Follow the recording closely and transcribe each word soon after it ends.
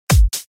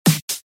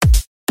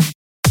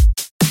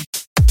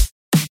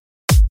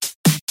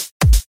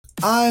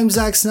I'm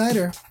Zack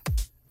Snyder.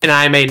 And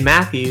I'm Aiden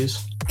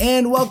Matthews.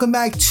 And welcome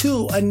back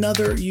to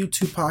another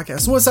YouTube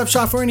podcast. What's up,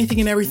 shop for anything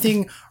and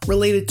everything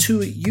related to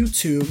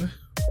YouTube.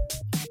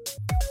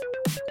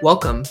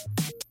 Welcome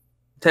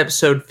to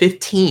episode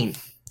 15.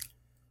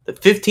 The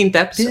 15th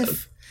episode.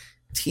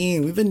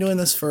 15. We've been doing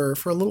this for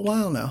a little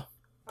while now.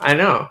 I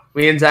know.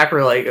 Me and Zach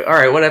were like, all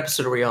right, what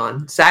episode are we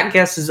on? Zach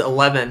guesses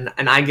 11,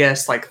 and I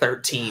guessed like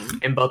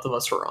 13, and both of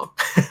us were wrong.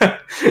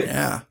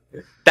 Yeah.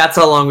 That's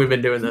how long we've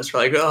been doing this. We're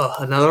like, oh,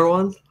 another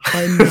one?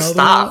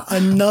 Stop.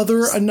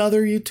 Another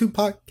YouTube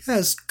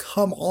podcast.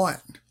 Come on.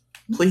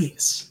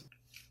 Please.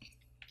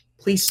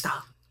 Please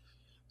stop.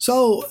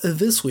 So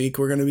this week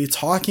we're going to be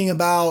talking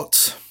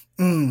about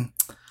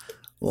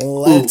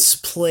Let's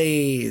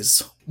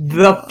Plays.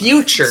 The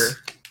future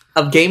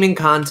of gaming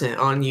content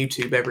on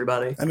YouTube,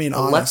 everybody. I mean,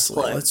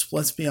 honestly,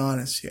 let's be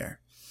honest here.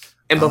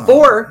 And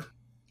before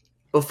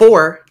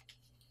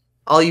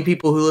all you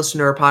people who listen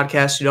to our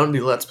podcast who don't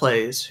do Let's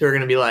Plays, who are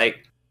going to be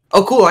like,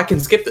 oh, cool, I can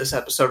skip this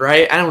episode,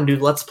 right? I don't do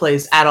Let's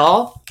Plays at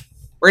all.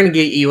 We're going to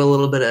get you a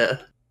little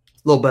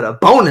bit of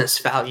bonus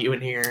value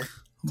in here.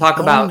 Talk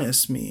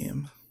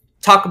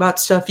about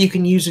stuff you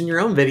can use in your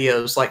own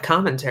videos, like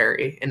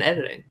commentary and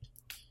editing.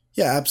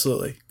 Yeah,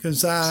 absolutely.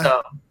 Because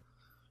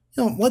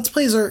Let's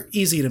Plays are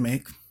easy to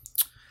make.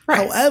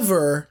 Right.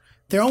 However,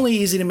 they're only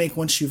easy to make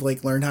once you've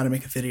learned how to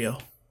make a video.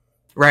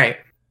 Right.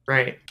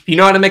 If you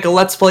know how to make a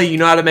Let's Play, you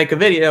know how to make a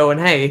video, and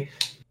hey,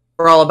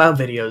 we're all about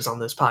videos on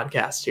this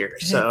podcast here.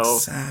 So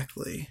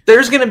exactly.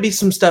 There's going to be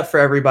some stuff for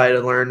everybody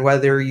to learn,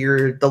 whether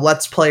you're the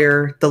Let's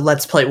Player, the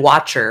Let's Play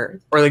watcher,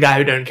 or the guy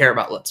who doesn't care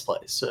about Let's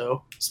Plays.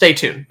 So stay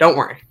tuned. Don't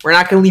worry. We're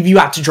not going to leave you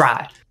out to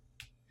dry.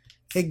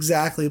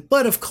 Exactly.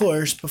 But of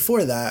course,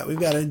 before that, we've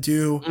got to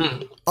do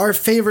our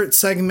favorite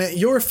segment,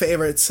 your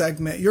favorite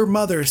segment, your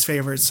mother's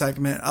favorite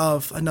segment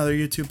of another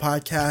YouTube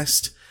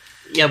podcast.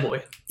 Yeah,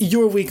 boy.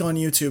 Your week on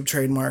YouTube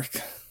trademark.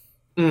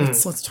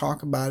 Let's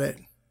talk about it.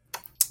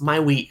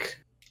 My week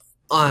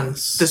on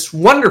this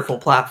wonderful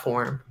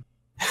platform.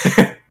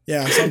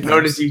 Yeah, sometimes.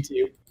 Known as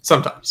YouTube.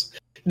 Sometimes.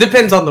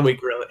 Depends on the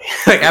week, really.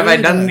 Have I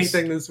done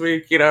anything this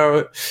week?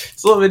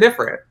 It's a little bit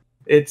different.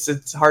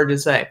 It's hard to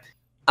say.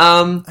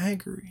 I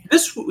agree.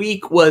 This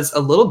week was a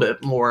little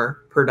bit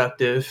more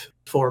productive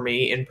for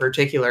me in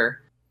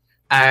particular.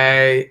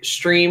 I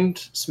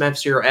streamed some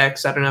F-Zero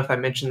X. I don't know if I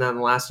mentioned that in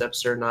the last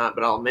episode or not,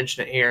 but I'll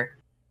mention it here.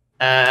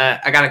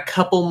 I got a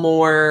couple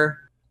more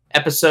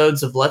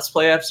episodes of Let's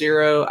Play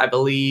F-Zero. I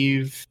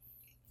believe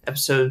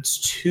episodes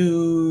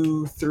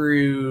 2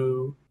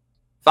 through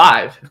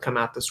 5 have come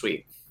out this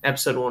week.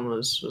 Episode 1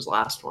 was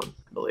last one,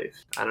 I believe.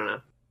 I don't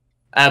know.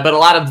 But a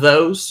lot of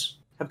those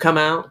have come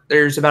out.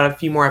 There's about a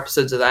few more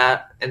episodes of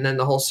that, and then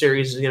the whole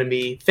series is going to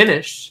be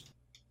finished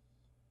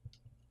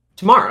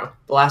tomorrow,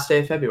 the last day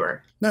of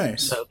February.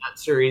 Nice. So that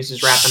series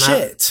is wrapping up.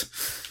 Shit.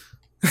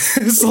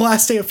 It's the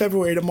last day of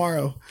February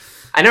tomorrow.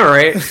 I know,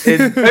 right?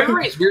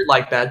 February is weird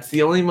like that. It's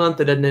the only month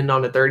that doesn't end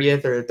on the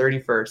 30th or the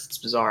 31st. It's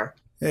bizarre.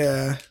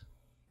 Yeah.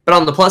 But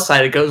on the plus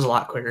side, it goes a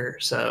lot quicker,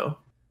 so,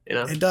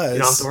 it does. You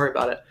don't have to worry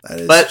about it.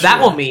 But that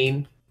will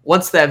mean,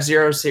 once the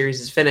F-Zero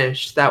series is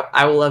finished, that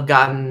I will have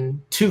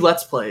gotten 2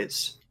 Let's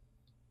Plays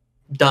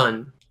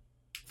done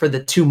for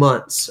the 2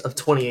 months of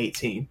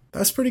 2018.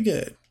 That's pretty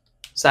good.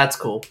 So that's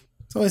cool.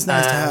 It's always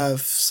nice to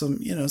have some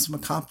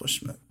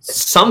accomplishments.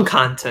 Some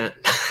content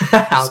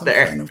out some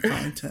there. Kind of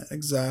content,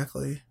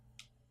 exactly.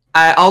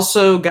 I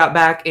also got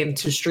back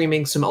into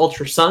streaming some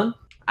Ultra Sun.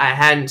 I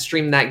hadn't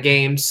streamed that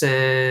game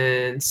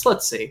since,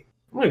 let's see.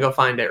 I'm going to go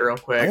find it real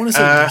quick. I want to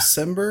say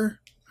December.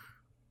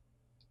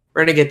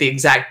 We're going to get the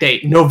exact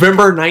date.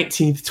 November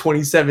 19th,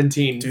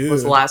 2017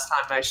 was the last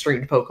time I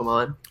streamed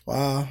Pokemon.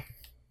 Wow.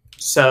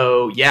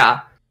 So,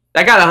 yeah.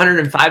 That got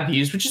 105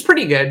 views, which is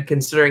pretty good,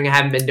 considering I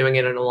haven't been doing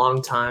it in a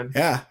long time.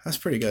 Yeah, that's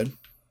pretty good.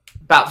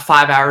 About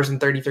 5 hours and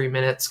 33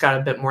 minutes. Got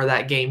a bit more of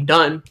that game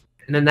done.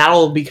 And then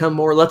that'll become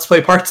more Let's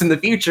Play parts in the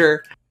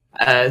future.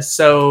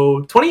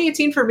 So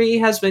 2018 for me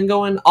has been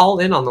going all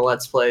in on the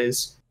Let's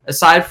Plays.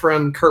 Aside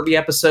from Kirby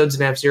episodes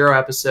and F-Zero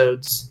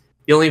episodes,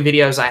 the only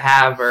videos I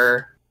have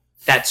are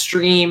that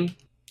stream,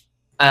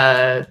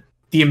 the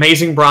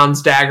Amazing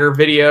Bronze Dagger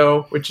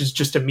video, which is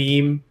just a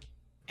meme,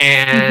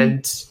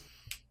 and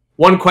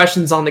 1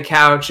 Questions on the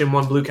Couch and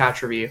 1 Blue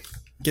Couch review.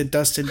 Get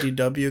Dusted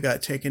DW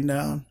got taken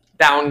down.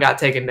 That one got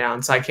taken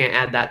down, so I can't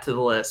add that to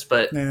the list.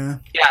 But yeah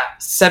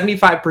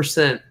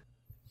 75%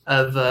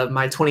 of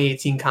my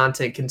 2018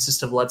 content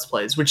consists of Let's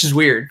Plays, which is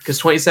weird because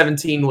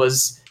 2017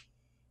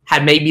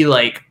 had maybe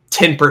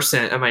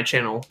 10% of my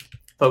channel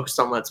focused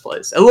on Let's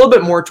Plays. A little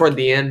bit more toward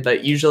the end,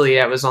 but usually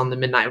I was on the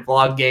Midnight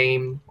Vlog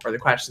game or the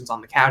Questions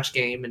on the Couch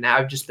game, and now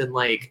I've just been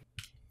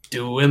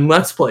doing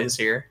Let's Plays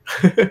here.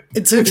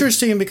 It's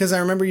interesting because I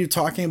remember you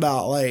talking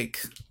about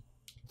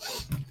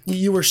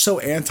you were so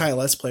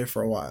anti-Let's Play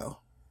for a while.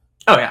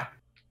 Oh yeah.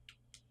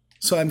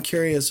 So I'm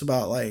curious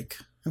about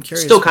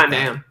Still kind of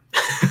am.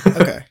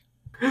 Okay.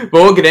 But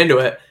we'll get into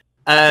it.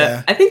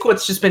 I think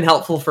what's just been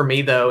helpful for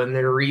me though, and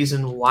the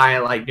reason why I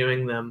like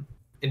doing them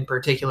in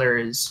particular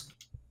is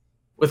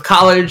with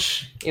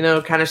college,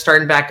 kind of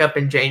starting back up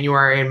in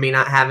January and me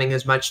not having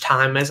as much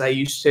time as I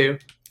used to.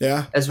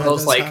 Yeah. As well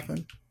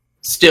as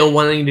still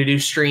wanting to do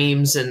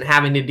streams and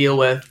having to deal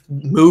with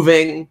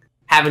moving,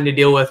 having to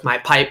deal with my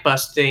pipe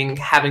busting,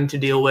 having to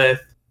deal with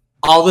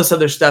all this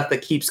other stuff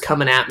that keeps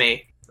coming at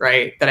me,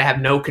 right? That I have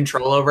no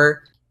control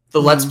over.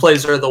 The Let's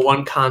Plays are the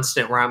one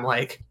constant where I'm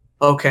like,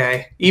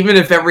 okay, even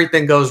if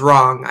everything goes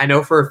wrong, I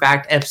know for a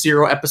fact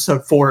F-Zero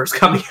Episode 4 is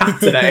coming out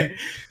today.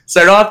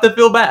 So I don't have to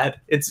feel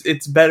bad.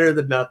 It's better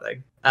than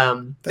nothing.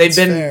 They've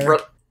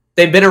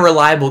been a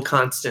reliable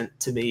constant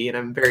to me, and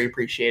I'm very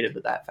appreciative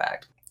of that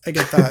fact. I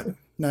get that.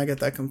 No, I get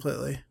that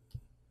completely.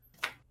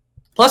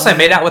 Plus, I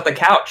made out with the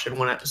couch in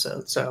one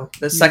episode, so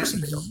this sex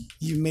appeal.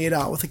 You made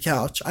out with the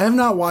couch. I have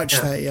not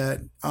watched that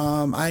yet.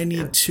 I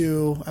need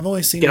to. I've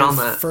only seen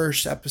the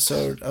first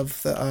episode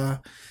of the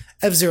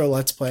F-Zero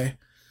Let's Play.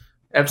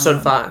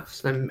 Episode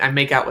 5. I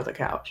make out with a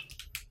couch.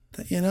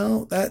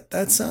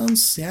 That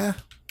sounds,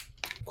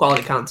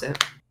 quality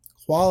content.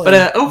 Quality.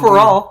 But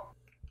overall,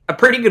 a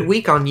pretty good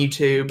week on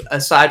YouTube,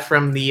 aside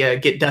from the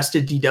Get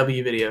Dusted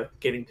DW video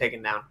getting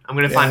taken down. I'm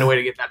going to find a way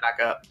to get that back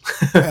up.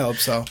 I hope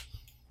so.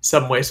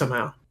 Some way,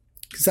 somehow.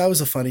 Because that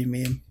was a funny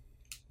meme.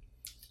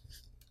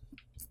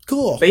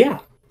 Cool. But yeah,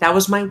 that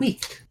was my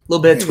week. A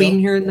little bit of tweeting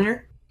here and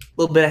there. A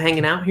little bit of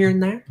hanging out here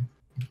and there.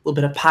 A little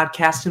bit of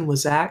podcasting with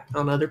Zach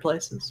on other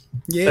places.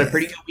 Yeah. But a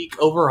pretty good week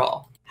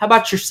overall. How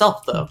about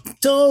yourself, though?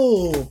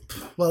 Dope.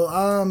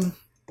 Well,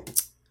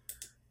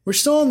 we're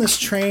still on this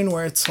train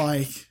where it's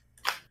like,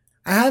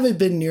 I haven't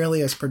been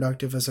nearly as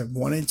productive as I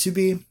wanted to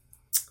be.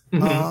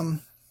 Mm-hmm.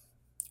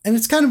 And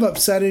it's kind of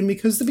upsetting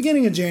because the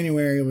beginning of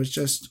January was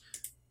just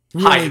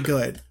really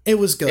good. It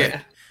was good.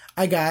 Yeah.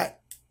 I got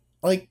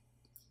like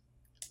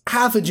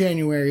half of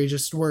January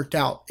just worked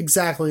out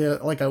exactly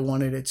like I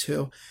wanted it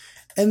to.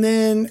 And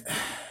then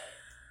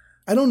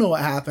I don't know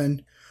what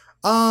happened.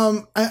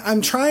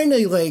 I'm trying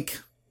to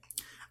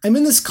I'm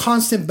in this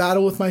constant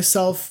battle with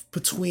myself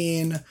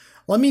between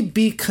let me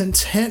be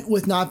content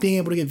with not being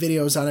able to get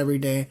videos on every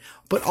day,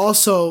 but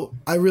also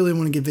I really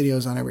want to get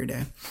videos on every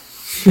day.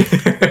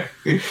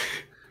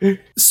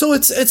 So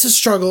it's a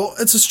struggle.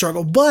 It's a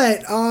struggle.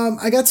 But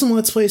I got some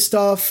Let's Play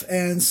stuff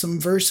and some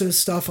Versus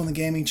stuff on the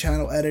gaming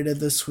channel edited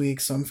this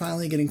week. So I'm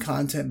finally getting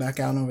content back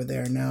out over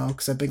there now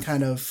because I've been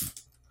kind of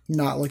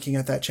not looking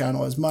at that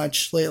channel as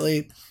much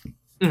lately.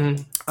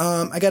 Mm-hmm.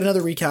 I got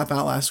another recap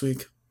out last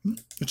week,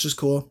 which is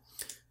cool.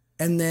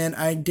 And then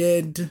I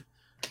did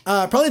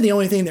probably the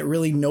only thing that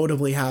really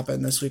notably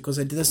happened this week was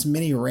I did this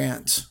mini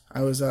rant.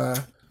 I was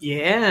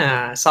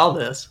yeah, I saw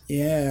this.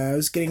 Yeah, I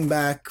was getting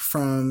back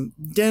from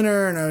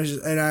dinner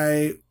and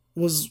I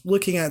was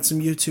looking at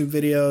some YouTube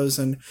videos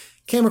and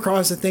came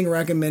across a thing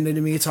recommended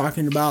to me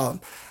talking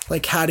about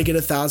like how to get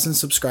 1,000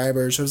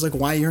 subscribers. I was like,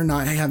 why you're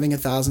not having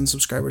 1,000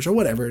 subscribers or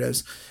whatever it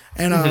is.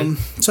 And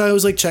so I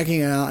was like checking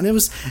it out and it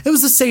was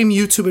the same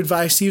YouTube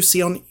advice you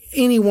see on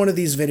any one of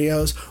these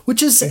videos,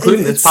 which is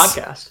including this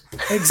podcast.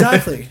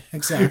 Exactly.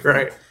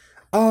 Right.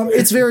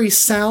 It's very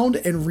sound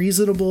and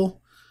reasonable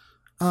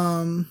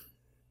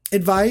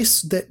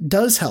advice that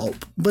does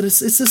help, but it's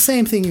the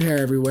same thing you hear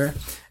everywhere.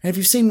 And if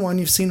you've seen one,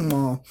 you've seen them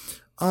all.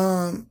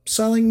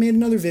 So I made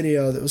another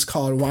video that was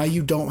called Why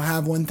You Don't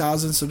Have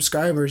 1,000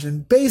 Subscribers.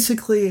 And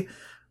basically,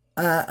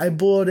 I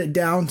boiled it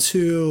down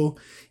to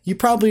you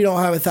probably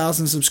don't have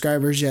 1,000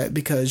 subscribers yet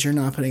because you're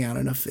not putting out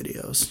enough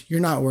videos. You're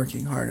not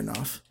working hard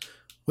enough,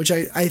 which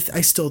I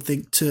still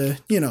think to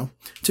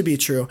be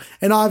true.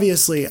 And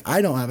obviously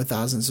I don't have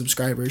 1,000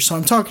 subscribers, so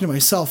I'm talking to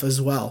myself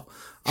as well.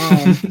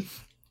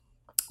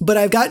 But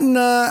I've gotten,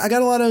 I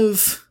got a lot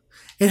of,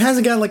 it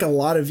hasn't gotten like a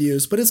lot of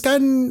views, but it's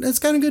gotten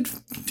a good,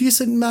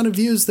 decent amount of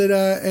views that,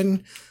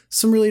 and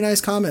some really nice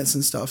comments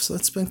and stuff. So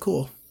that's been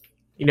cool.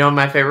 You know what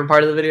my favorite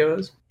part of the video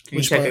is? Can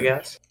you take a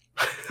guess?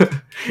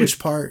 Which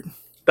part?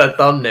 The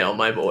thumbnail,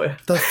 my boy.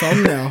 The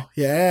thumbnail,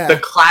 yeah. The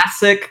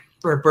classic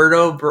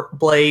Roberto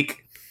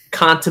Blake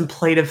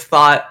contemplative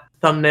thought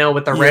thumbnail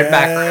with the red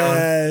background.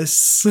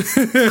 Yes.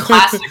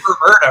 Classic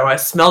Roberto. I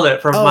smelled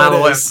it from a mile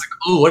away. I was like,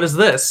 ooh, what is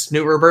this?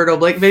 New Roberto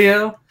Blake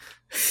video?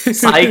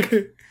 Psych.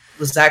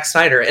 With Zack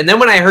Snyder. And then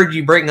when I heard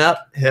you bring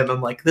up him,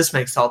 I'm like, this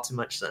makes all too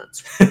much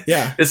sense.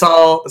 Yeah. This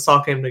all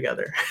came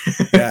together.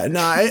 Yeah,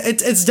 no,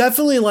 it's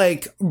definitely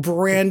like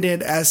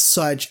branded as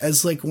such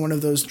as like one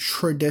of those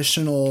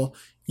traditional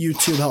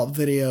YouTube help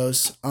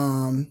videos.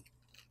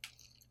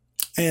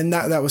 And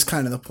that was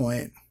kind of the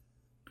point.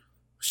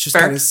 It's just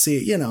kind of see,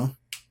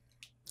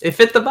 it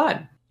fit the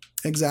vibe.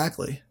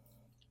 Exactly.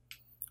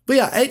 But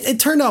yeah, it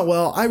turned out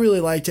well. I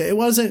really liked it. It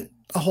wasn't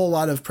a whole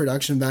lot of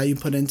production value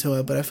put into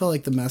it, but I felt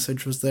like the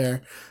message was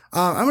there.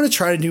 I'm going to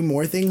try to do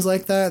more things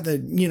like that,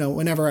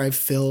 whenever I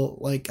feel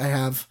like I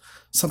have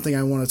something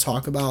I want to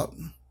talk about.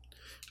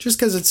 Just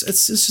because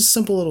it's just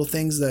simple little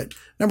things that,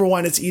 number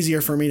one, it's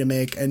easier for me to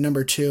make, and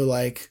number two,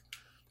 like,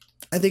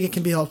 I think it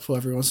can be helpful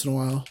every once in a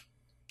while.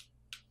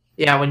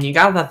 Yeah, when you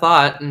got the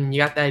thought and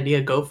you got the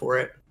idea, go for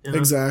it.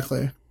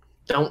 Exactly.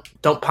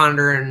 Don't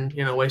ponder and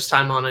waste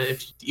time on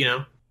it.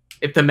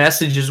 If the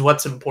message is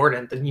what's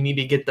important, then you need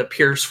to get the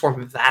purest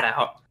form of that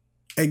out.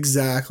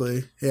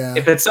 Exactly. Yeah.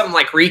 If it's something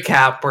like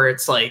recap where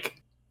it's like,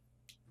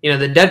 the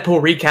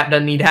Deadpool recap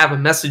doesn't need to have a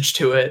message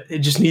to it. It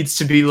just needs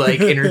to be like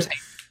entertaining,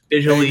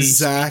 visually speaking,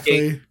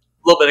 Exactly. a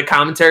little bit of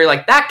commentary.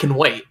 Like that can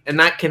wait, and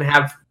that can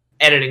have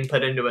editing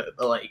put into it.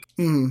 But like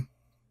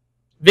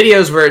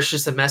videos where it's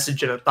just a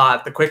message and a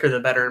thought, the quicker the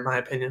better, in my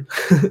opinion.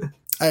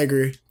 I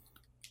agree.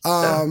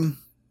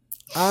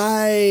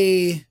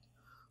 I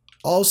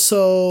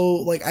also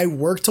like I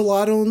worked a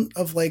lot on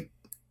a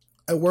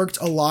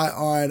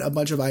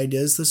bunch of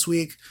ideas this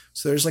week.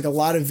 So there's like a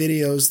lot of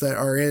videos that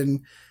are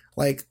in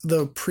like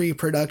the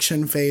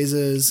pre-production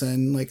phases,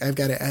 and like I've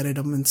got to edit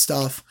them and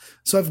stuff.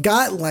 So I've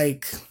got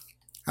like,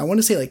 I want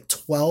to say like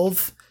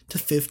 12 to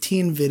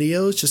 15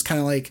 videos, just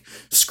kind of like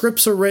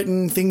scripts are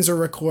written, things are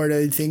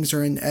recorded, things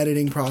are in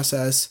editing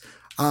process.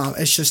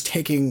 It's just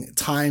taking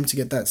time to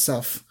get that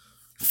stuff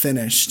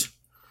finished.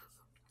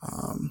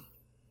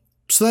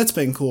 So that's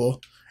been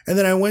cool. And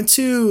then I went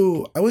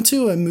to a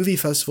movie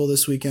festival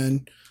this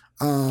weekend,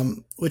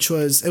 which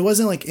it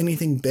wasn't like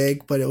anything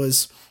big, but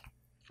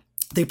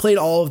they played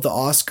all of the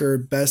Oscar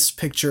Best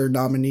Picture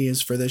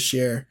nominees for this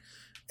year.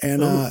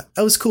 And that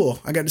was cool.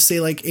 I got to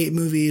see like 8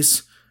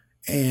 movies,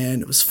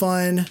 and it was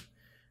fun.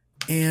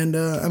 And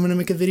I'm going to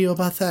make a video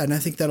about that, and I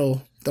think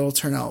that'll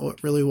turn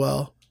out really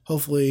well.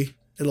 Hopefully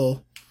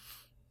it'll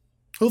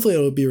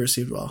be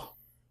received well.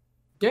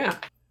 Yeah.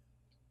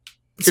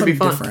 Should be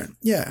fun. Different.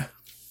 Yeah.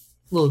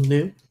 A little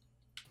new. A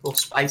little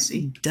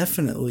spicy.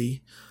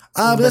 Definitely.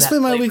 But that's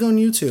been my week on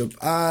YouTube.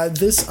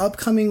 This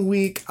upcoming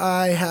week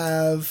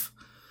I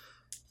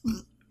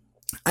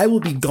will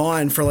be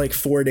gone for like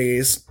 4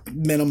 days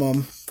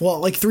minimum. Well,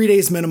 like 3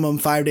 days minimum,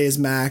 5 days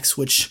max,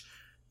 which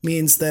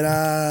means that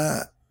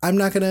I'm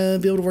not going to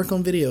be able to work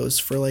on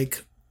videos for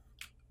like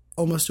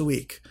almost a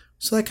week.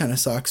 So that kind of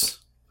sucks.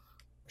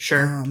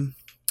 Sure.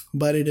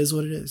 But it is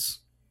what it is.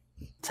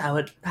 It's how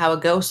it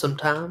goes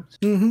sometimes.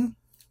 Mm-hmm.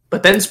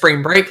 But then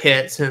spring break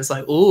hits, and it's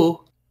like, ooh.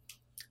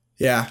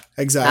 Yeah,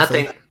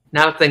 exactly.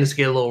 Now things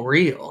get a little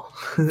real.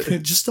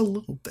 Just a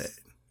little bit.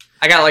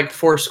 I got like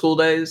 4 school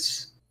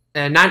days.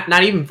 And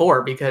not even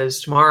 4,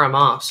 because tomorrow I'm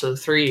off. So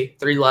 3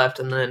 left,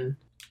 and then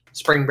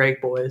spring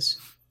break, boys.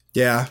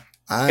 Yeah.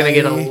 I'm going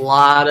to get a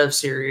lot of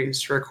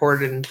series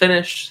recorded and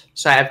finished,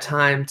 so I have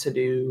time to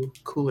do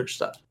cooler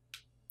stuff.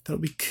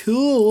 That'll be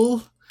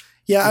cool.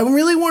 Yeah, I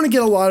really want to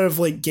get a lot of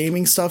like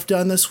gaming stuff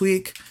done this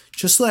week,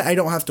 just so that I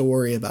don't have to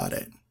worry about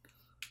it.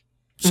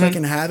 So I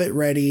can have it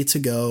ready to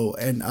go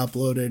and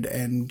uploaded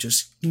and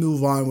just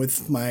move on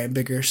with my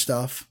bigger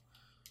stuff.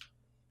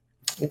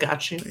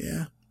 Got you.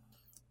 Yeah.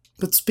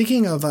 But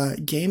speaking of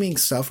gaming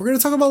stuff, we're going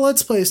to talk about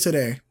Let's Plays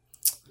today.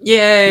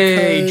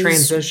 Yay! Because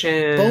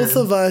transition. Both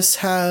of us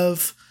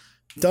have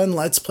done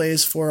Let's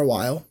Plays for a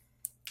while.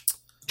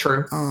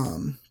 True.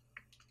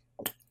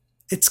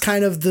 It's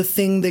kind of the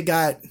thing that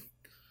got,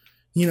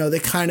 they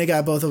kind of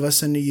got both of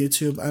us into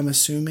YouTube, I'm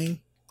assuming.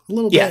 A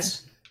little bit.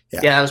 Yes.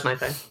 Yeah, that was my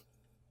thing.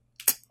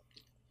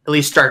 At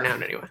least starting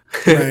out anyway.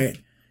 Right.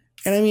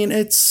 And I mean,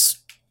 it's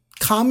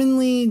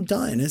commonly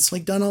done. It's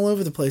like done all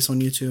over the place on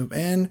YouTube.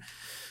 And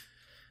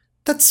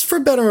that's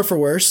for better or for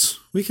worse.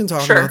 We can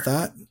talk about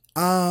that.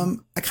 I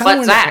kind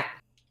of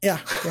Zach. Yeah,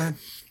 go ahead.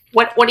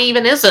 What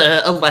even is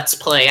a Let's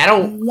Play? I've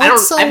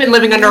been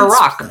living under a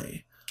rock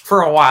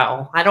for a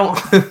while.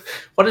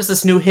 What is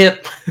this new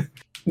hip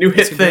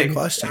thing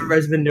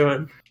everybody's been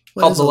doing?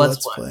 Called the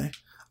Let's Play.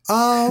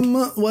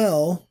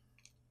 Well,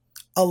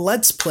 a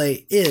Let's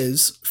Play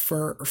is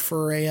for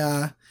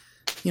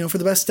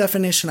the best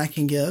definition I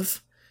can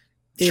give,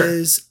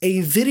 is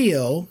a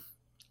video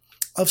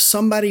of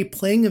somebody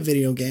playing a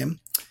video game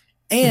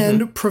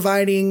and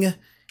providing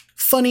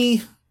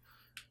funny,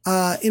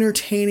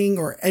 entertaining,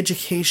 or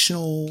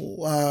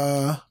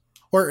educational,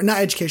 or not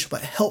educational,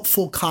 but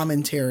helpful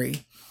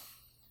commentary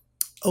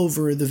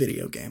over the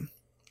video game.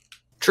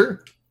 True.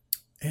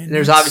 And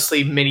there's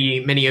obviously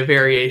many a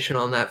variation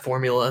on that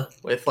formula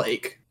with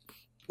like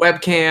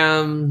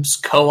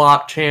webcams,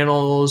 co-op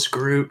channels,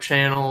 group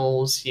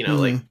channels,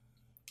 like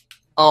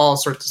all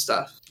sorts of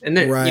stuff. And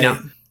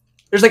then,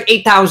 there's like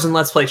 8,000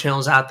 Let's Play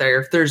channels out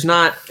there. If there's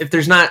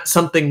not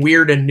something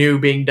weird and new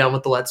being done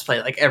with the Let's Play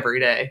like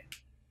every day,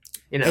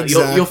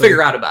 you'll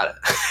figure out about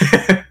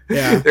it.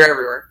 Yeah. They're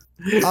everywhere.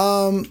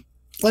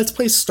 Let's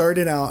Play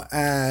started out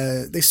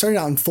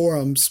in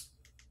forums,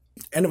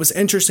 and it was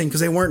interesting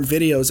because they weren't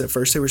videos at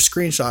first. They were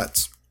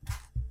screenshots.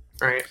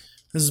 Right.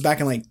 This was back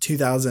in like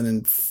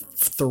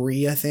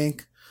 2003, I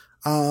think.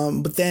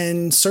 But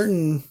then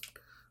certain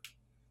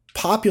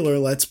popular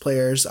Let's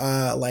Players,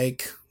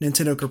 like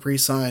Nintendo Capri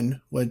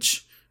Sun,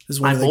 which is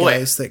one of the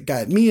guys that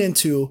got me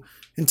into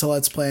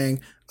Let's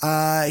Playing.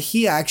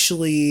 He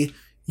actually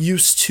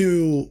used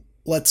to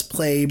Let's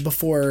Play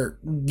before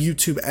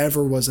YouTube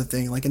ever was a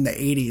thing, like in the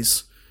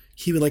 80s.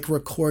 He would like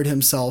record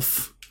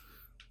himself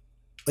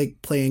like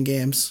playing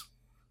games.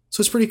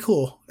 So it's pretty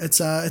cool.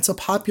 It's a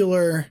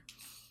popular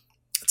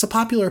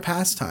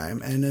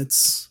pastime, and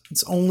it's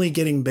only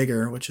getting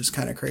bigger, which is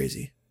kind of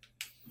crazy.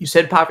 You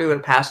said popular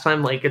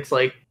pastime, like it's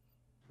like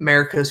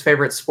America's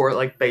favorite sport,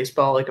 like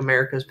baseball, like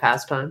America's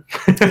pastime.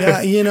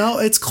 Yeah,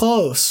 it's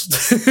close.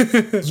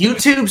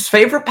 YouTube's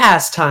favorite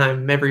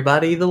pastime,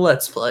 everybody, the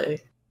Let's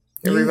Play.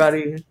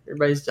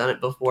 Everybody's done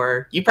it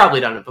before. You've probably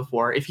done it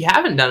before. If you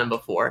haven't done it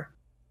before,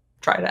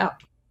 try it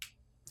out.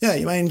 Yeah,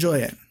 you might enjoy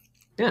it.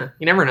 Yeah,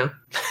 you never know.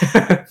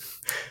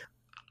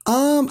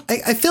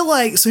 I feel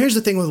like, so here's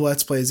the thing with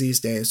Let's Plays these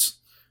days.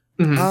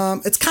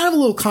 Mm-hmm. It's kind of a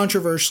little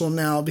controversial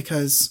now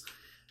because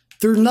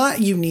they're not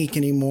unique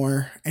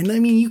anymore. And I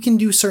mean, you can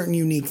do certain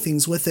unique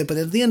things with it, but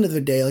at the end of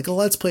the day, like a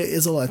Let's Play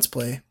is a Let's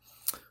Play.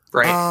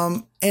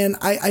 Right. And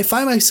I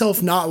find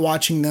myself not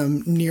watching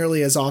them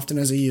nearly as often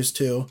as I used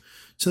to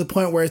the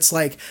point where it's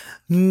like,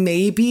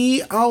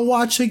 maybe I'll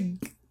watch a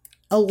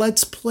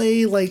Let's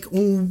Play like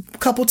a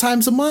couple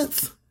times a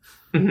month.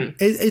 Mm-hmm.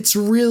 It's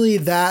really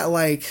that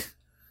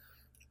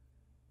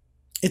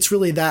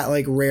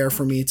rare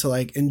for me to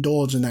like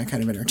indulge in that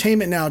kind of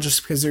entertainment now,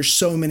 just because there's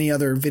so many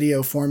other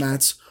video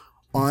formats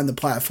on the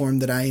platform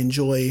that I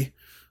enjoy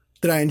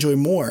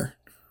more.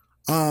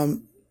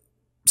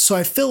 So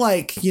I feel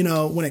like,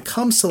 when it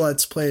comes to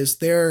Let's Plays,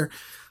 they're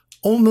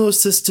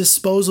almost this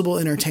disposable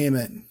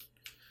entertainment.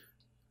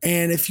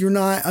 And if you're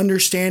not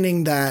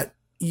understanding that,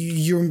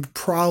 you're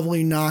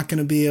probably not going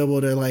to be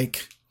able to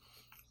like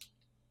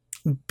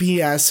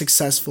be as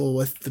successful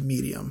with the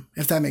medium,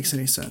 if that makes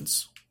any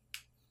sense.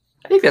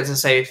 I think that's a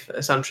safe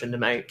assumption to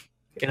make,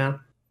 Yeah.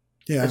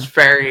 It's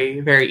very,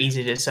 very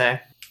easy to say.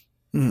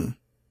 Mm.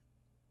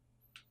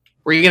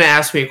 Were you going to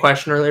ask me a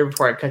question earlier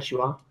before I cut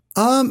you off?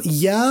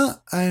 Yeah,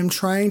 I'm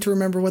trying to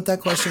remember what that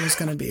question was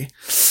going to be.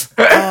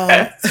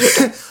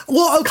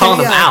 Well, okay.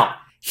 Calling them out.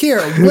 Here,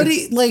 what do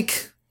you,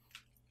 like,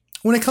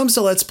 when it comes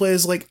to Let's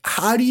Plays, like,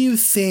 how do you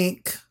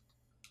think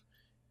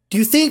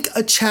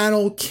a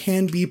channel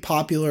can be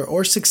popular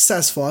or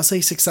successful? I'll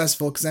say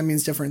successful because that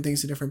means different things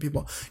to different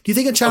people. Do you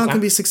think a channel can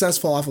be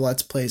successful off of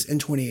Let's Plays in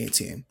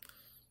 2018?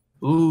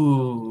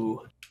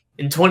 Ooh.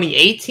 In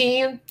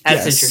 2018?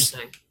 That's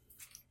interesting.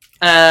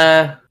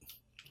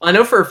 I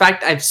know for a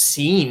fact I've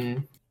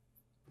seen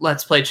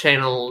Let's Play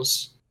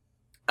channels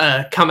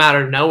come out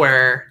of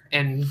nowhere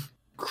and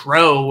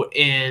grow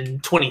in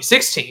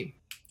 2016.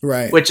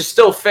 Right. Which is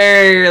still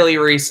fairly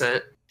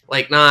recent.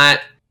 Like, not,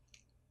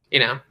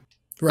 not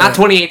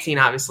 2018,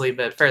 obviously,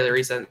 but fairly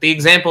recent. The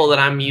example that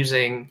I'm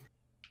using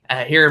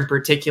here in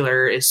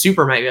particular is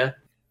Super Mega,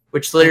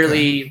 which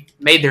literally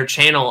made their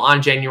channel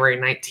on January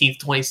 19th,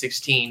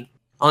 2016.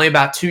 Only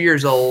about 2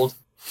 years old.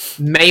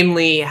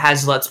 Mainly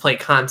has Let's Play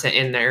content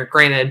in there.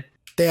 Granted,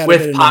 they had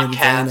with a bit podcasts, of an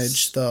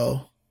advantage,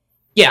 though.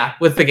 Yeah,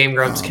 with the Game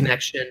Grumps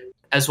connection,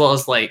 as well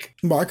as like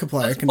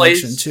Markiplier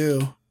connection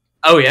too.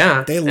 Oh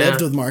yeah, they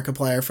lived with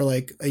Markiplier for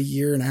like a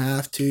year and a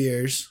half, 2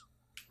 years.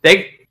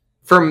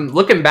 From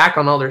looking back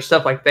on all their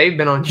stuff, like they've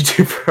been on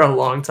YouTube for a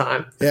long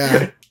time.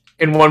 Yeah,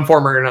 in one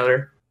form or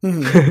another.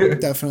 Mm-hmm.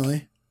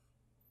 Definitely.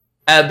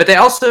 But they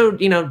also,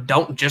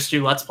 don't just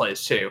do Let's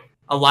Plays too.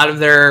 A lot of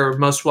their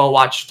most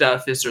well-watched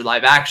stuff is their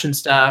live action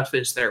stuff,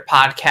 is their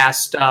podcast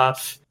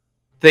stuff,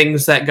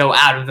 things that go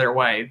out of their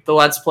way. The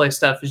Let's Play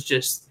stuff is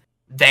just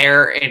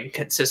there and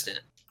consistent.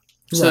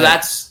 Right. So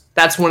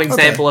that's one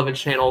example of a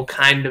channel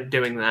kind of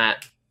doing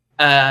that.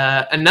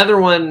 Another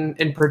one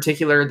in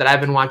particular that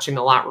I've been watching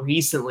a lot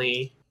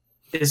recently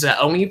is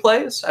Oni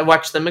Plays. I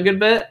watched them a good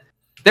bit.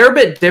 They're a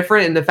bit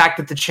different in the fact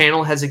that the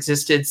channel has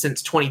existed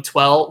since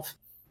 2012,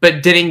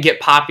 but didn't get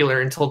popular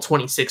until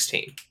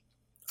 2016.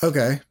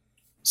 Okay.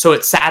 So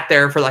it sat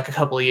there for like a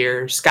couple of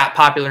years, got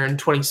popular in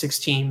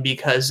 2016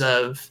 because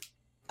of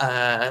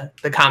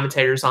the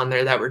commentators on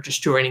there that were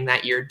just joining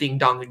that year, Ding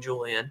Dong and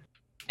Julian.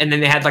 And then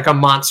they had like a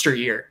monster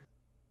year,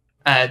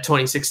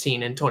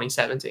 2016 and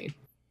 2017.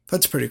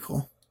 That's pretty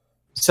cool.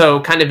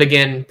 So kind of,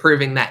 again,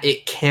 proving that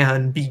it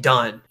can be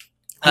done.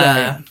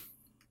 Right.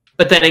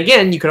 But then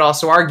again, you could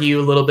also argue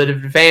a little bit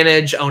of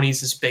advantage. Oni's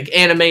this big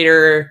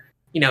animator,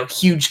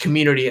 huge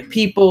community of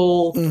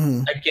people.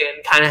 Mm-hmm. Again,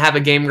 kind of have a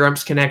Game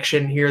Grumps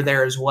connection here,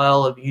 there as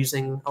well, of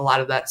using a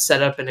lot of that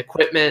setup and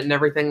equipment and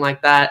everything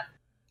like that.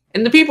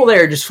 And the people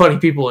there are just funny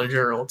people in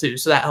general, too,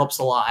 so that helps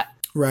a lot.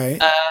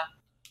 Right.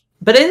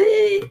 But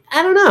I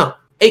don't know.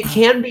 It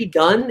can be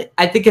done.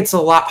 I think it's a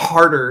lot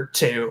harder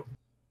to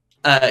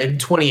in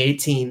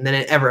 2018 than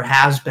it ever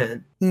has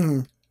been.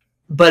 Mm-hmm.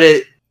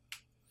 But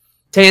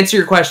to answer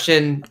your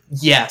question,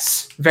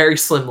 yes. Very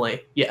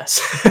slimly, yes.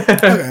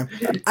 Okay.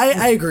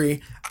 I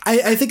agree.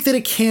 I think that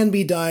it can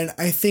be done.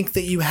 I think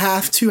that you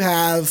have to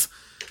have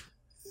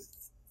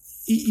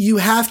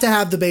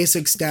the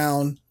basics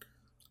down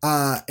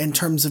in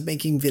terms of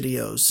making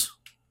videos.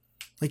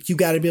 Like, you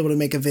got to be able to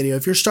make a video.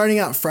 If you're starting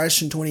out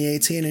fresh in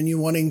 2018 and you're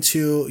wanting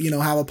to,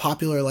 have a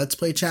popular Let's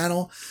Play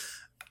channel,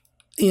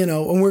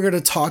 and we're going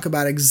to talk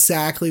about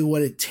exactly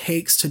what it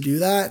takes to do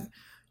that,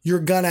 you're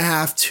going to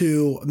have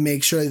to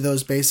make sure that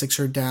those basics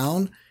are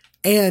down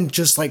and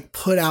just like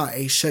put out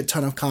a shit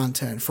ton of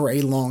content for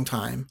a long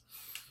time.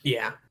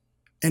 Yeah.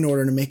 In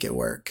order to make it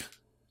work.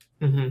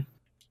 Mm-hmm.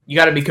 You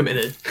got to be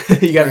committed.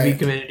 You got to be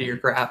committed to your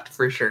craft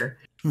for sure.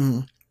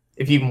 Mm-hmm.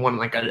 If you even want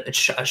like a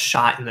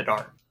shot in the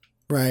dark.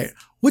 Right.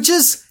 Which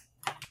is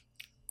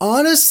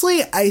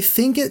Honestly, I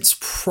think it's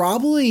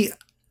probably,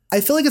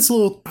 I feel like it's a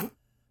little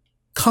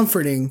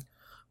comforting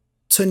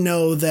to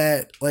know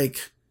that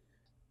like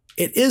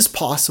it is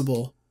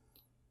possible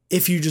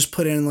if you just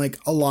put in like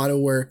a lot of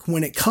work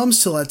when it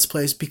comes to Let's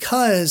Plays,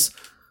 because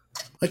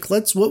like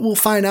what we'll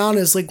find out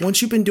is like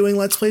once you've been doing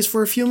Let's Plays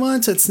for a few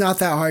months, it's not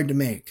that hard to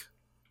make.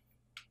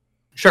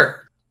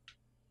 Sure.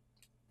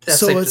 That's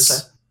so safe to it's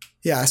say.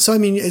 yeah, so I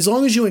mean as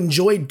long as you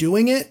enjoy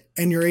doing it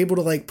and you're able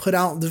to like put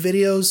out the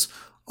videos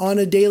on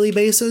a daily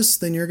basis,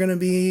 then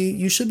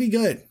you should be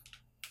good.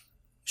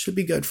 Should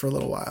be good for a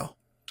little while.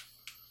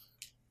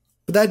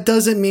 But that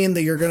doesn't mean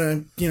that you're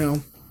going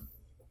to,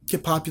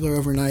 get popular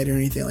overnight or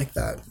anything like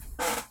that.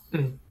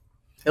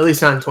 At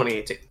least not in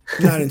 2018.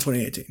 Not in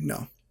 2018,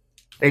 no.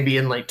 Maybe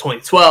in like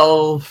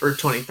 2012 or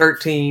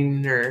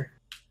 2013 or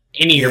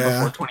any year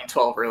before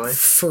 2012, really.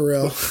 For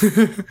real.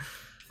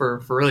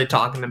 for really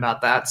talking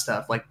about that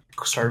stuff, like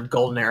sort of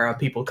golden era,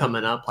 people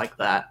coming up like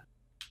that.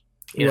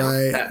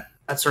 Right.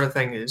 That sort of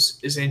thing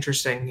is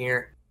interesting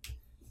here.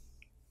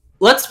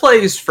 Let's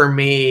Plays for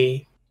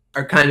me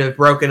are kind of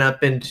broken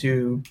up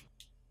into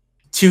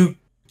two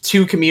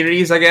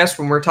communities, I guess,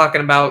 when we're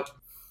talking about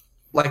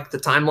like the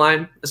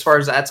timeline as far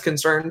as that's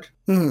concerned.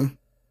 Mm-hmm.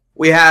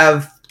 We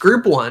have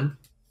group one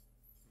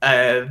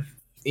of,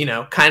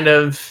 kind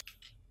of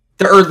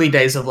the early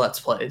days of Let's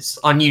Plays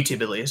on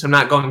YouTube, at least. I'm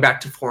not going back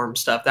to forum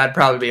stuff. That'd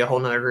probably be a whole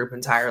nother group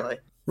entirely.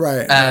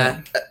 Right.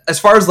 As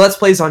far as Let's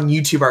Plays on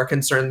YouTube are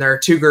concerned, there are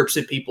two groups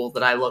of people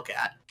that I look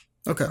at.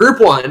 Okay. Group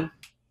one,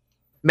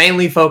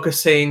 mainly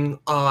focusing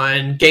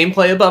on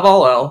gameplay above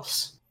all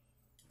else.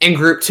 And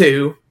group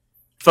two,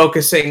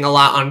 focusing a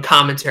lot on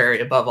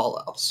commentary above all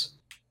else.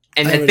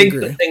 And I think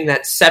the thing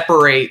that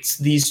separates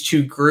these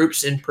two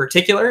groups in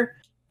particular,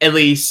 at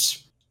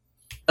least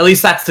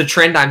that's the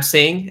trend I'm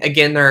seeing.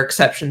 Again, there are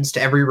exceptions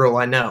to every rule,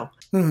 I know.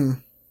 Mm-hmm.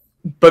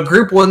 But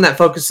group one that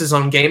focuses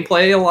on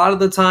gameplay a lot of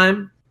the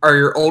time are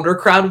your older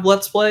crowd of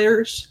Let's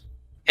Players,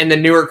 and the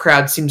newer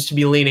crowd seems to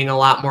be leaning a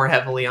lot more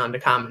heavily onto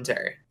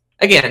commentary.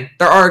 Again,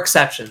 there are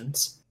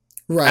exceptions.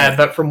 Right.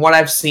 But from what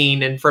I've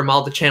seen and from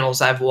all the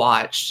channels I've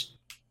watched,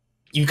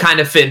 you kind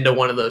of fit into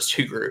one of those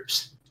two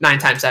groups 9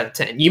 times out of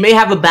 10. You may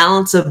have a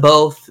balance of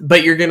both,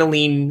 but you're going to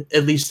lean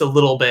at least a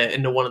little bit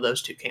into one of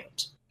those two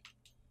camps.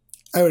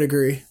 I would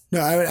agree.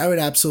 No, I would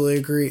absolutely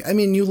agree. I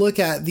mean, you look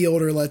at the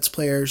older Let's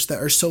Players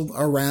that are still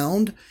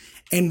around,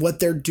 and what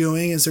they're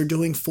doing is they're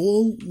doing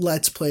full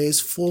Let's Plays,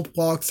 full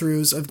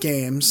walkthroughs of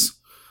games,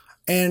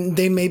 and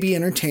they may be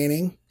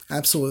entertaining.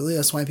 Absolutely.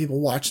 That's why people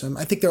watch them.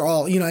 I think they're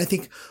all, I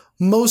think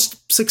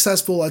most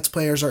successful Let's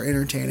Players are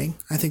entertaining.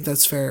 I think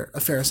that's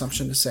a fair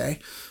assumption to say.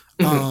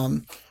 Mm-hmm.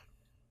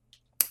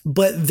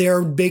 But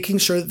they're making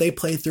sure that they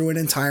play through an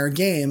entire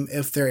game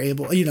if they're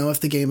able, if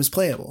the game is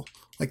playable.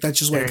 Like that's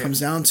just what it comes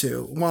down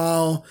to.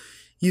 While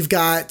you've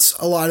got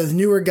a lot of the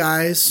newer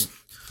guys,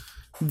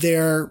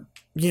 they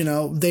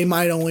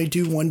might only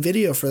do one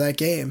video for that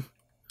game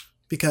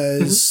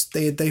because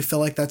they feel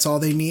like that's all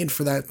they need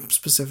for that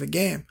specific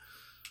game.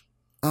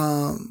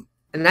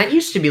 And that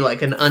used to be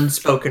like an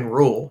unspoken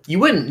rule. You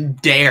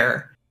wouldn't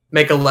dare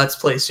make a Let's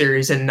Play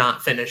series and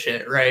not finish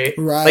it, right?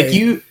 Right. Like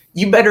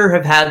you better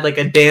have had like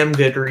a damn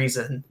good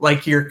reason.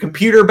 Like your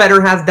computer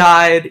better have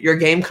died, your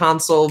game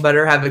console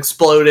better have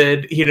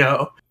exploded,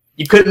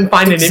 You couldn't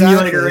find an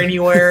emulator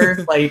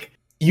anywhere. Like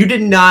you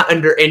did not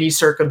under any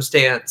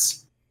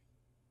circumstance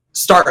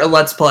start a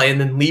Let's Play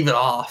and then leave it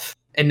off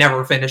and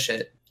never finish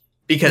it.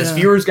 Because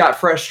viewers got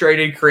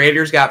frustrated,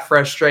 creators got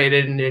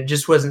frustrated, and it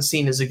just wasn't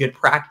seen as a good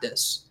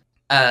practice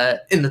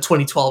in the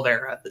 2012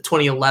 era, the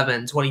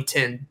 2011,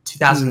 2010,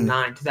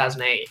 2009,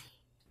 2008.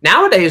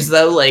 Nowadays,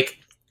 though, like,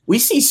 we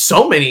see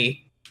so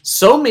many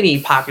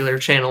popular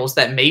channels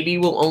that maybe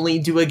will only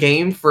do a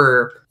game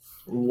for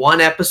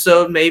one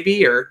episode,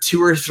 maybe, or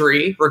 2 or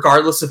 3,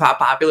 regardless of how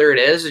popular it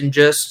is, and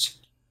just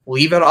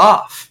leave it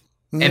off.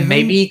 Mm-hmm. And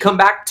maybe come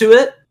back to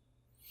it,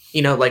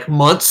 like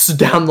months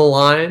down the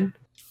line.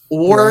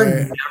 Or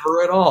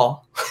never at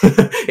all.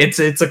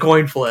 It's a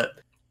coin flip.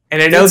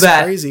 And I know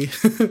that's crazy.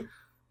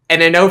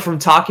 And I know from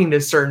talking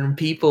to certain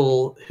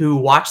people who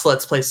watch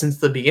Let's Play since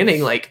the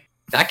beginning, like,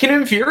 that can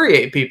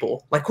infuriate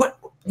people. Like, what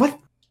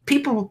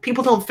people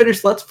don't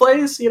finish Let's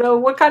Plays?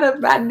 What kind of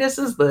madness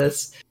is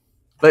this?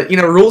 But,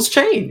 rules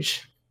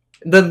change.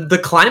 The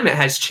climate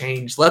has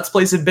changed. Let's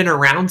Plays have been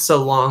around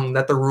so long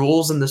that the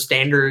rules and the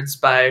standards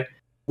by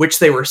which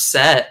they were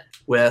set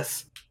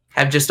with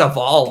have just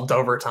evolved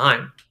over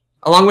time.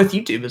 Along with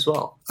YouTube as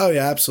well. Oh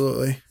yeah,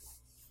 absolutely.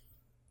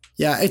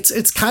 Yeah,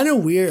 it's kind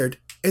of weird.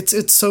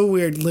 It's so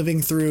weird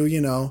living through,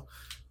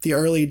 the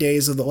early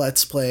days of the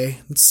Let's Play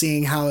and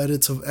seeing how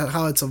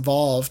it's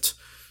evolved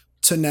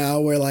to now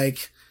where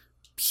like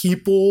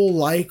people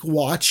like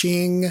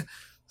watching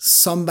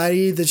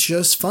somebody that's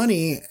just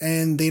funny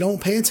and they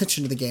don't pay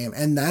attention to the game.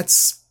 And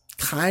that's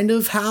kind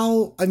of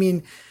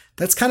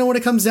that's kind of what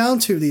it comes down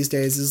to these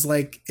days is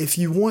like if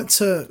you want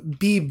to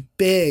be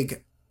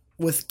big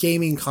with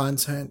gaming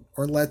content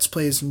or Let's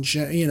Plays and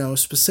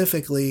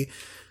specifically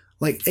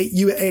like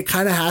it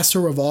kind of has to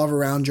revolve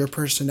around your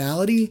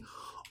personality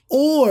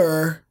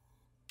or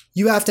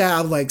you have to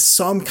have like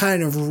some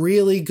kind of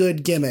really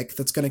good gimmick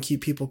that's going to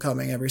keep people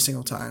coming every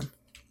single time.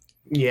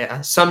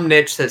 Yeah, some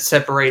niche that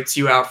separates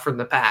you out from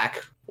the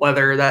pack,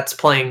 whether that's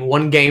playing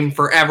one game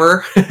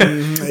forever, which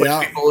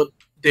people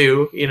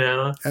do,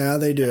 Yeah,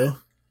 they do.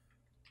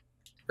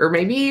 Or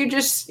maybe you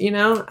just,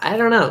 I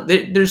don't know.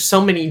 There's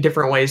so many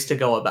different ways to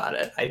go about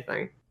it, I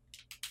think.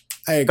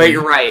 I agree.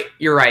 But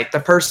you're right. The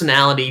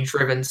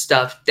personality-driven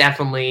stuff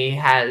definitely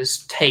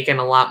has taken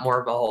a lot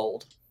more of a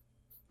hold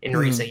in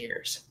recent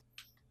years.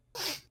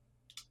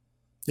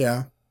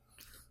 Yeah.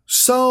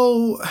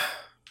 So,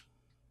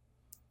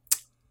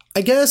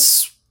 I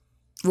guess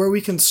where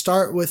we can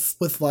start with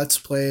Let's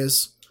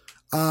Plays,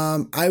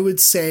 I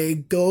would say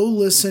go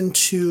listen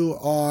to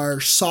our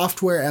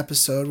software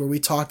episode where we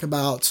talk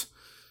about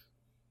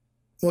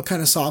what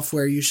kind of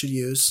software you should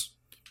use,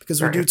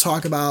 because we do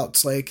talk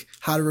about like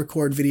how to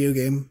record video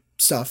game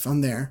stuff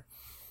on there.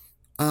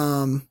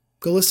 Go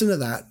listen to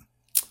that.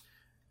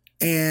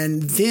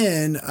 And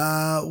then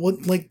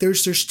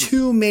there's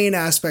two main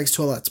aspects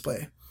to a Let's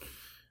Play.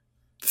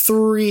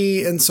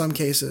 3 in some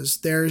cases.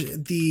 There's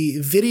the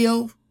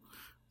video,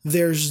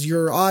 there's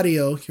your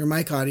audio, your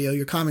mic audio,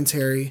 your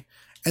commentary,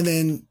 and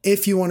then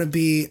if you want to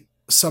be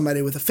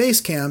somebody with a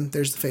face cam,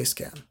 there's the face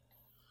cam.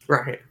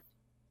 Right.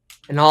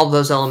 And all of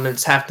those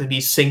elements have to be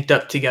synced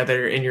up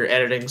together in your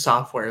editing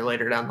software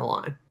later down the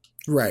line.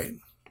 Right.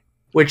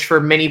 Which for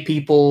many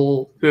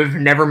people who have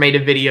never made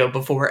a video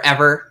before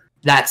ever,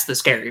 that's the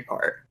scary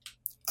part.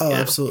 Oh,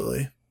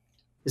 absolutely.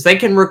 Because they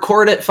can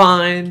record it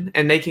fine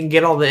and they can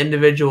get all the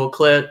individual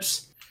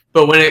clips,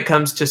 but when it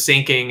comes to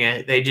syncing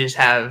it, they just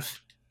have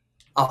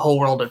a whole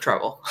world of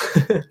trouble.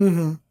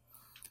 Mm-hmm.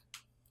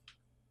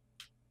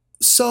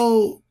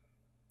 So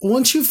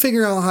once you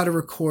figure out how to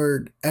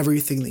record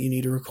everything that you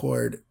need to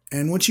record,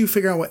 and once you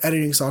figure out what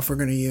editing software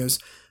you're going to use,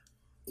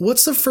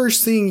 what's the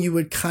first thing you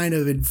would kind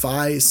of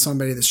advise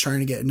somebody that's trying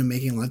to get into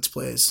making Let's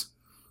Plays?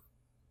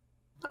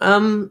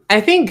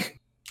 I think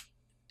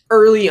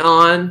early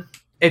on,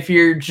 if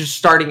you're just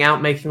starting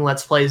out making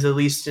Let's Plays, at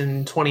least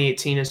in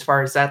 2018, as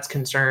far as that's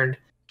concerned,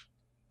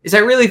 is I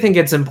really think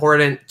it's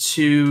important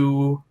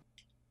to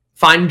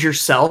find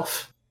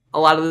yourself a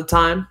lot of the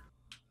time.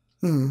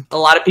 A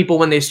lot of people,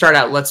 when they start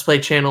out Let's Play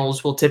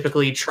channels, will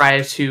typically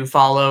try to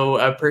follow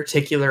a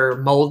particular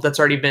mold that's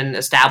already been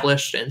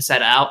established and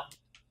set out.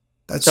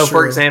 That's so, true.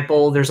 for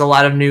example, there's a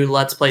lot of new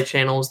Let's Play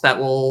channels that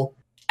will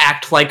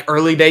act like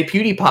early day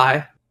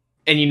PewDiePie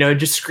and,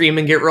 just scream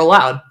and get real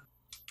loud.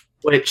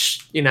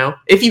 Which,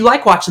 if you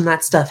like watching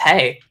that stuff,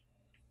 hey,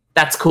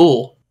 that's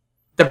cool.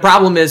 The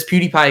problem is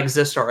PewDiePie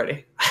exists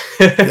already.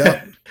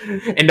 Yep.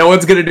 And no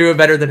one's going to do it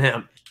better than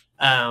him.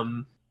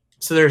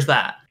 So there's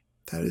that.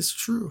 That is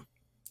true.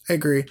 I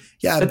agree.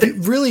 Yeah, it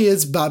really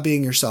is about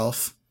being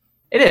yourself.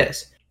 It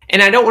is.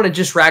 And I don't want to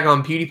just rag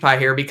on PewDiePie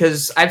here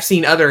because I've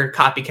seen other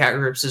copycat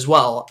groups as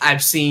well.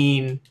 I've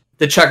seen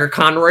the Chugger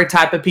Conroy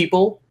type of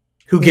people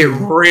who get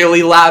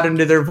really loud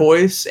into their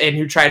voice and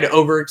who try to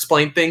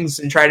over-explain things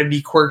and try to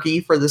be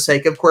quirky for the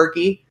sake of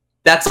quirky.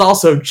 That's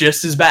also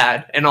just as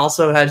bad and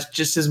also has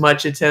just as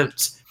much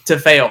attempts to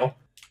fail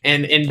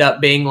and end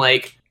up being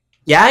like,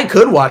 yeah, I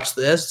could watch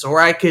this or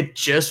I could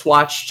just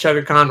watch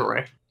Chugger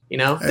Conroy.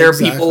 There are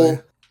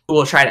people who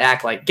will try to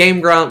act like Game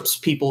Grumps,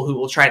 people who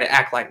will try to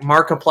act like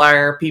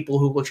Markiplier, people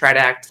who will try to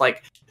act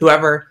like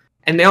whoever,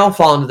 and they all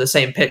fall into the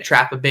same pit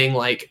trap of being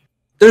like,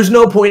 there's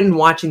no point in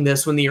watching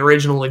this when the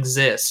original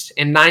exists.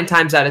 And 9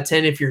 times out of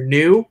 10, if you're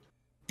new,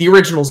 the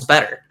original's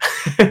better.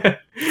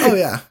 Oh,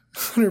 yeah.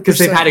 100%. Because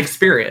they've had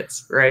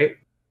experience, right?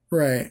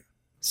 Right.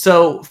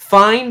 So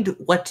find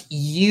what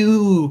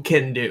you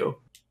can do.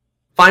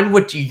 Find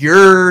what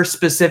you're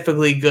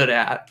specifically good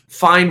at.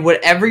 Find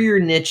whatever your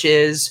niche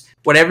is,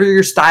 whatever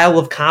your style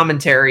of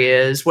commentary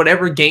is,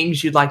 whatever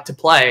games you'd like to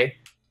play,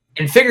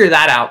 and figure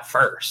that out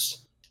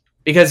first.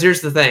 Because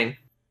here's the thing.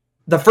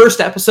 The first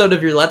episode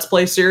of your Let's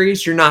Play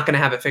series, you're not going to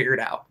have it figured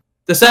out.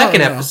 The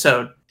second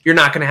episode, you're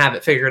not going to have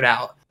it figured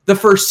out. The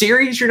first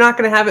series, you're not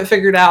going to have it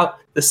figured out.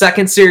 The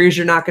second series,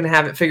 you're not going to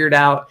have it figured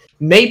out.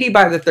 Maybe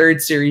by the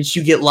third series,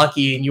 you get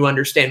lucky and you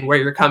understand where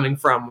you're coming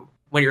from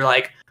when you're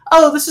like,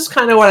 oh, this is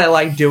kind of what I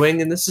like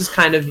doing, and this is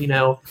kind of,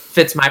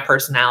 fits my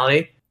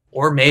personality.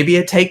 Or maybe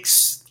it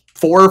takes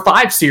 4 or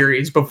 5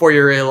 series before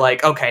you're really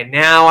like, okay,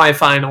 now I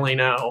finally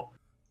know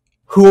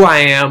who I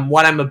am,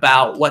 what I'm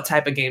about, what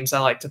type of games I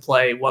like to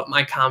play, what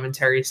my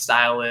commentary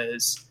style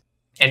is,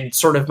 and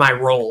sort of my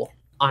role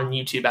on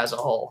YouTube as a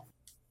whole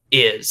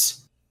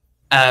is.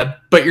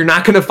 But you're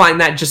not going to find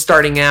that just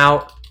starting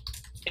out,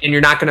 and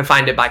you're not going to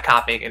find it by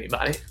copying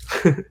anybody.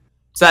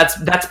 So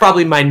that's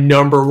probably my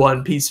number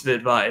one piece of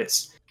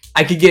advice.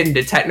 I could get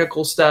into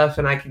technical stuff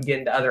and I can get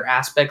into other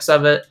aspects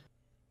of it,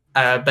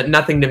 but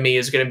nothing to me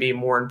is going to be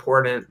more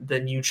important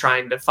than you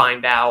trying to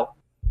find out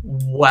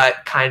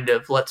what kind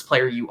of Let's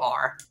Player you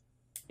are,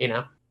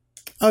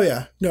 Oh,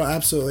 yeah. No,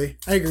 absolutely.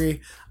 I agree.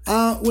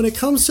 When it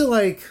comes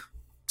to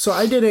so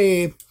I did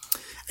a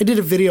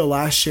video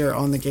last year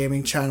on the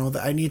gaming channel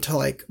that I need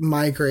to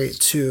migrate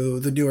to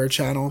the newer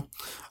channel.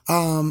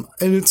 And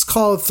it's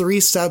called 3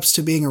 Steps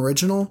to Being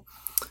Original.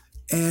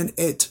 And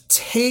it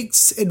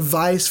takes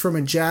advice from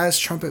a jazz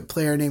trumpet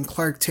player named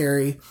Clark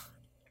Terry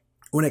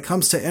when it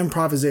comes to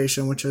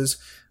improvisation, which is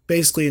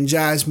basically in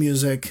jazz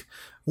music,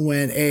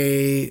 when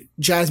a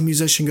jazz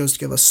musician goes to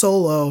give a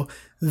solo,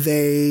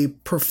 they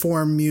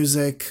perform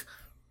music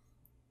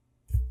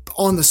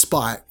on the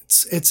spot.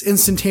 It's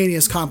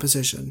instantaneous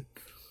composition.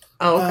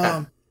 Oh,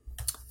 okay.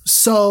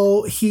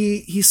 So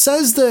he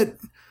says that,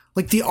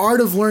 like, the art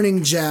of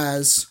learning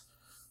jazz,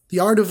 the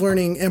art of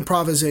learning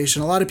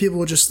improvisation, a lot of people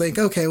will just think,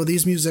 okay, well,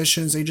 these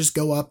musicians, they just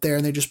go up there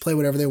and they just play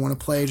whatever they want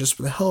to play just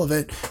for the hell of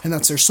it, and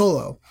that's their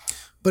solo.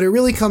 But it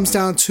really comes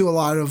down to a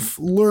lot of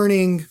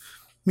learning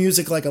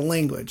music like a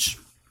language.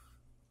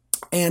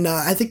 And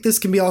I think this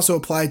can be also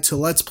applied to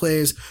Let's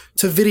Plays,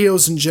 to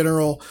videos in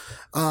general.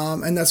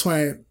 And that's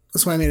why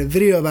I made a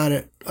video about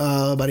it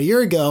about a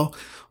year ago.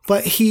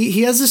 But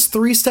he has this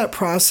 3-step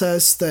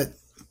process that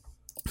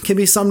can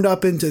be summed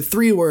up into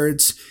 3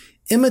 words: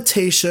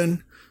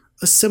 imitation,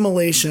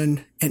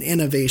 assimilation, and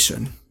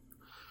innovation.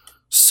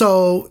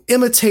 So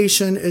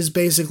imitation is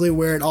basically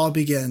where it all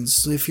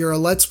begins. If you're a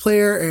Let's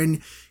Player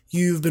and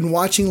you've been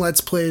watching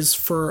Let's Plays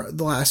for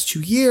the last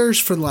 2 years,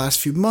 for the last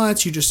few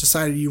months, you just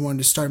decided you wanted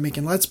to start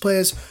making Let's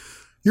Plays,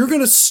 you're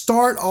going to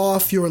start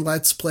off your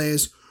Let's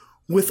Plays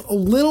with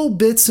little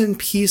bits and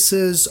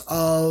pieces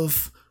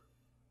of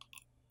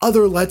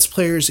other Let's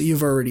Players that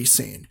you've already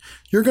seen.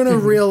 You're going to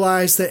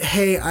realize that,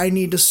 hey, I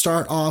need to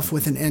start off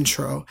with an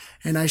intro,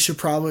 and I should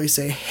probably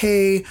say,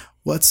 hey,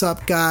 what's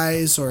up,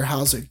 guys, or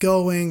how's it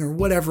going, or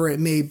whatever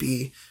it may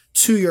be,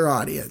 to your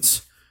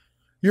audience.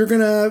 You're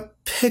going to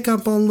pick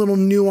up on little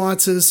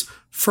nuances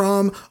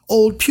from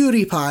old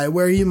PewDiePie,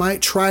 where you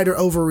might try to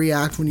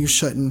overreact when you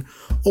shouldn't.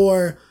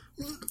 Or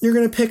you're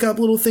going to pick up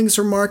little things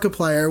from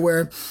Markiplier,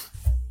 where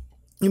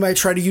you might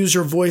try to use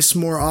your voice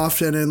more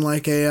often in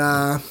like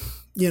a,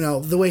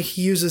 the way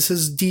he uses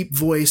his deep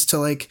voice to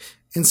like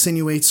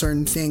insinuate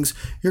certain things.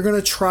 You're going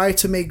to try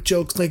to make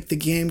jokes like the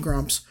Game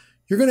Grumps.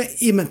 You're going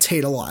to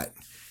imitate a lot.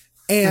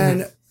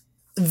 And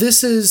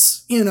this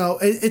is,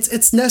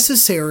 it's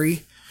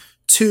necessary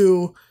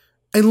to,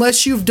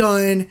 unless you've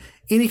done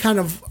any kind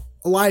of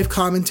live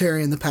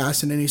commentary in the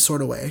past in any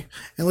sort of way,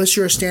 unless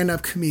you're a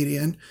stand-up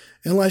comedian,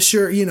 unless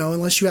you're,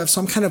 unless you have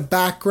some kind of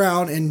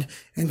background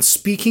and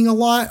speaking a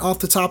lot off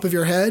the top of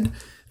your head,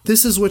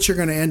 this is what you're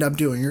going to end up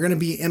doing. You're going to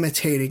be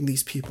imitating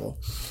these people.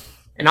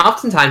 And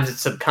oftentimes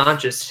it's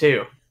subconscious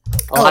too.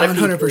 A lot of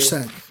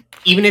 100%. People,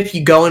 even if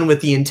you go in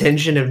with the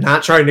intention of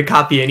not trying to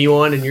copy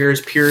anyone and you're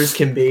as pure as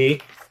can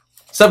be,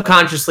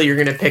 subconsciously you're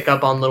going to pick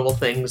up on little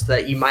things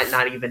that you might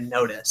not even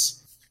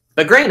notice.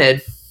 But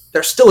granted,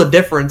 there's still a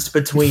difference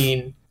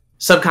between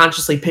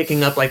subconsciously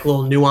picking up like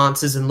little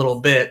nuances and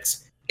little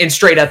bits and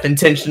straight up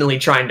intentionally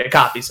trying to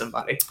copy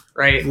somebody,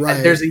 right?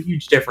 There's a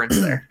huge difference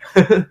there.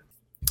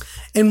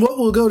 And what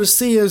we'll go to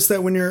see is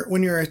that when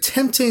you're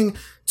attempting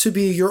to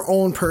be your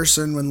own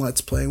person when Let's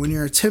Play, when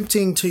you're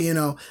attempting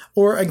to,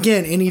 or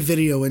again, any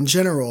video in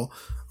general,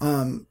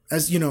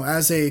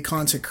 as a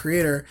content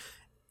creator,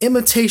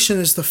 imitation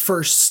is the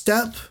first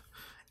step.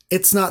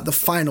 It's not the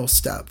final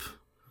step.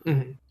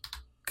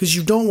 Because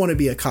you don't want to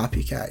be a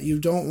copycat. You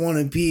don't want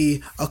to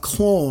be a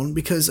clone,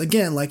 because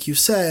again, like you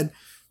said,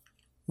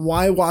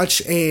 why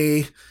watch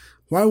a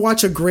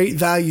great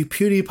value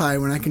PewDiePie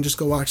when I can just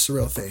go watch the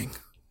real thing?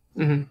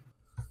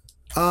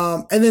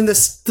 And then the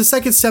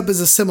second step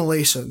is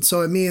assimilation. So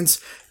it means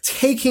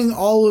taking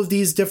all of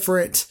these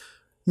different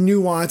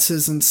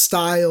nuances and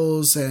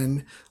styles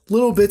and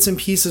little bits and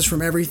pieces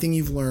from everything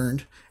you've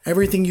learned,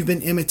 everything you've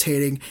been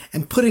imitating,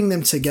 and putting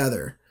them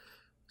together.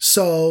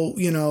 So,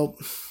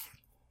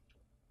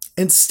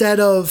 instead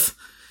of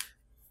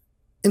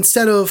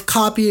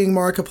copying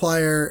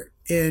Markiplier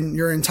in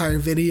your entire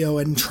video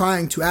and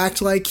trying to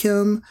act like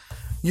him,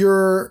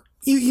 you're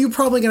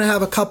probably going to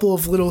have a couple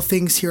of little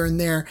things here and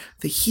there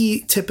that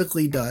he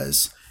typically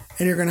does.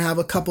 And you're going to have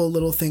a couple of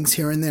little things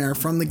here and there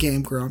from the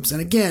Game Grumps.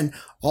 And again,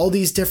 all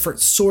these different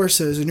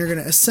sources, and you're going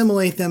to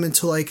assimilate them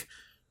into like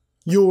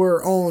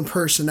your own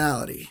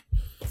personality.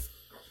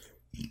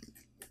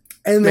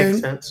 And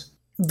Makes then sense.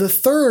 The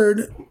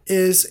third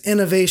is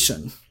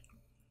innovation,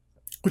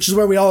 which is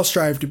where we all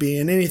strive to be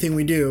in anything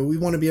we do. We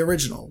want to be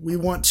original. We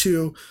want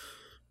to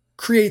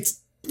create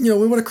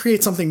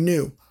something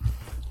new.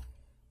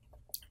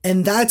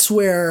 And that's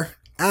where,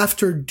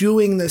 after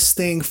doing this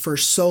thing for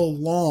so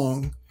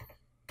long,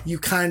 you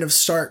kind of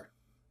start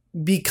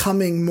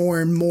becoming more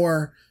and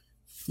more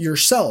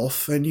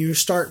yourself, and you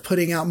start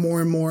putting out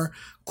more and more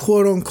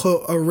quote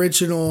unquote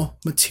original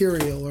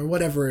material, or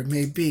whatever it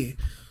may be.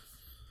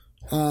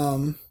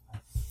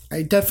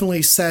 I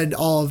definitely said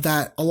all of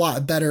that a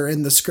lot better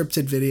in the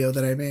scripted video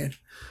that I made,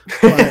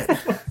 but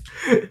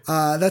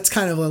that's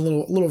kind of a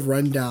little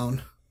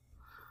rundown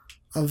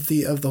of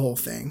the whole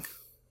thing.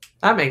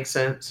 That makes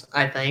sense,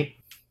 I think.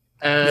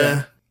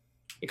 You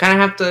kind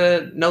of have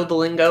to know the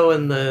lingo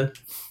and the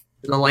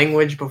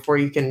language before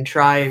you can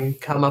try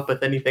and come up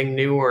with anything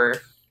new or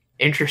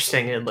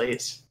interesting, at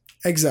least.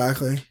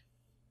 Exactly.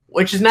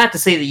 which is not to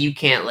say that you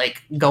can't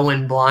like go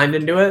in blind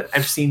and do it.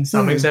 I've seen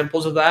some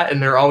examples of that,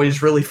 and they're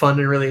always really fun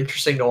and really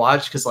interesting to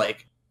watch because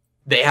like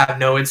they have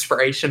no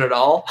inspiration at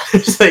all.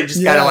 So they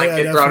just kind of like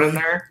get thrown in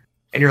there,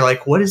 and you're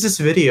like, "What is this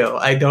video?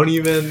 I don't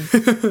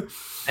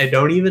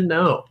even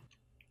know."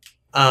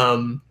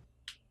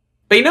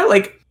 But you know,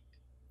 like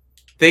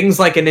things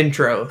like an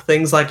intro,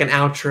 things like an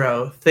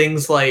outro,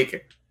 things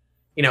like,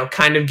 you know,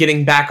 kind of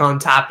getting back on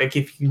topic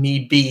if you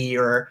need be,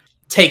 or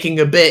taking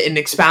a bit and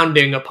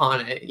expounding upon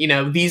it. You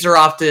know, these are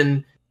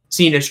often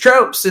seen as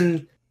tropes,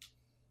 and,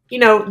 you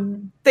know,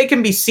 they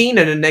can be seen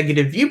in a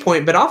negative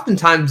viewpoint, but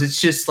oftentimes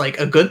it's just like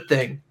a good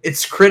thing.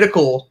 It's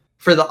critical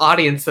for the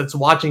audience that's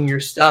watching your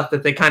stuff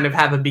that they kind of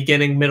have a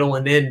beginning, middle,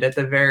 and end at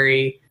the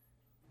very,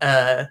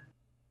 that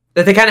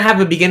they kind of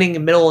have a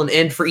beginning, middle, and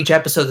end for each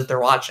episode that they're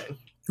watching.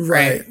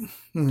 Right.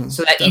 Mm-hmm.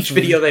 So that each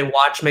video they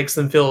watch makes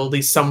them feel at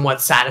least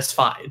somewhat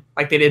satisfied.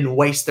 Like they didn't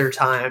waste their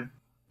time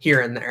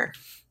here and there.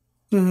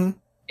 Mm-hmm. And,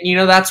 you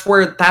know, that's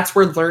where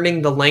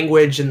learning the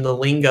language and the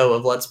lingo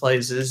of Let's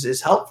Plays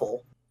is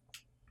helpful.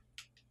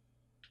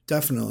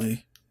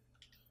 Definitely.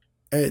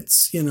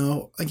 It's, you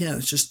know, again,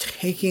 it's just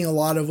taking a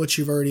lot of what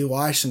you've already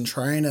watched and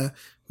trying to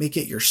make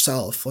it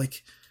yourself.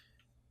 Like,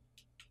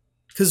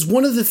 because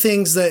one of the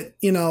things that,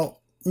 you know,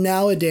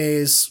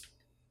 nowadays,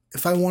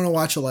 if I want to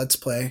watch a Let's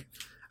Play,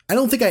 I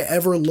don't think I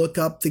ever look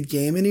up the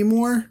game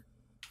anymore.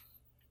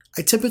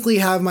 I typically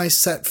have my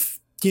set,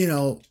 you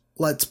know,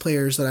 Let's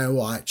Players that I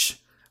watch.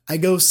 I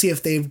go see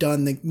if they've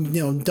done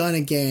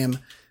a game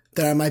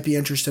that I might be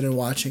interested in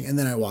watching, and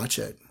then I watch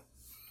it.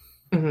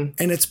 Mm-hmm.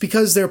 And it's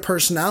because their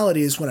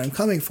personality is what I'm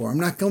coming for. I'm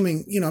not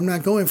going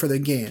for the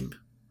game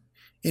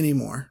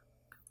anymore.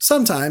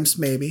 Sometimes,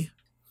 maybe,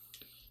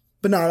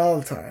 but not all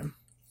the time.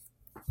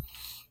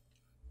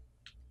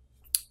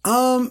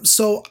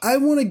 So I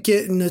want to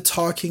get into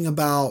talking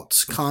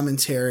about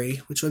commentary,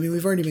 which, I mean,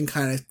 we've already been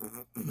kind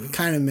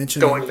of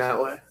mentioned going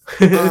that way.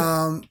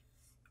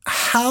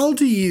 How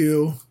do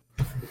you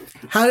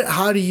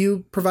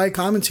provide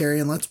commentary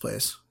in Let's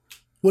Plays?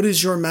 What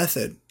is your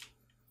method?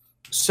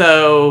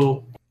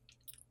 So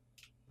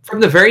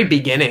from the very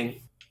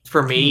beginning,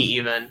 for me,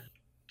 even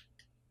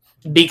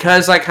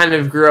because I kind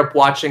of grew up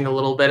watching a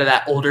little bit of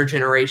that older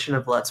generation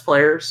of Let's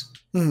Players,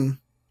 you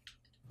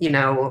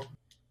know,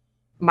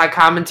 my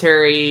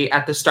commentary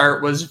at the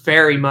start was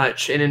very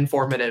much an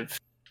informative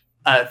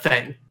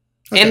thing.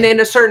 Okay. And then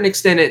to a certain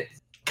extent, it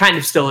kind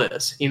of still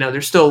is. You know,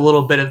 there's still a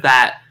little bit of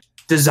that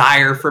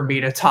desire for me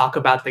to talk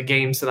about the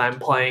games that I'm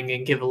playing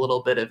and give a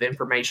little bit of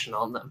information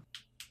on them.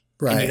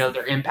 Right. And, you know,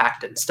 their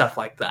impact and stuff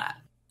like that.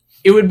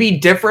 It would be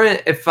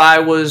different if I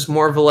was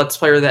more of a Let's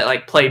Player that,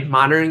 like, played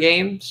modern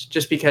games,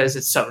 just because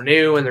it's so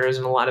new and there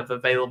isn't a lot of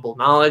available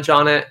knowledge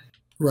on it.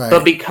 Right.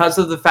 But because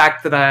of the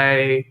fact that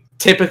I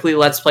typically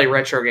Let's Play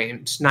retro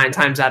games 9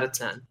 times out of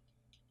 10.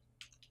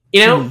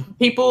 You know,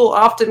 people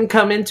often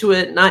come into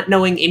it not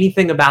knowing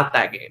anything about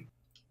that game.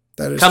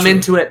 That is come true.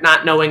 into it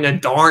not knowing a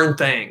darn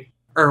thing,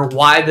 or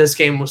why this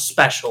game was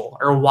special,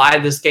 or why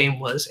this game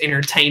was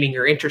entertaining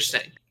or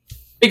interesting.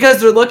 Because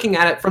they're looking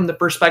at it from the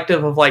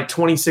perspective of like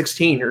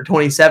 2016 or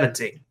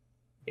 2017.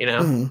 You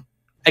know?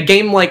 A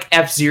game like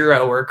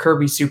F-Zero or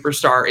Kirby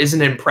Superstar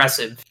isn't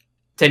impressive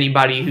to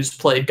anybody who's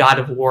played God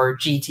of War,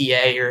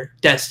 GTA, or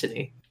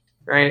Destiny.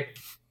 Right?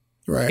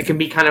 It can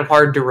be kind of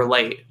hard to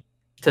relate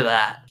to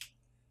that.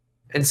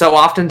 And so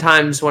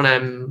oftentimes when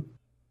I'm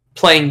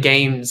playing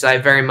games, I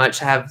very much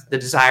have the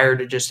desire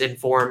to just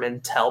inform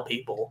and tell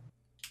people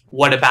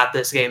what about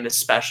this game is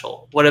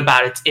special, what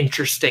about it's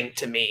interesting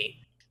to me,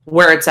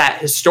 where it's at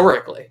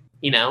historically,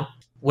 you know,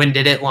 when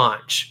did it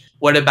launch,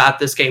 what about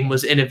this game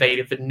was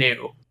innovative and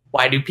new,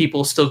 why do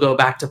people still go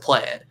back to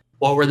play it,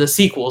 what were the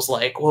sequels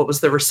like, what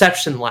was the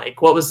reception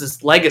like, what was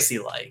this legacy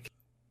like.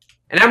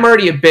 And I'm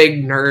already a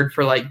big nerd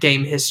for like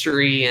game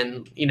history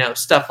and, you know,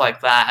 stuff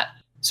like that.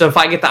 So if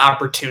I get the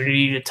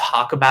opportunity to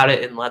talk about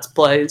it in Let's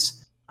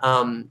Plays,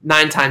 9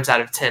 times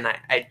out of 10,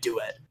 I do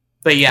it.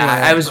 But yeah,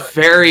 I was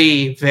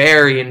very,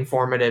 very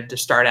informative to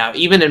start out,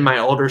 even in my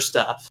older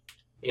stuff,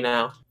 you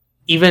know,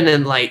 even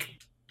in like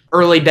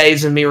early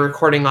days of me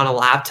recording on a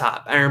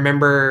laptop. I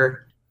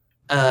remember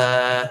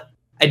I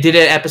did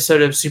an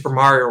episode of Super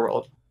Mario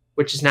World,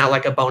 which is now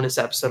like a bonus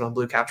episode on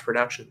Blue Couch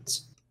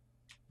Productions,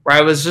 where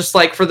I was just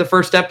like, for the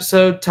first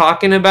episode,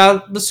 talking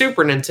about the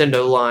Super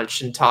Nintendo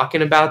launch and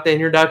talking about the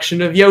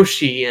introduction of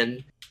Yoshi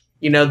and,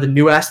 you know, the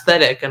new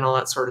aesthetic and all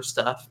that sort of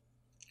stuff.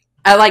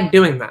 I like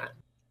doing that.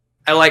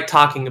 I like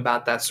talking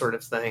about that sort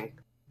of thing.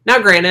 Now,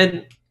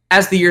 granted,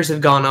 as the years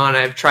have gone on,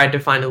 I've tried to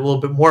find a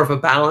little bit more of a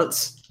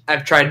balance.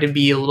 I've tried to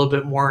be a little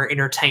bit more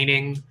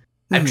entertaining.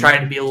 I've tried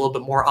to be a little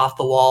bit more off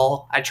the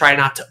wall. I try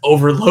not to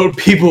overload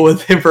people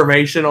with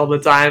information all the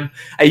time.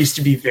 I used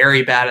to be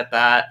very bad at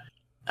that.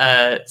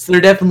 So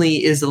there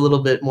definitely is a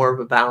little bit more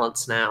of a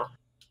balance now.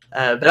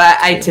 But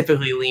I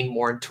typically lean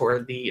more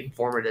toward the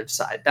informative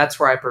side. That's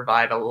where I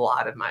provide a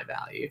lot of my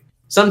value.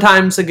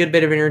 Sometimes a good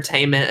bit of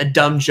entertainment, a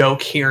dumb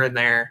joke here and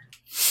there,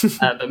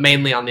 but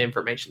mainly on the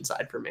information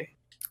side for me.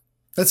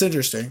 That's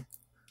interesting.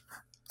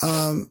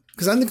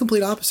 Because I'm the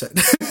complete opposite.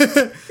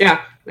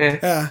 Yeah.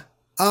 Yeah.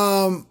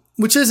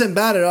 Which isn't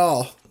bad at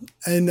all.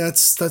 And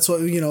that's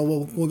what,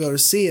 we'll go to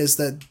see, is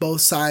that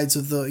both sides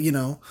of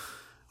the,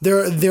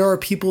 there are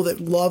people that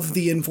love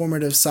the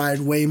informative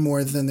side way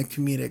more than the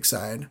comedic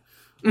side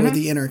or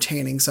the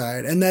entertaining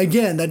side. And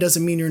again, that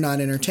doesn't mean you're not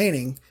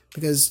entertaining,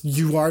 because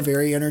you are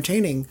very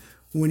entertaining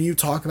when you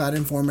talk about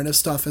informative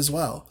stuff as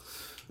well.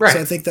 Right.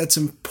 So I think that's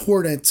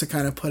important to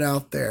kind of put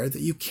out there,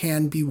 that you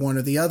can be one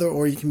or the other,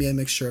 or you can be a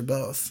mixture of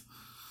both.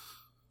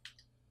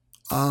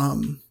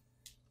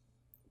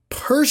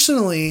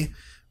 Personally,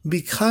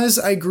 because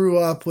I grew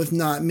up with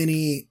not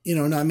many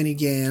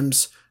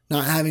games,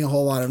 not having a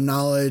whole lot of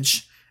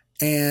knowledge,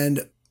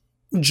 and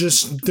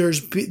just there's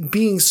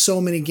being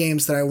so many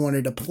games that I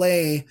wanted to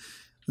play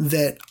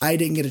that I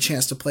didn't get a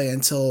chance to play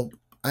until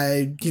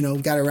I,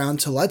 got around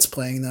to Let's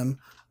Playing them.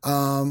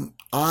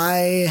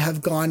 I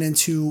have gone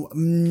into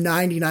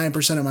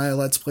 99% of my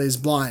Let's Plays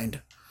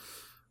blind.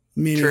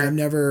 Meaning I've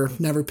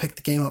never picked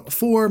the game up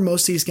before.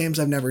 Most of these games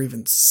I've never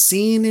even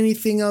seen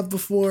anything of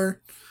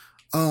before.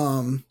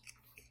 And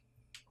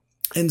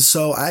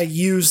so I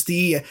use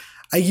the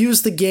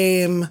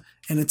game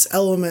and its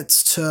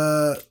elements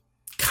to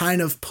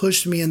kind of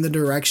push me in the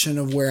direction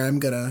of where I'm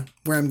gonna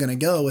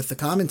go with the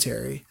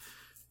commentary.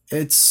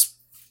 It's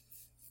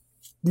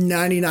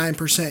 99%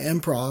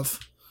 improv.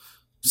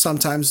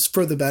 Sometimes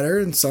for the better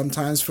and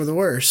sometimes for the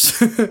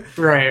worse.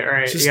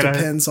 Right. It just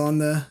depends on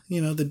the,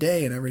 the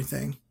day and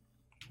everything.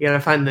 You gotta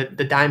find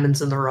the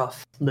diamonds in the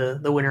rough, the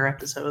winter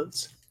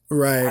episodes.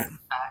 Right.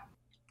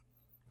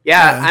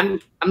 Yeah,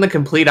 I'm the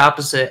complete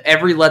opposite.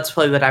 Every Let's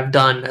Play that I've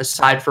done,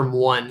 aside from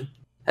one,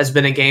 has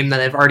been a game that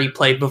I've already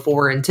played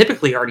before and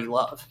typically already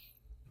love.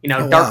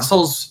 Dark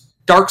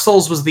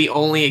Souls was the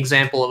only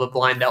example of a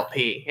blind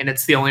LP, and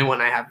it's the only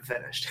one I haven't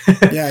finished.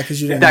 Yeah,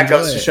 because you didn't. That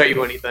goes to show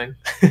you anything.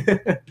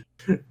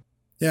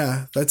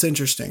 Yeah, that's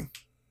interesting.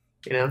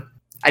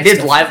 I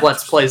did live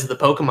Let's Plays of the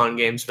Pokemon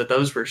games, but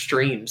those were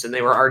streams, and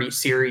they were already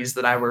series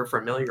that I were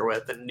familiar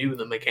with and knew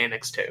the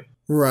mechanics to.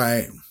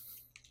 Right.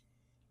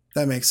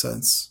 That makes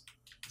sense.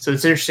 So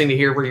it's interesting to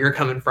hear where you're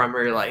coming from,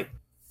 where you're like,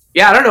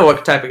 yeah, I don't know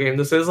what type of game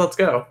this is. Let's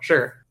go.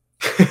 Sure.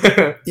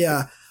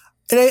 Yeah.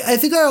 And I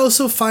think I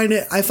also find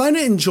it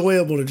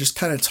enjoyable to just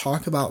kind of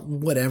talk about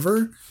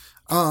whatever.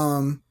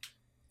 I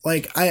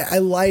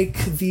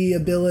like the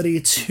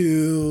ability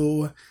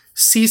to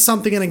see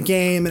something in a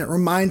game and it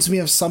reminds me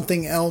of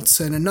something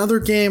else in another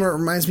game, or it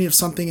reminds me of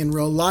something in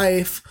real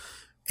life,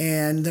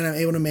 and then I'm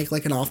able to make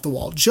like an off the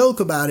wall joke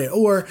about it,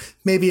 or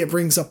maybe it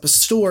brings up a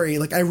story.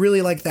 Like, I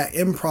really like that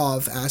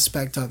improv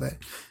aspect of it,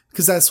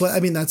 because that's what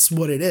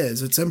it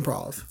is. It's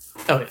improv.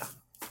 Oh yeah.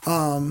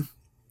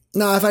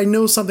 Now if I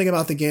know something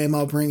about the game,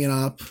 I'll bring it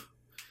up.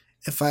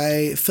 If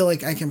I feel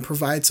like I can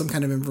provide some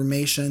kind of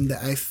information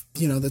that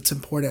that's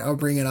important, I'll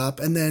bring it up.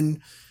 And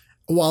then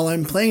while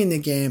I'm playing the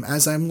game,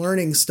 as I'm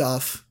learning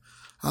stuff,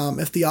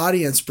 if the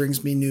audience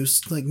brings me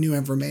new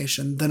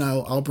information, then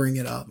I'll bring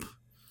it up.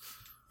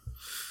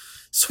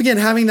 So again,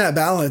 having that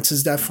balance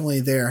is definitely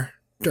there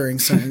during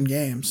certain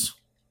games.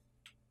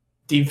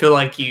 Do you feel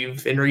like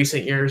you've, in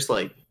recent years,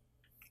 kind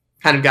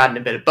of gotten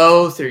a bit of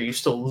both, or you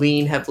still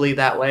lean heavily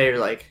that way,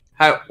 or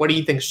what do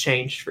you think's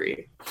changed for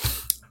you?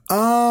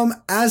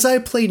 As I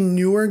play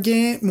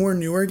more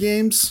newer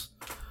games,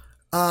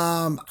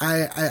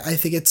 I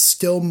think it's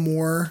still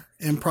more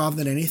improv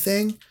than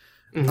anything.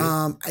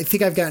 Mm-hmm. I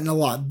think I've gotten a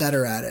lot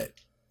better at it,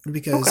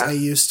 because I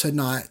used to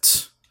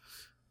not.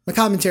 My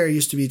commentary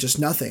used to be just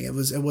nothing. It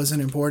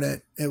wasn't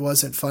important. It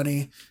wasn't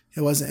funny.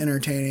 It wasn't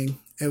entertaining.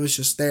 It was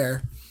just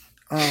there.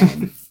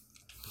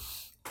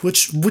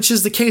 Which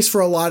is the case for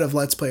a lot of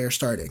Let's Players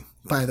starting,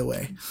 by the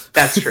way.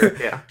 That's true.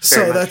 Yeah.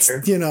 So that's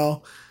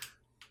true.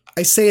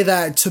 I say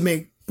that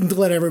to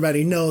let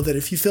everybody know that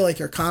if you feel like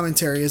your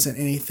commentary isn't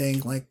anything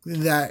like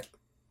that,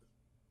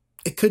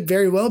 it could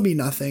very well be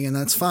nothing, and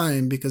that's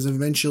fine, because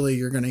eventually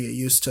you're going to get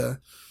used to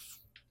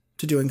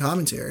doing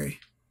commentary.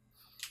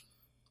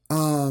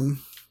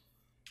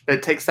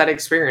 It takes that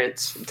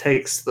experience. It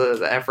takes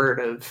the effort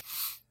of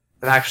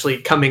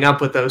actually coming up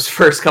with those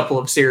first couple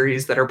of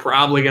series that are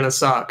probably going to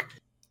suck.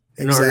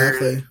 In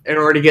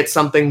order to get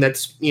something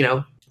that's,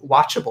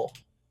 watchable.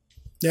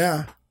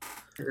 Yeah.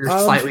 Or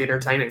slightly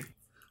entertaining.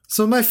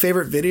 Some of my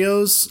favorite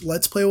videos,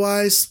 Let's Play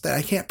wise, that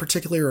I can't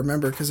particularly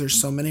remember because there's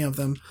so many of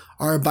them,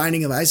 are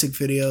Binding of Isaac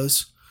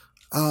videos.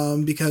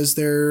 Because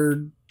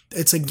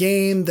it's a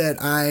game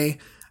that I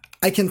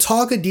can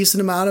talk a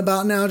decent amount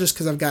about now just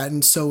because I've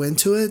gotten so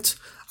into it.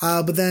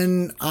 But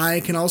then I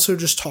can also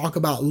just talk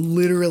about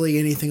literally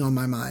anything on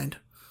my mind.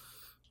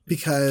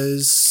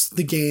 Because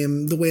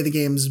the way the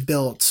game's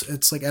built,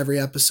 it's like every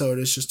episode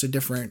is just a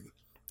different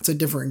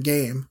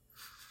game.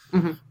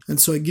 Mm-hmm. And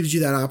so it gives you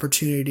that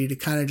opportunity to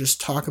kind of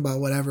just talk about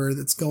whatever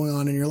that's going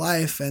on in your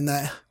life, and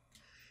that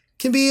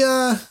can be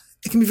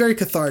very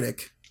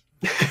cathartic.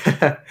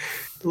 A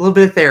little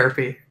bit of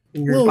therapy. A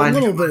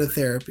little bit of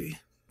therapy,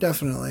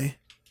 definitely.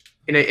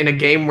 In a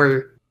game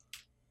where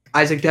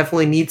Isaac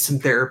definitely needs some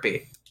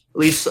therapy. At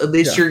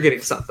least you're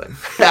getting something.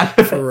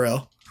 For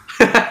real.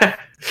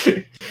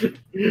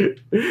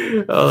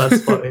 Oh,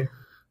 that's funny.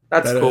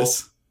 That's That cool.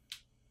 is.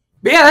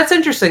 But yeah, that's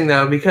interesting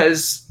though,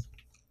 because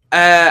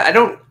I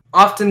don't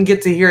often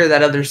get to hear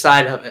that other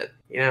side of it.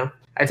 You know,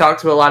 I talk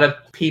to a lot of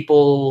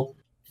people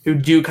who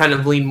do kind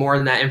of lean more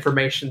in that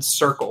information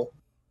circle,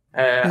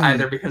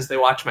 either because they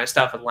watch my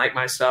stuff and like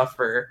my stuff,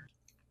 or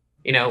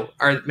you know,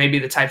 are maybe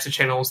the types of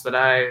channels that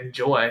I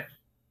enjoy.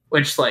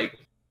 Which, like,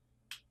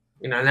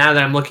 you know, now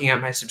that I'm looking at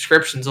my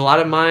subscriptions, a lot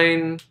of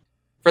mine,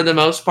 for the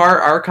most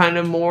part, are kind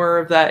of more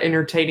of that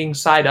entertaining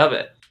side of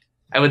it.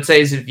 I would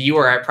say as a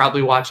viewer, I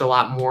probably watch a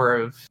lot more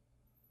of,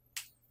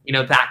 you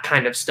know, that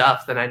kind of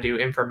stuff than I do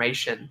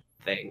information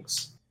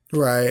things.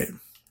 Right.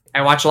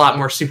 I watch a lot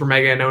more Super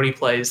Mega and Oni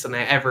plays than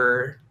I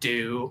ever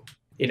do,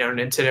 you know,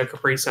 Nintendo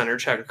Capri Sun or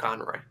Chugga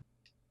Conroy.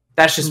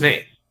 That's just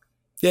me.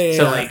 Yeah.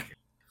 So, like,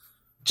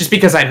 just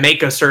because I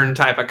make a certain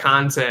type of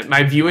content,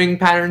 my viewing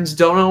patterns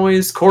don't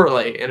always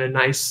correlate in a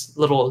nice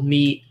little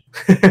neat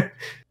way.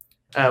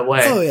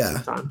 Oh,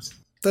 yeah. Sometimes.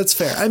 That's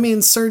fair. I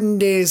mean, certain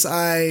days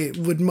I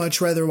would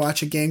much rather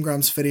watch a Game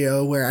Grumps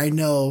video where I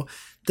know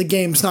the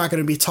game's not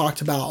going to be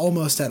talked about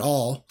almost at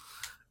all.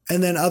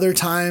 And then other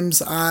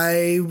times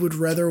I would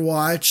rather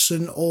watch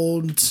an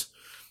old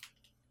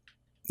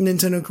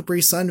Nintendo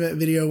Capri Sun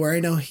video where I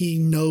know he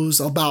knows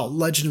about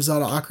Legend of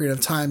Zelda Ocarina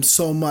of Time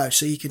so much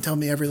that he can tell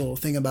me every little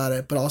thing about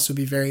it, but also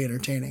be very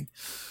entertaining.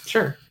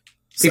 Sure.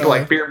 People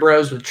like Beer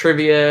Bros with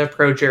trivia,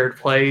 Pro Jared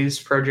plays.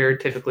 Pro Jared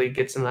typically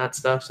gets in that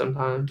stuff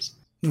sometimes.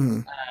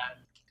 Mm-hmm.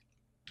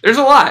 There's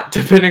a lot,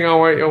 depending on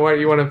what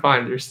you want to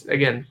find. There's,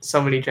 again,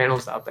 so many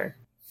channels out there.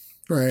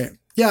 Right.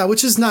 Yeah,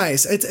 which is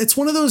nice. It's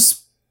one of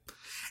those...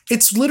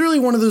 It's literally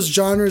one of those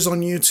genres on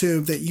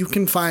YouTube that you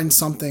can find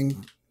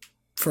something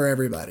for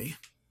everybody.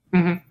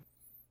 Mm-hmm.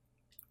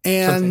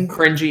 And... Something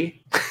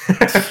cringy.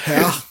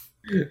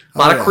 Yeah. A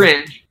lot of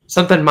cringe.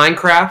 Something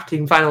Minecraft. You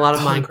can find a lot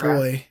of Minecraft.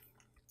 Boy.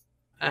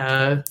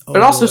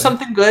 But also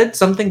something good,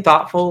 something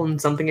thoughtful,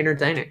 and something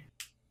entertaining.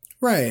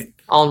 Right.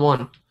 All in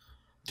one.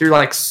 Through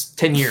like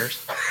 10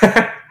 years.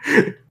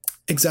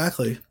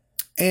 Exactly.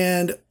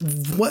 And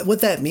what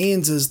that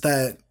means is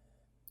that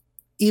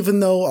even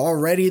though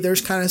already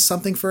there's kind of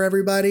something for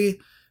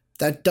everybody,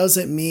 that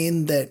doesn't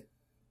mean that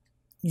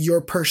your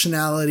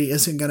personality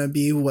isn't going to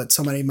be what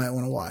somebody might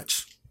want to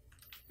watch.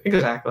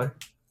 Exactly.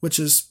 Which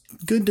is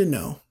good to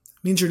know.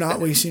 It means you're not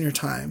wasting your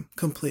time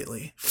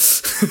completely.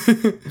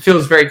 It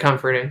feels very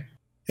comforting.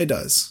 It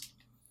does.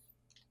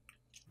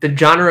 The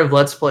genre of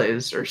Let's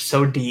Plays are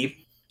so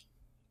deep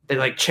that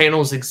like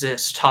channels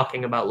exist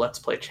talking about Let's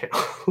Play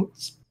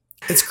channels.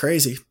 It's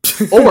crazy.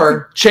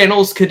 Or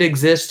channels could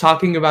exist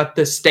talking about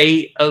the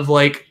state of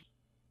like,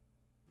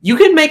 you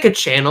could make a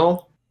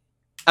channel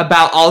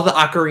about all the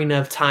Ocarina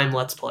of Time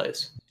Let's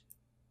Plays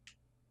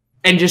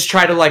and just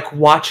try to like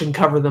watch and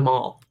cover them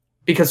all,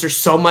 because there's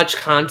so much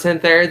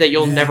content there that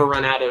you'll never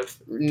run out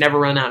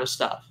of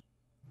stuff.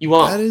 You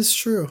won't. That is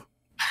true.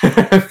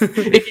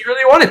 If you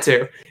really wanted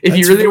to. If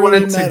you really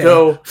wanted to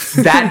go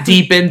that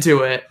deep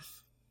into it,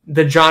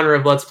 the genre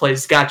of Let's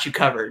Plays got you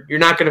covered. You're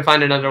not going to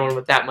find another one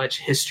with that much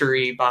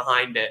history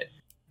behind it.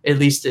 At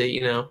least,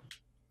 on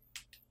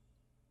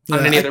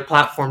any other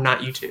platform, not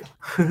YouTube.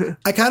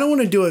 I kind of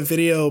want to do a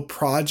video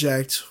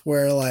project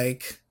where,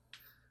 like,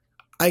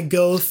 I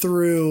go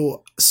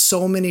through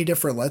so many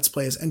different Let's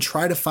Plays and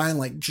try to find,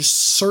 like, just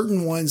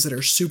certain ones that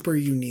are super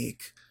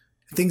unique.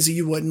 Things that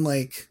you wouldn't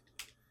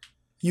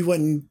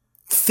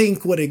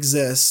think would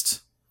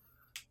exist.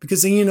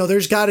 Because, you know,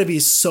 there's got to be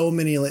so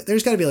many,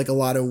 there's got to be, like, a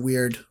lot of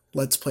weird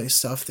Let's Play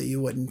stuff that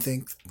you wouldn't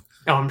think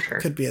I'm sure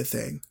could be a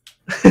thing.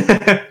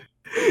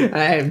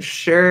 I am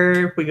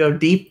sure if we go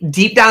deep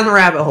down the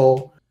rabbit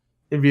hole,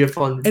 it'd be a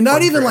fun. And not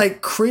fun even trip.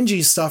 like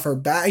cringy stuff or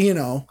bad, you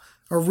know,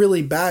 or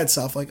really bad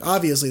stuff. Like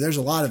obviously there's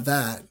a lot of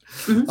that.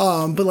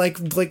 Mm-hmm. But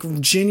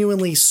like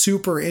genuinely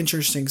super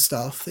interesting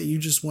stuff that you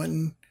just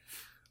wouldn't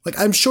like.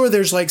 I'm sure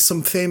there's like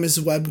some famous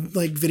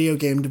video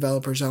game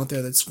developers out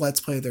there that's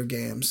Let's Play their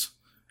games.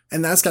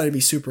 And that's got to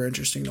be super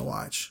interesting to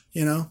watch,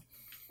 you know?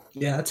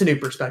 Yeah, that's a new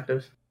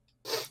perspective.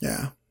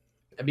 Yeah.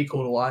 That'd be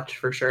cool to watch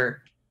for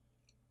sure.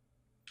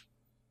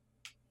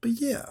 But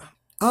yeah,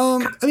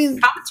 I mean,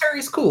 commentary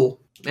is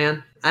cool,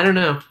 man. I don't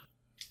know,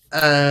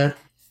 and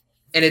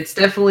it's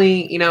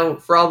definitely, you know,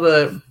 for all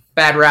the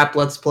bad rap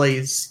Let's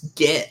Plays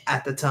get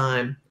at the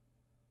time,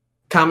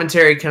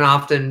 commentary can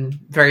often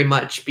very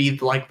much be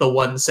like the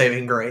one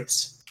saving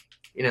grace,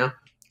 you know.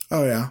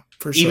 Oh yeah,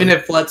 for sure. Even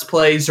if Let's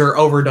Plays are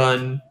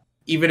overdone,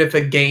 even if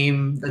a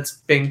game that's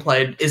being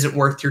played isn't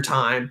worth your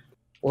time,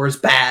 or is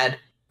bad,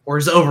 or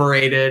is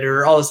overrated,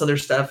 or all this other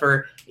stuff,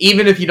 or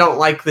even if you don't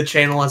like the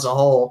channel as a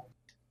whole.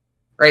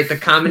 Right, the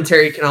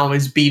commentary can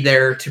always be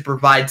there to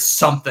provide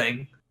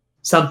something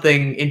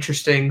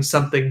interesting,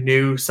 something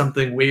new,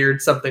 something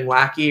weird, something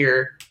wacky,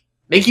 or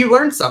make you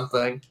learn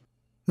something.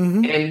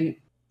 Mm-hmm. And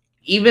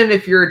even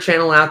if you're a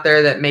channel out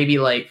there that maybe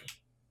like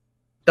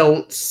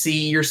don't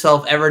see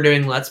yourself ever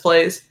doing Let's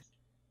Plays,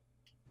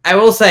 I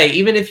will say,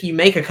 even if you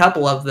make a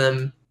couple of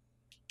them,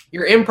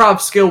 your improv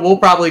skill will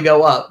probably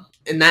go up.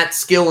 And that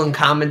skill and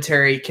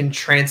commentary can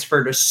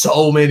transfer to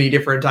so many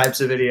different types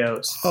of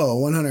videos.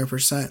 Oh,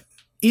 100%.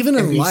 Even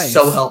can in be life.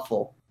 so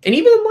helpful. And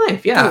even in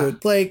life, yeah.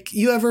 Dude, like,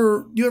 you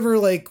ever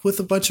like with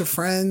a bunch of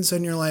friends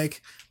and you're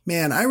like,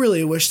 man, I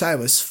really wished I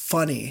was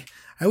funny.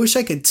 I wish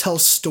I could tell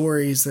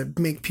stories that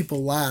make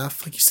people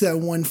laugh. Like, you see that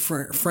one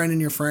friend in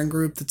your friend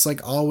group that's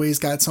like always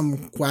got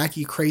some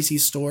wacky, crazy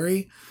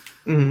story.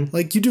 Mm-hmm.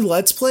 Like, you do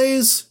Let's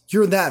Plays,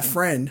 you're that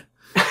friend.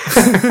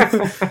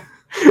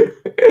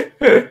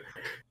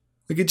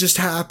 Like, it just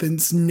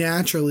happens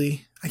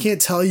naturally. I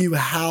can't tell you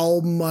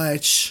how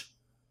much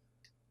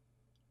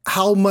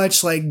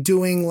like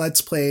doing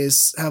Let's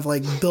Plays have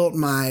like built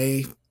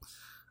my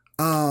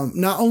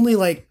not only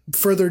like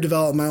further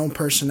develop my own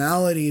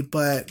personality,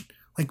 but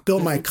like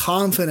built my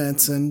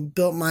confidence and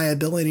built my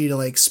ability to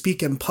like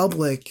speak in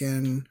public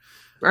and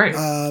right.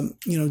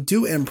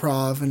 Do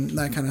improv and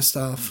that kind of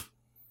stuff.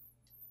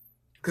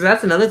 Because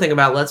that's another thing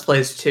about Let's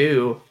Plays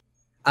too,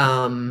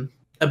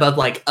 about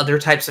like other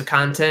types of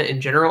content in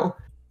general.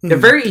 They're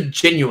very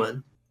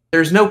genuine.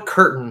 There's no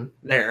curtain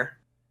there.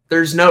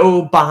 There's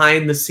no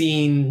behind the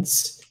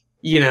scenes,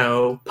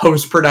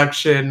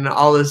 post-production,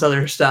 all this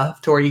other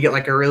stuff to where you get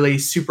like a really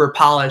super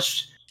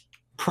polished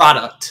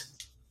product.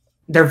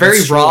 They're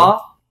very raw.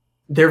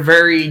 They're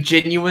very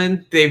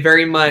genuine. They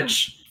very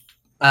much,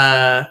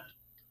 they're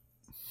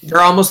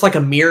almost like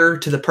a mirror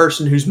to the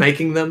person who's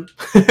making them.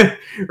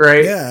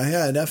 Right?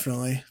 Yeah,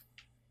 definitely.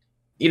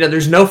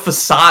 There's no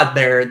facade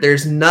there.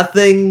 There's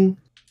nothing.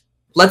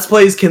 Let's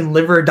Plays can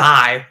live or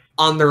die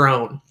on their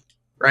own,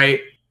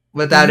 right?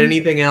 Without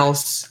anything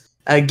else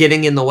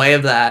getting in the way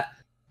of that.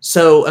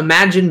 So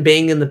imagine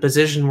being in the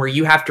position where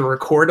you have to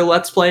record a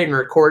Let's Play and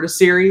record a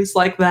series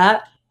like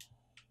that,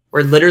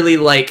 where literally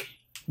like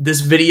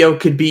this video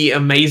could be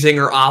amazing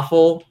or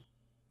awful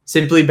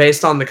simply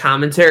based on the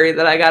commentary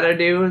that I gotta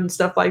do and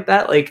stuff like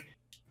that. Like,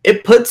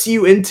 it puts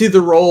you into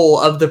the role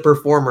of the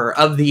performer,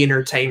 of the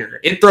entertainer.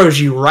 It throws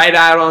you right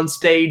out on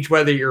stage,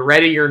 whether you're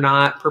ready or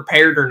not,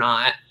 prepared or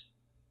not.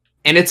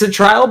 And it's a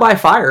trial by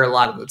fire a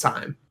lot of the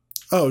time.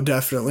 Oh,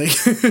 definitely.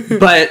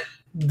 But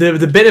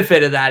the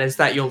benefit of that is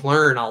that you'll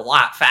learn a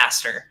lot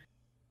faster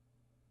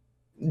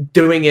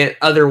doing it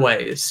other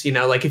ways.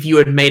 Like if you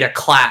had made a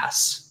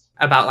class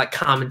about like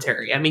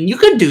commentary. I mean, you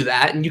could do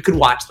that and you could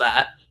watch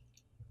that.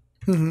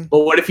 Mm-hmm. But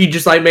what if you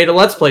just like made a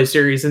Let's Play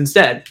series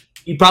instead?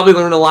 You'd probably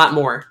learn a lot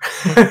more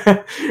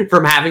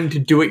from having to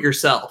do it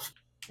yourself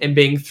and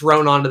being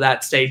thrown onto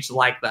that stage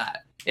like that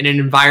in an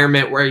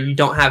environment where you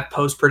don't have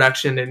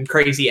post-production and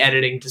crazy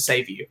editing to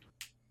save you.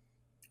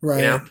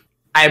 Right.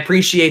 I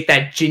appreciate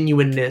that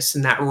genuineness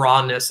and that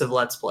rawness of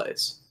Let's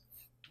Plays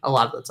a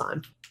lot of the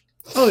time.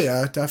 Oh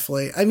yeah,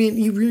 definitely. I mean,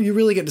 you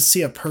really get to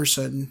see a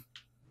person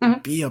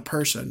be a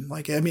person.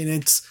 Like, I mean,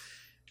 it's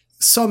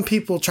some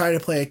people try to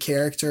play a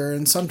character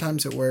and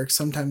sometimes it works,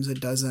 sometimes it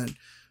doesn't.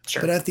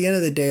 Sure. But at the end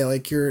of the day,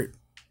 like your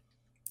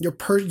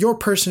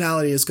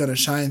personality is going to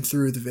shine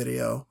through the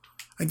video.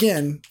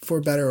 Again, for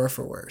better or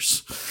for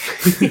worse.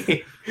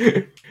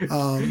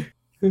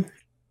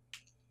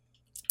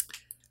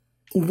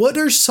 What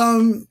are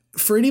some,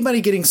 for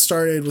anybody getting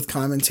started with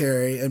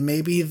commentary and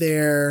maybe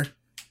they're,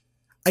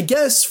 I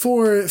guess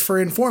for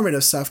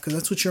informative stuff, because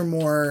that's what you're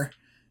more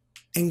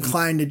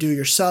inclined to do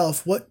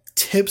yourself, what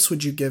tips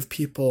would you give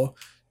people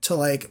to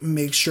like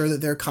make sure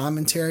that their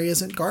commentary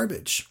isn't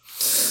garbage?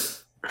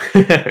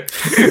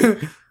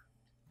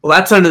 Well,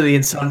 that's under the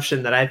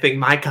assumption that I think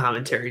my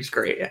commentary is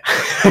great.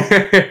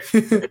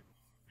 Fair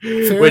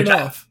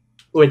enough.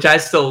 Which I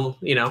still,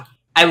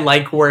 I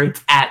like where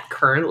it's at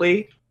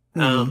currently.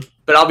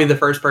 But I'll be the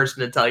first person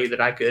to tell you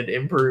that I could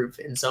improve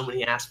in so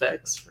many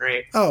aspects,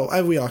 right?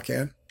 Oh, we all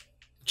can.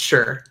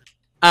 Sure.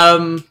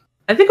 I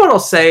think what I'll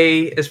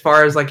say as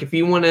far as like if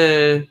you want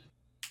to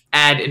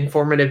add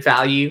informative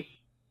value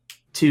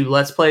to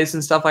Let's Plays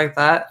and stuff like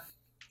that,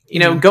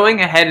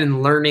 going ahead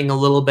and learning a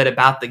little bit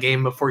about the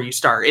game before you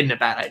start isn't a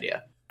bad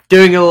idea.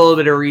 Doing a little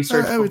bit of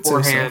research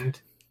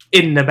beforehand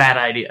isn't a bad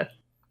idea.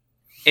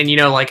 And,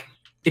 like,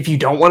 if you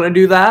don't want to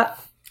do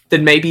that,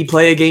 then maybe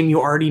play a game you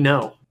already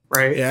know,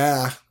 right?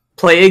 Yeah.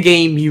 Play a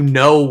game you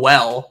know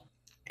well,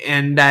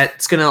 and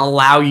that's going to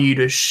allow you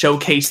to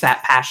showcase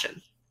that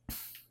passion,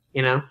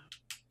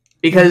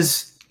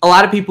 Because a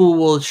lot of people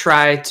will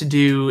try to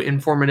do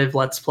informative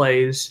Let's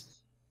Plays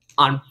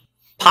on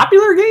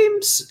popular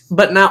games,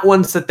 but not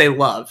ones that they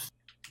love.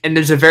 And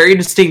there's a very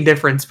distinct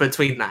difference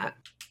between that.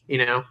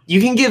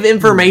 You can give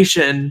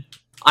information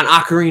on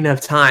Ocarina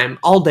of Time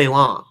all day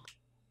long.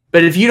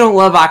 But if you don't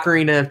love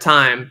Ocarina of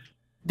Time,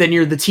 then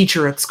you're the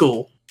teacher at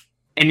school.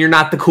 And you're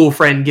not the cool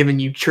friend giving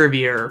you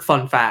trivia or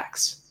fun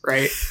facts,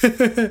 right?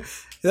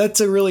 That's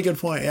a really good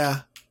point,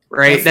 yeah.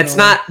 Right?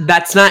 Definitely.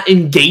 That's not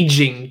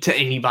engaging to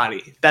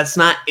anybody. That's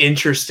not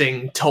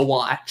interesting to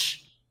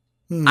watch.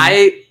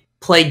 I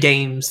play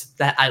games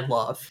that I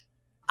love.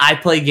 I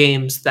play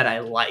games that I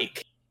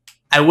like.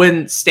 I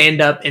wouldn't stand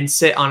up and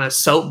sit on a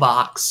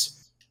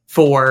soapbox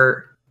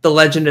for The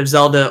Legend of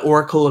Zelda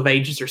Oracle of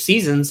Ages or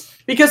Seasons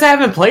because I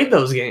haven't played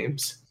those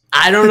games.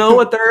 I don't know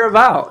what they're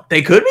about.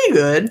 They could be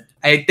good.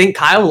 I think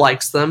Kyle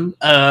likes them.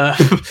 I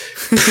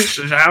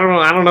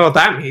don't know what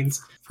that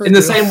means. In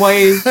the same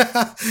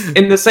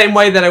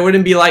way, that I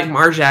wouldn't be like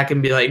Marjack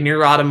and be like,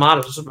 Nier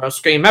Automata is the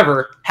best game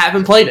ever.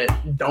 Haven't played it.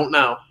 Don't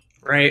know.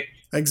 Right?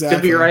 Exactly.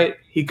 Could be right.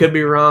 He could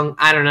be wrong.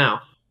 I don't know.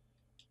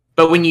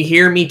 But when you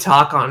hear me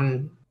talk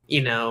on,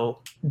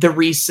 the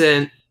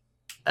recent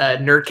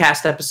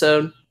Nerdcast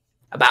episode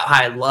about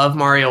how I love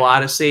Mario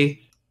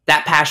Odyssey,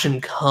 that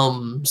passion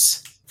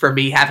comes from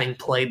me having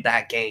played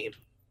that game.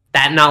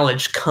 That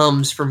knowledge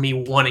comes from me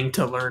wanting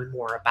to learn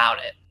more about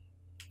it.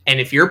 And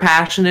if you're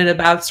passionate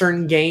about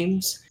certain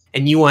games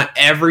and you want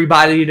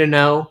everybody to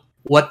know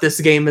what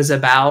this game is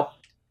about,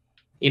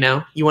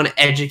 you want to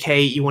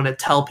educate, you want to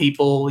tell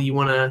people, you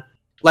want to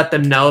let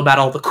them know about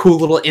all the cool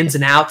little ins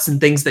and outs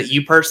and things that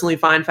you personally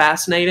find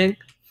fascinating.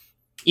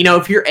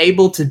 If you're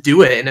able to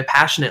do it in a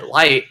passionate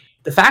light,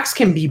 the facts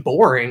can be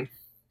boring,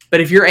 but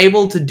if you're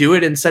able to do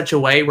it in such a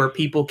way where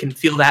people can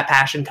feel that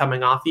passion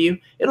coming off you,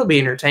 it'll be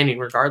entertaining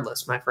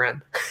regardless, my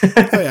friend.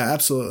 Oh yeah,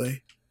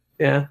 absolutely.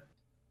 Yeah.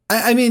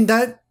 I mean,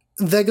 that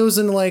goes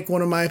into like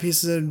one of my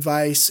pieces of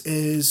advice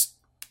is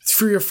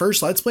for your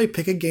first Let's Play,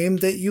 pick a game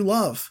that you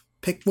love.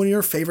 Pick one of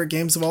your favorite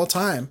games of all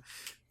time,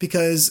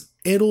 because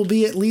it'll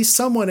be at least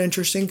somewhat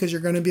interesting because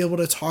you're going to be able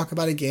to talk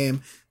about a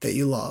game that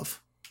you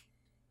love.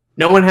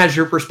 No one has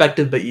your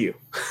perspective but you.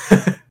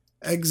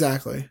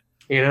 Exactly.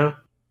 And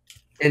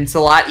it's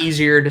a lot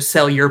easier to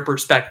sell your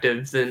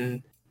perspective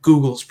than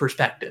Google's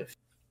perspective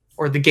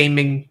or the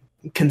gaming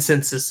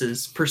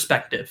consensus's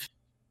perspective.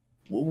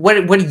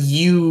 What do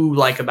you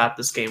like about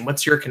this game?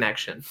 What's your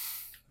connection?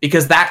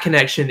 Because that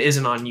connection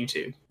isn't on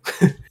YouTube.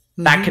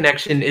 That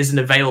connection isn't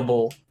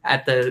available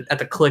at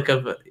the click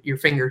of your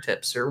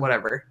fingertips or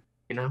whatever.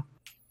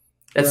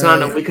 That's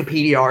not a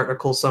Wikipedia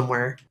article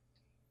somewhere.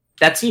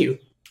 That's you,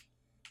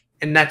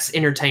 and that's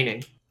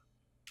entertaining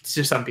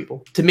to some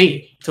people. To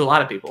me, to a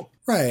lot of people.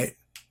 Right.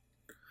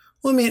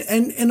 Well, I mean,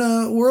 and in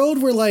a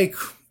world where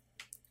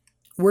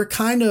we're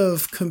kind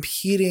of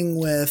competing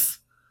with.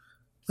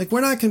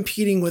 We're not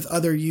competing with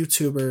other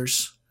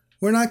YouTubers.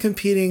 We're not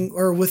competing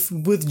or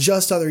with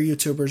just other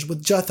YouTubers,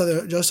 with just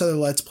other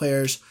Let's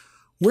Players.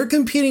 We're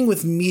competing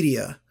with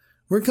media.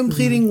 We're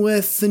competing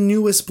with the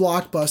newest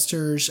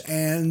blockbusters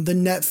and the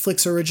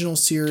Netflix original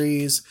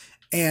series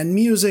and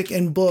music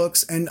and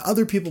books and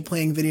other people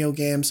playing video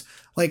games.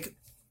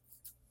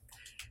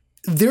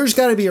 There's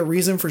got to be a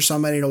reason for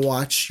somebody to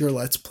watch your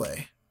Let's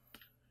Play.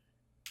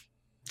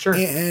 Sure.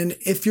 And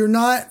if you're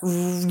not,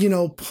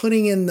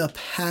 putting in the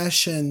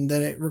passion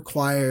that it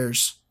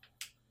requires,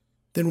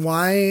 then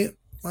why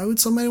would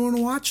somebody want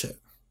to watch it?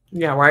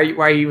 Yeah, why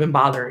are you even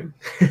bothering?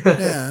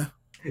 Yeah.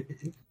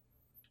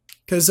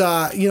 Because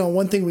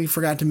one thing we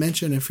forgot to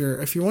mention, if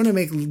you want to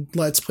make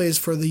Let's Plays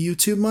for the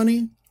YouTube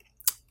money,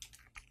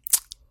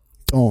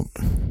 don't.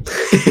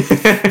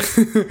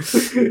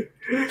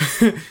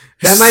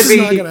 That might be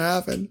not gonna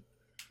happen.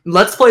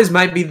 Let's Plays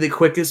might be the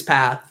quickest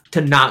path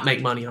to not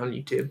make money on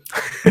YouTube.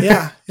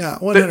 Yeah,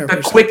 100%.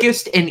 The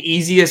quickest and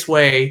easiest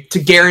way to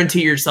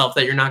guarantee yourself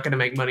that you're not going to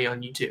make money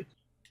on YouTube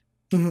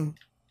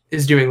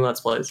is doing Let's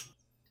Plays.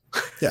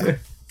 Yeah.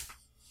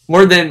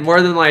 more than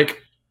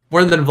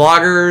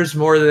vloggers,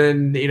 more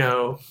than,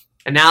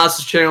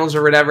 analysis channels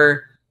or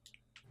whatever.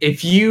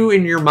 If you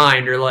in your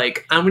mind are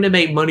like, I'm going to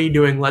make money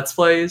doing Let's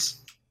Plays,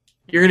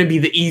 you're going to be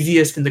the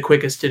easiest and the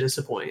quickest to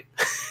disappoint.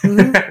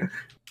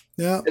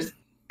 Yeah.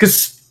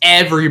 Because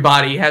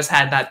everybody has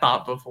had that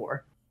thought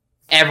before.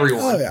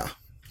 Everyone. Oh, yeah.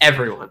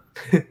 Everyone.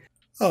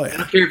 Oh, yeah. I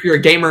don't care if you're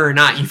a gamer or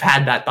not, you've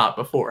had that thought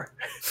before.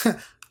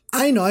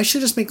 I know, I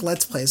should just make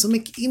Let's Plays.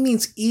 It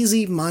means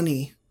easy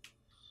money.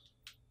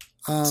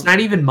 It's not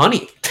even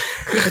money.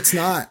 It's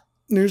not.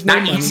 There's no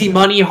not money. Easy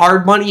money,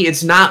 hard money.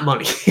 It's not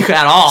money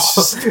at all.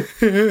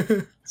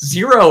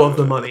 Zero of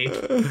the money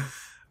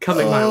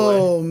coming my way.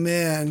 Oh,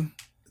 man.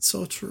 It's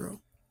so true.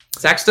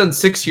 Zach's done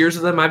 6 years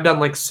of them. I've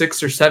done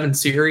 6 or 7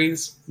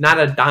 series. Not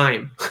a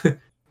dime.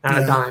 Not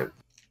a dime.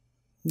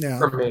 Yeah.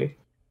 From me.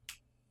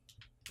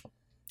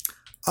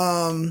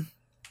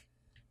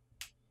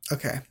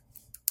 Okay.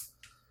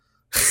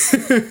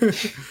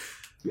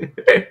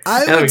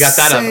 Now we got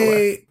that out of the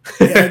way.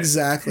 Yeah,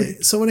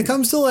 exactly. So when it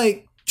comes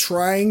to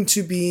trying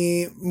to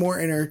be more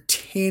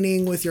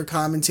entertaining with your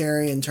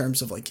commentary in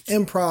terms of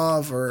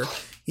improv or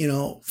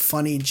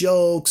funny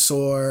jokes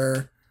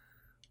or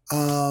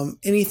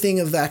anything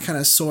of that kind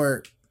of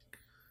sort,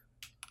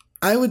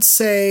 I would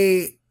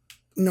say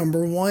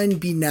number one,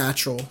 be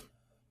natural.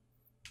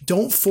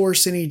 Don't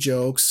force any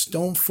jokes.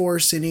 Don't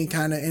force any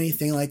kind of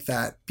anything like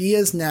that. Be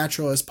as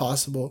natural as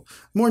possible.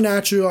 The more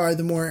natural you are,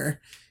 the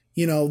more,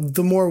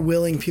 the more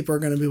willing people are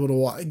going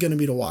to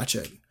be to watch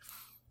it.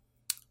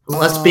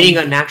 Unless being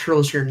unnatural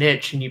is your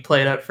niche and you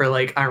play it up for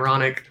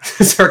ironic,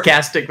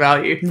 sarcastic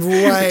value,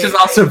 right? Which is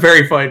also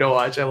very funny to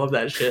watch. I love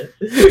that shit.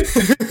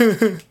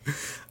 If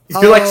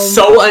you're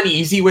so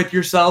uneasy with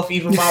yourself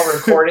even while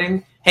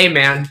recording, hey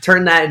man,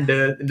 turn that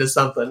into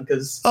something.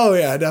 Because oh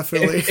yeah,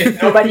 definitely.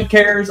 If nobody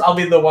cares, I'll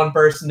be the one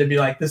person to be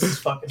like, this is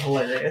fucking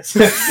hilarious.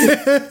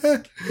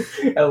 The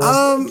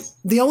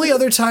only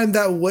other time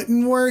that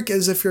wouldn't work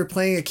is if you're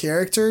playing a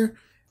character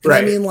And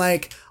Right. I mean,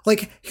 like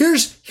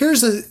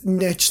here's a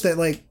niche that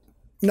like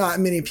not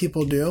many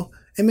people do,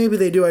 and maybe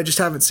they do. I just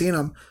haven't seen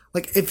them.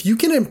 Like if you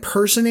can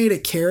impersonate a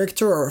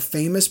character or a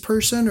famous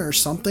person or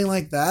something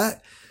like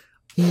that,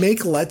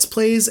 make Let's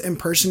Plays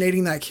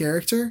impersonating that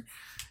character.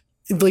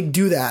 Like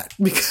do that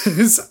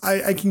because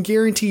I can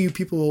guarantee you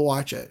people will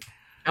watch it.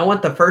 I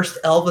want the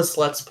first Elvis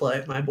Let's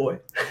Play, my boy.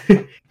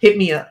 Hit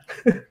me up.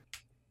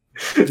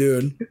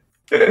 Dude.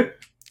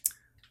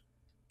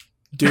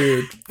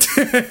 Dude.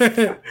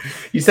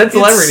 You said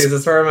celebrities,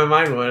 that's where my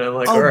mind went. I'm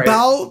like, all right.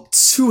 About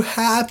to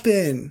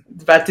happen.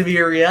 It's about to be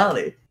a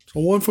reality.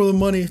 So 1 for the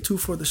money, 2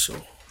 for the show.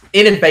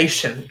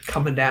 Innovation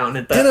coming down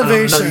at the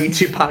another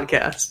YouTube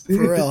podcast.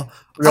 For real.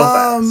 Real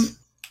fast.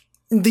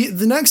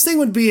 The next thing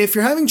would be if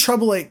you're having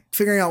trouble like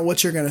figuring out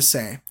what you're gonna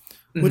say,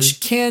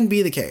 which can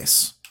be the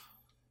case.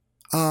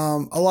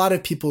 A lot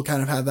of people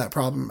kind of have that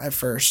problem at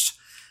first.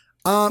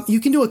 You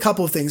can do a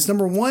couple of things.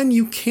 Number one,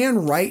 you can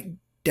write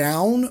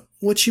down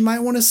what you might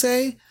want to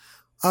say.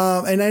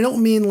 And I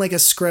don't mean like a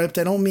script.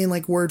 I don't mean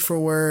like word for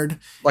word,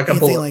 like a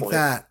anything bullet like point.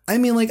 that. I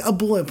mean like a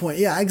bullet point.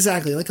 Yeah,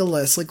 exactly. Like a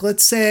list. Like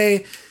let's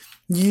say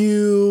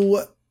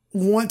you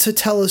want to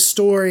tell a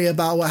story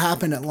about what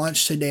happened at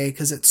lunch today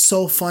because it's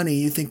so funny.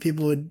 You think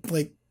people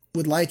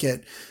would like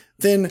it.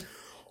 Then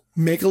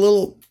make a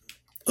little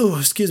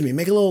list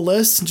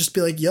and just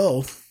be like,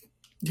 yo,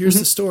 here's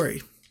the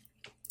story.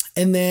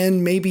 And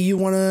then maybe you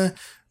want to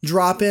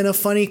drop in a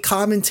funny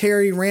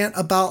commentary rant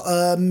about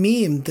a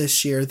meme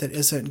this year that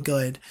isn't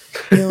good.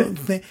 You know,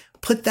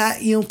 put that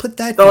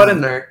Throw it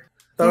in there.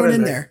 Throw it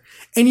in there.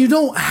 And you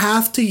don't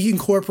have to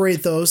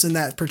incorporate those in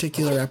that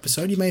particular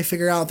episode. You may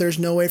figure out there's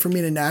no way for me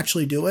to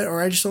actually do it,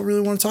 or I just don't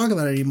really want to talk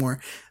about it anymore.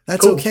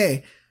 That's cool.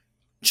 Okay.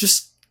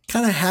 Just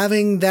kind of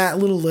having that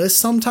little list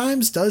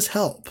sometimes does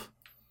help.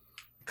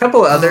 A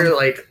couple other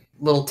like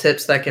little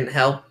tips that can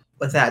help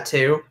with that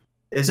too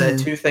is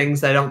two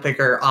things I don't think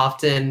are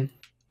often,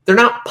 they're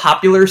not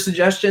popular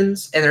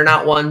suggestions and they're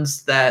not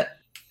ones that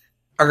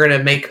are going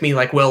to make me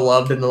like well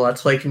loved in the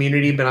Let's Play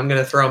community, but I'm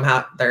going to throw them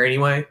out there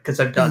anyway because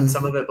I've done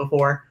some of it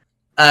before.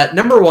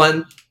 Number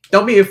one,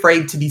 don't be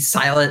afraid to be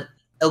silent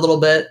a little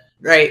bit,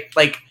 right?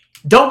 Like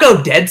don't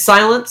go dead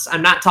silence.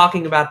 I'm not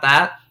talking about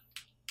that,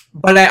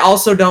 but I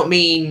also don't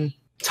mean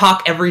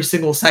talk every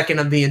single second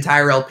of the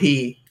entire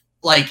LP.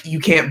 Like you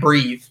can't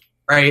breathe,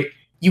 right?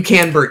 You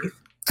can breathe.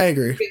 I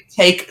agree. You can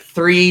take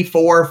 3,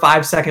 4,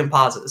 5 second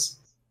pauses.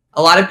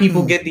 A lot of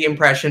people get the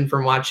impression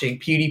from watching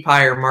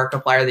PewDiePie or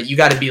Markiplier that you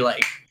got to be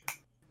like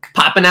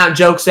popping out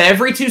jokes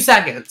every 2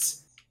 seconds.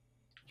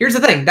 Here's the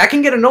thing, that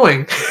can get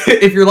annoying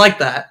if you're like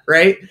that,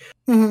 right?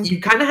 You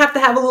kind of have to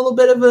have a little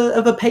bit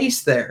of a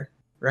pace there,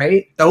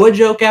 right? Throw a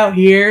joke out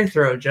here,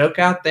 throw a joke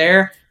out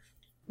there.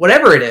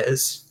 Whatever it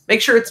is,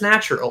 make sure it's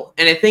natural.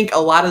 And I think a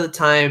lot of the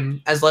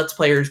time as Let's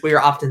Players, we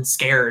are often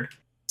scared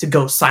to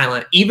go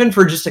silent, even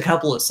for just a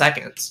couple of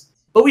seconds.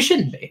 But we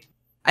shouldn't be.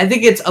 I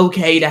think it's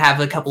okay to have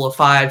a couple of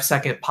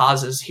 5-second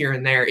pauses here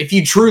and there if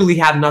you truly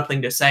have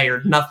nothing to say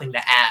or nothing to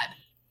add.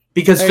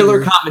 Because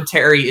filler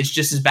commentary is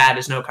just as bad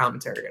as no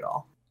commentary at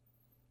all.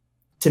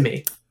 To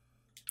me.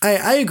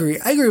 I agree.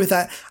 I agree with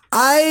that.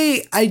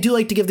 I do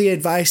like to give the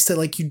advice that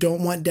like you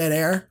don't want dead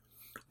air.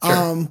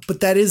 Sure.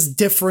 But that is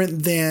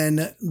different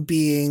than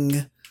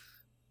being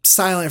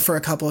silent for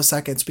a couple of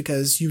seconds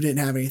because you didn't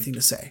have anything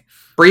to say.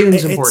 Breathing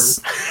is important.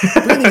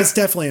 Breathing is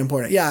definitely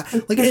important. Yeah.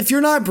 Like if you're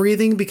not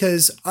breathing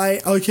because I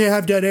can't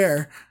have dead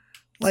air,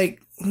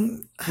 like a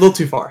little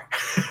too far.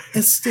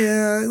 It's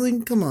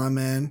like, come on,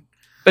 man.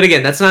 But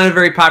again, that's not a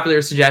very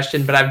popular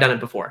suggestion, but I've done it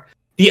before.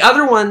 The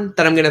other one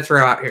that I'm going to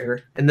throw out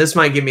here, and this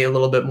might give me a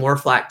little bit more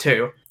flack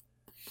too.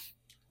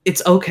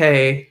 It's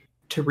okay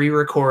to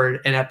re-record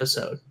an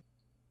episode.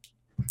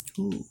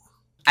 Ooh.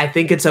 I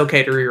think it's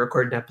okay to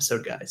re-record an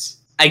episode, guys.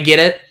 I get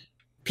it.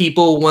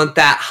 People want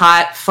that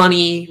hot,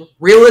 funny,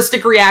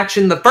 realistic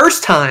reaction the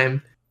first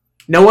time.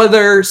 No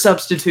other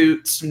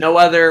substitutes, no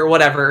other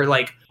whatever,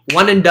 like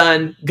one and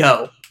done,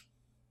 go.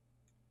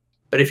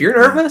 But if you're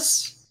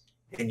nervous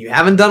and you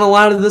haven't done a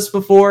lot of this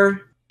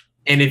before,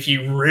 and if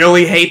you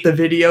really hate the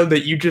video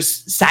that you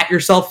just sat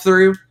yourself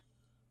through,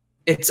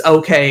 it's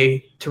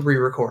okay to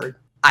re-record,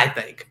 I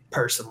think,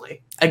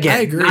 personally.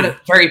 Again, not a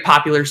very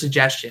popular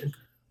suggestion.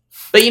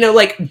 But,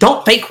 like,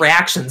 don't fake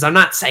reactions. I'm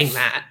not saying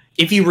that.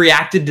 If you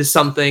reacted to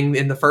something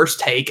in the first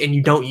take and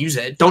you don't use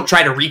it, don't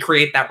try to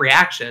recreate that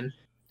reaction,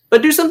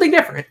 but do something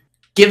different.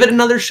 Give it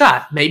another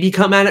shot. Maybe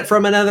come at it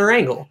from another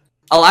angle.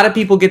 A lot of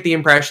people get the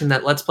impression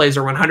that Let's Plays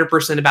are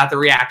 100% about the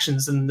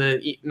reactions and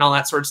all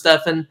that sort of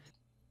stuff. And,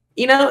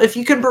 if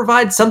you can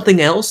provide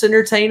something else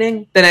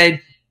entertaining, then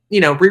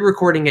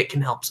re-recording it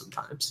can help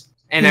sometimes.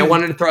 And I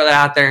wanted to throw that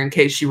out there in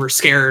case you were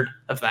scared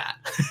of that.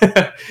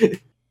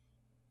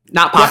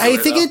 Not popular, I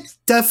think it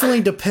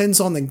definitely depends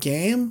on the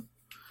game.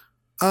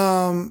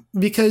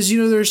 Because,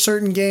 there's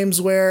certain games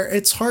where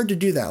it's hard to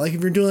do that. Like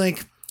if you're doing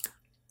like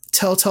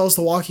Telltale's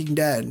The Walking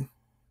Dead,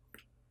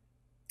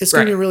 it's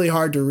going to be really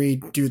hard to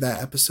redo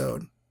that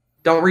episode.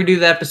 Don't redo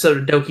the episode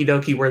of Doki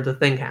Doki where the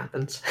thing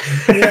happens.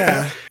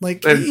 Yeah,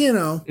 like, And- you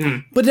know.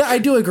 But I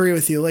do agree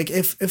with you. Like,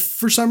 if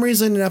for some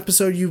reason an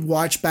episode you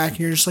watch back and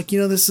you're just like, you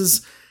know,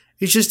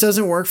 it just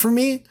doesn't work for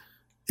me,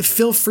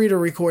 feel free to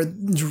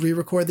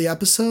re-record the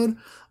episode.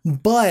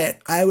 But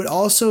I would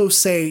also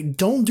say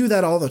don't do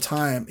that all the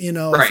time. You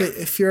know, Right.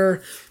 if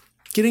you're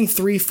getting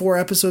 3-4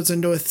 episodes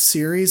into a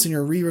series and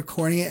you're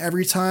re-recording it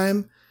every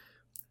time,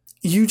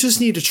 you just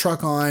need to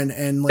truck on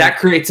and like that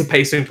creates a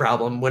pacing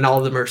problem when all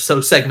of them are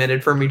so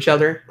segmented from each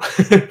other.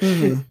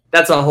 Mhm.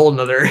 That's a whole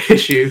nother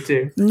issue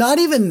too. Not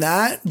even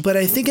that, but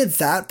I think at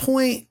that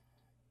point,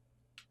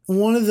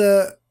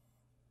 I'll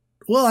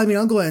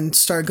go ahead and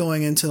start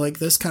going into like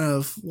this kind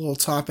of little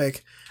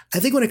topic. I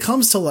think when it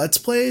comes to Let's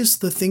Plays,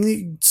 the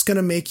thing that's going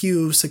to make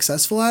you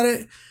successful at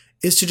it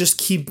is to just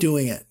keep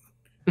doing it.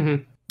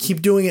 Mhm.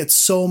 Keep doing it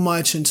so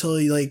much until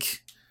you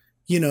like,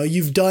 you know,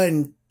 you've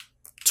done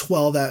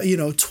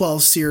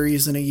 12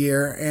 series in a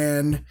year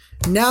and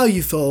now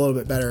you feel a little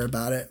bit better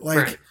about it. Like,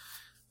 Right.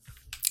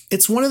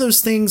 It's one of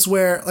those things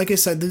where, like I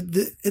said,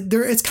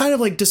 it's kind of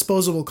like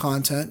disposable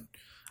content.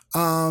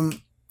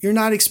 You're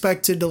not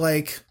expected to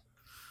like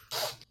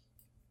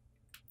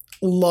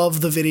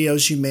love the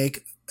videos you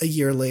make a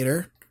year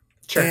later.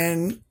 Sure.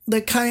 And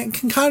that can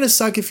kind of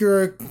suck if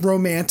you're a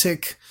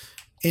romantic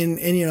in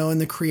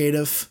the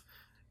creative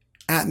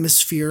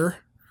atmosphere.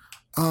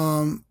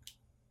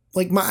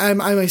 Like I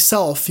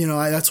myself, you know,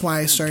 that's why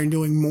I started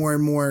doing more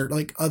and more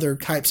like other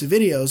types of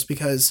videos,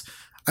 because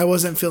I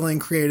wasn't feeling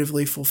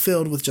creatively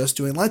fulfilled with just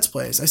doing Let's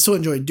Plays. I still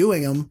enjoyed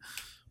doing them,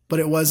 but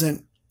it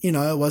wasn't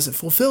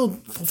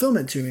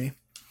fulfillment to me.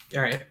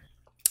 All right.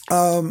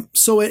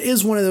 So it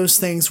is one of those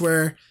things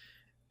where,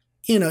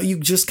 you know, you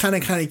just kind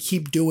of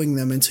keep doing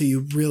them until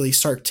you really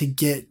start to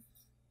get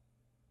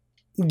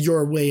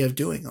your way of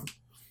doing them.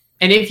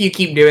 And if you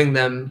keep doing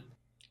them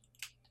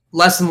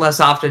less and less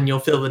often, you'll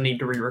feel the need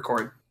to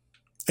re-record.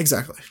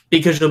 Exactly.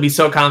 Because you'll be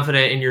so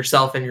confident in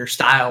yourself and your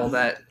style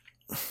that,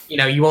 you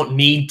know, you won't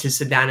need to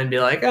sit down and be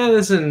like, oh,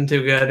 this isn't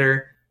too good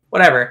or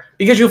whatever,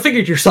 because you'll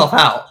figure yourself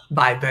out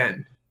by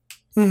then.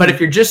 Mhm. But if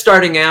you're just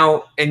starting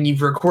out and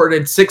you've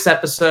recorded 6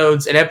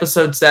 episodes and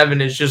episode 7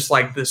 is just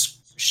like this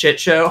shit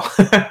show,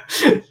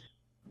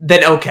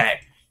 then okay,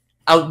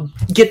 I'll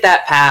get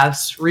that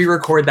pass,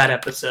 re-record that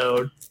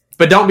episode,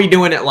 but don't be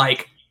doing it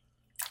like,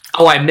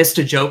 oh, I missed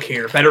a joke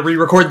here, better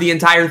re-record the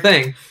entire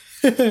thing.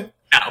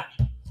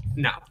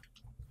 No.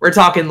 We're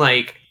talking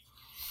like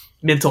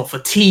mental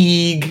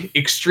fatigue,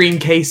 extreme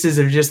cases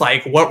of just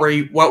like, what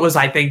was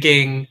I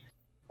thinking?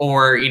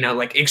 Or, you know,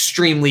 like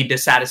extremely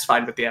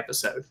dissatisfied with the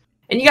episode.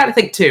 And you got to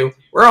think too,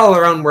 we're all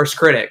our own worst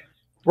critic.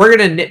 We're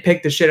going to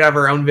nitpick the shit out of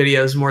our own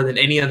videos more than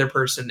any other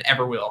person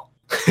ever will.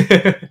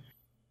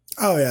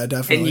 Oh yeah,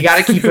 definitely. And you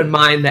got to keep in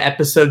mind the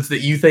episodes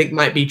that you think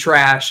might be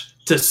trash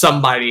to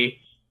somebody,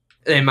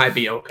 they might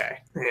be okay.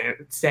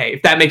 Say,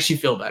 if that makes you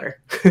feel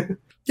better.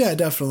 Yeah,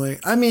 definitely.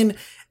 I mean,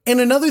 and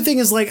another thing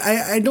is like,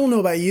 I don't know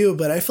about you,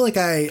 but I feel like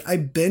I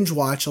binge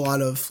watch a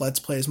lot of Let's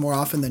Plays more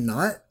often than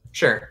not.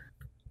 Sure.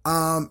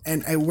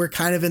 We're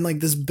kind of in like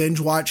this binge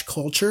watch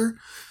culture.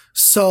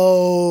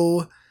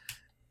 So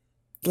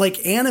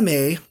like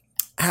anime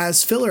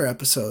has filler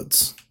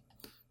episodes.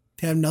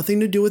 They have nothing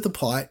to do with the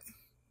plot.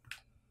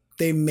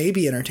 They may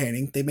be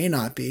entertaining. They may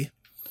not be.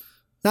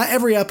 Not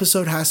every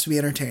episode has to be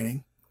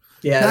entertaining.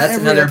 Yeah, Not that's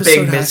every another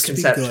episode big has to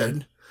be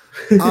misconception.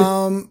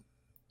 good.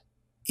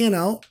 You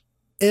know,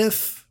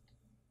 if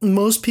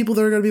most people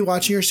that are going to be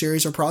watching your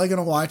series are probably going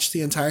to watch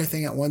the entire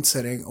thing at one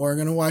sitting, or are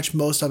going to watch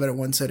most of it at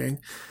one sitting.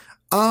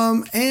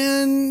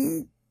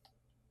 And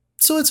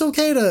so it's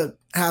okay to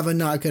have a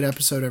not good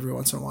episode every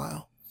once in a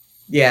while.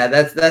 Yeah,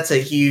 that's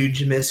a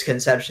huge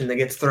misconception that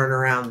gets thrown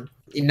around.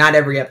 Not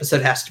every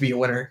episode has to be a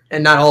winner,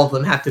 and not all of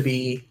them have to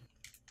be,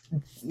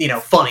 you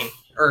know, funny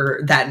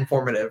or that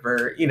informative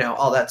or, you know,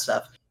 all that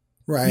stuff.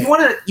 Right.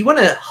 You want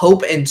to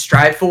hope and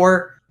strive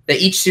for that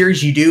each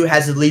series you do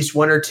has at least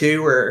 1 or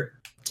 2 or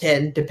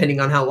 10, depending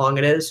on how long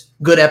it is,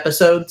 good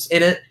episodes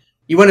in it.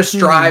 You want to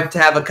strive to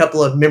have a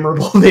couple of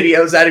memorable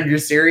videos out of your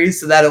series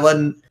so that it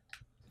wasn't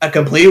a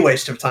complete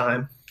waste of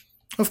time.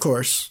 Of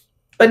course.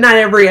 But not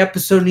every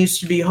episode needs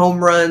to be home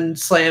run,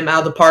 slam out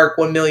of the park,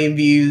 1 million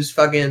views,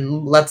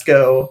 fucking let's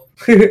go.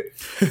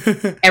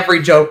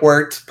 Every joke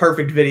worked,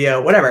 perfect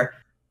video, whatever.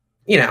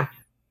 You know.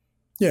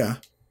 Yeah.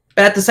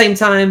 But at the same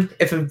time,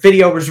 if a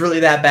video was really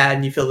that bad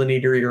and you feel the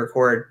need to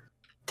re-record,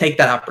 take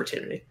that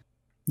opportunity.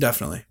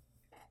 Definitely.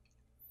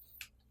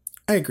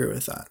 I agree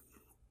with that.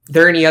 Are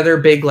there any other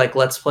big, like,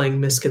 Let's Playing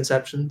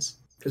misconceptions?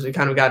 Because we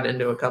kind of gotten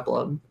into a couple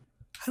of them.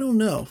 I don't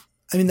know.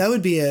 I mean,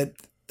 that'd be an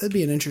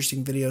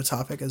interesting video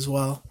topic as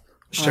well.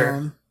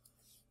 Sure.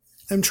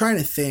 I'm trying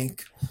to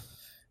think.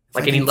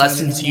 Like any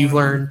lessons you've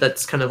learned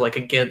that's kind of like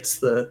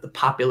against the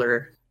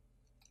popular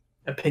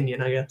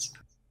opinion, I guess.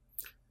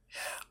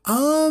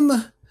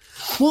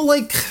 Well,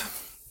 like,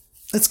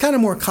 it's kind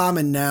of more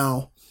common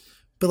now,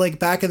 but like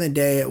back in the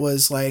day, it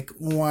was like,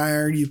 why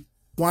are you,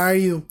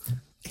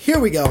 here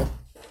we go.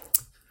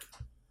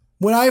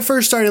 When I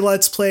first started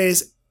Let's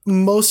Plays,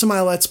 most of my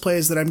Let's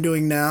Plays that I'm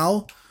doing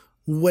now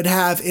would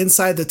have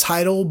inside the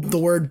title the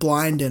word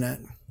blind in it.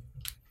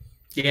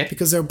 Yeah.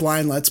 Because they're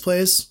blind Let's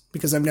Plays,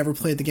 because I've never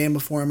played the game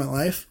before in my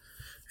life.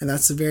 And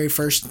that's the very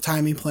first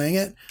time me playing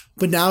it.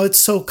 But now it's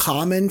so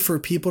common for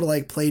people to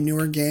like play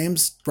newer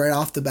games right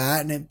off the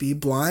bat and it be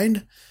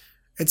blind.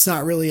 It's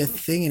not really a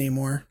thing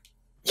anymore.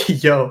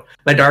 Yo,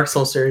 my Dark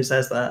Souls series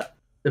has that.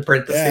 The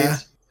parentheses. Yeah.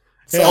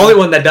 It's the only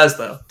one that does,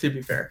 though, to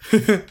be fair.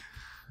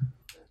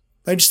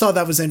 I just thought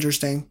that was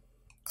interesting.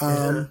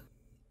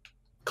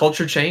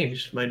 Culture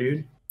changed, my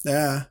dude.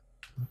 Yeah.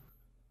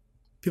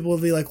 People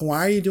would be like,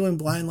 why are you doing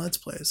blind Let's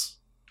Plays?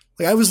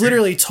 Like, I was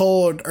literally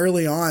told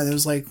early on, it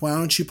was like, why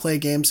don't you play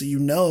games that you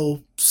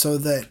know so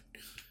that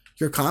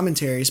your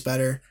commentary is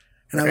better?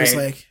 And I was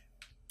like,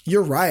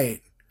 you're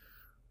right.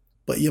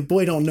 But your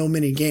boy don't know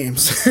many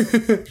games.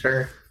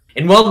 Sure.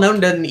 And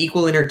well-known doesn't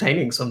equal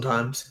entertaining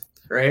sometimes,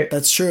 right?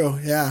 That's true,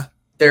 yeah.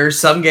 There are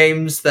some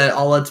games that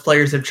all Let's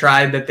Players have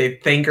tried that they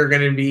think are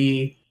going to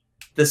be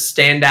the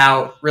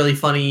standout, really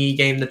funny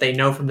game that they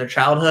know from their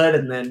childhood,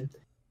 and then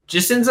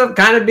just ends up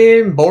kind of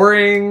being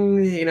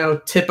boring, you know,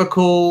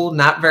 typical,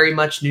 not very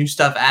much new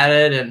stuff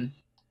added, and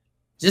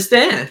just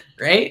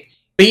right?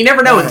 But you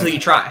never know until you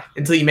try,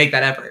 until you make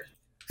that effort.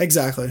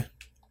 Exactly.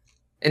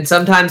 And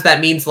sometimes that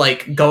means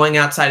like going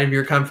outside of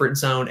your comfort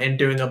zone and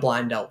doing a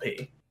blind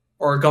LP,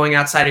 or going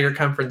outside of your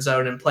comfort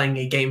zone and playing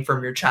a game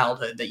from your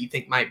childhood that you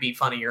think might be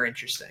funny or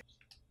interesting.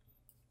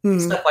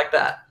 Stuff like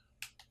that.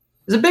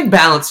 There's a big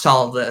balance to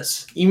all of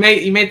this. You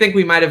may think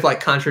we might have like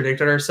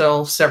contradicted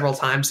ourselves several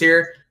times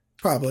here.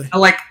 Probably.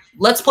 Like,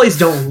 Let's Plays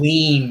don't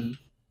lean.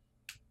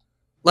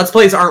 Let's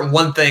Plays aren't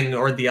one thing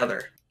or the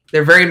other.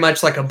 They're very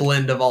much like a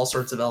blend of all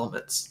sorts of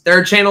elements. There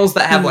are channels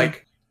that have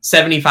like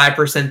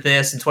 75%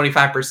 this and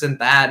 25%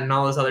 that and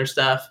all this other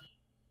stuff.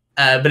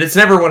 But it's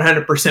never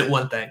 100%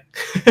 one thing.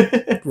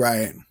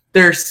 Right.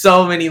 There's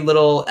so many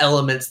little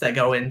elements that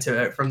go into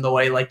it, from the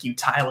way like you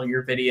title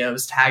your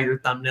videos to how your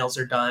thumbnails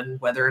are done,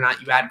 whether or not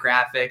you add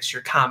graphics,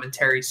 your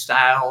commentary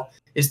style.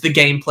 Is the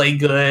gameplay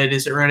good?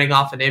 Is it running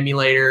off an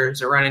emulator?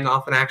 Is it running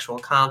off an actual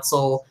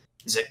console?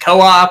 Is it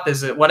co-op?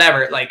 Is it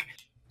whatever? Like,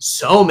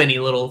 so many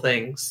little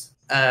things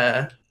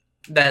that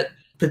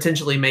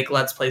potentially make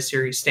Let's Play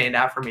series stand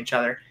out from each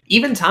other.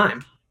 Even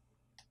time.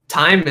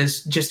 Time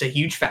is just a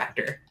huge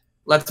factor.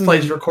 Let's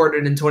Plays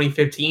recorded in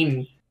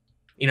 2015,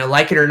 you know,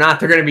 like it or not,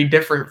 they're going to be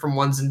different from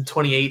ones in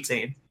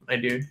 2018, my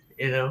dude,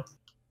 you know?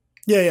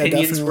 Yeah,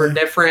 Opinions definitely. were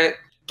different.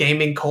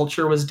 Gaming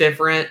culture was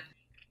different.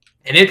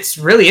 And it's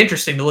really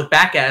interesting to look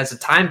back at as a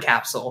time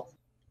capsule.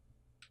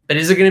 But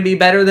is it going to be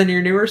better than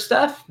your newer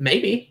stuff?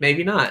 Maybe,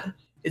 maybe not.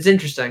 It's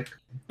interesting.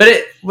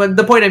 But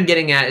the point I'm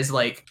getting at is,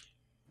 like,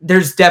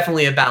 there's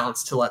definitely a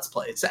balance to Let's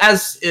Plays,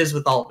 as is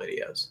with all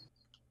videos.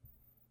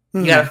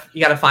 You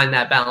gotta find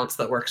that balance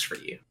that works for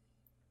you.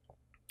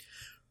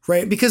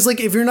 Right, because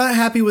like if you're not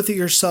happy with it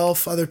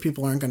yourself, other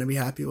people aren't going to be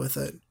happy with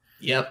it.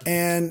 Yep.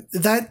 And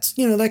that,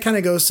 you know, that kind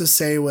of goes to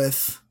say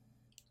with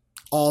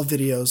all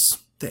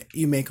videos that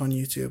you make on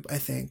YouTube, I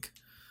think.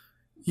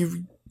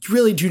 You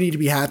really do need to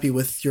be happy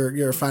with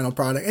your final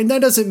product. And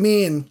that doesn't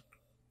mean,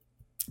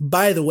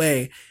 by the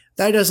way,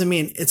 that doesn't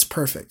mean it's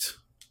perfect.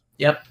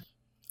 Yep.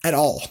 At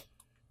all.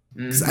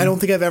 Mm-hmm. I don't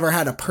think I've ever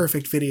had a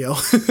perfect video.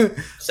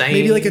 Same.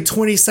 Maybe like a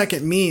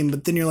 20-second meme,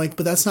 but then you're like,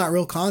 but that's not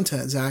real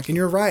content, Zach, and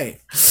you're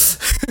right.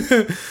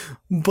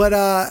 But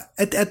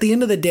at the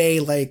end of the day,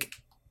 like,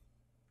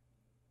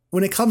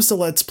 when it comes to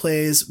Let's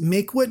Plays,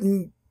 play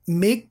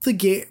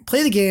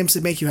the games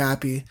that make you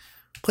happy,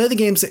 play the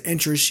games that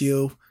interest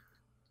you,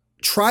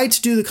 try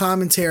to do the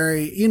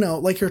commentary, you know,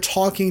 like you're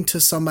talking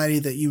to somebody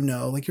that you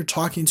know, like you're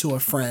talking to a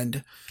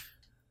friend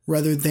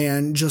rather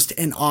than just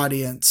an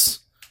audience.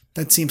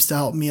 That seems to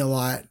help me a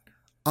lot.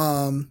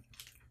 And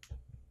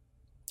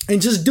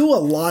just do a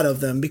lot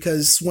of them,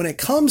 because when it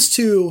comes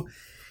to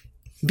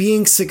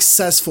being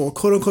successful,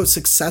 quote unquote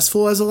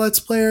successful as a Let's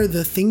Player,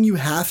 the thing you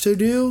have to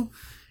do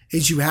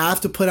is you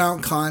have to put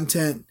out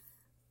content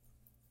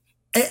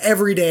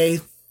every day.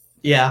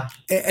 Yeah.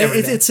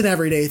 It's an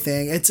everyday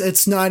thing.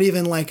 It's not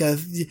even like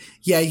you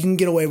can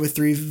get away with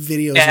 3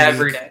 videos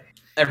every day.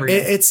 Every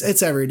day.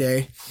 It's every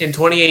day. In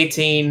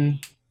 2018,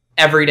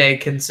 every day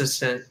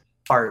consistent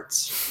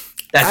parts.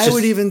 That's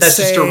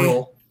just a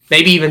rule.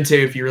 Maybe even 2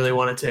 if you really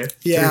wanted to.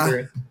 Yeah. 2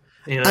 or 3.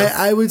 You know?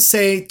 I would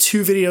say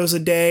 2 videos a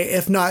day.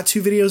 If not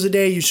 2 videos a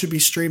day, you should be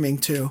streaming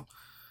too.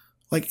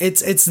 Like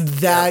it's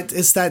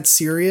that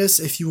serious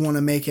if you want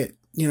to make it,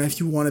 you know,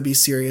 if you want to be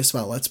serious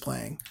about Let's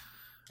Playing.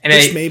 And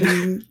which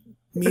maybe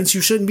means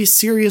you shouldn't be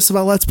serious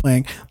about Let's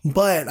Playing.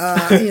 But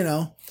you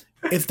know,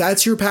 if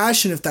that's your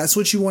passion, if that's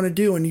what you want to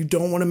do and you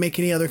don't want to make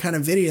any other kind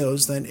of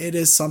videos, then it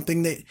is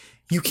something that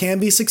you can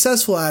be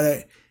successful at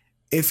it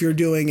if you're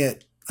doing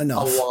it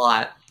enough. A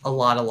lot.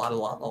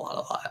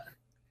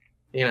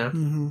 You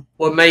know,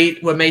 what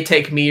may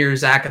take me or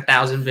Zach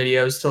 1,000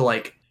 videos to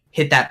like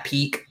hit that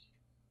peak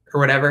or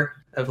whatever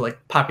of like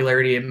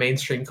popularity in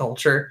mainstream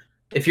culture.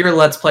 If you're a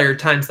Let's Player,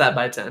 times that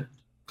by 10.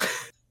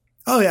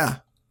 Oh yeah.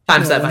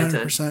 Times that by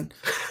 10.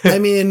 I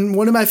mean,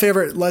 one of my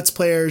favorite Let's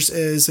Players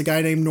is a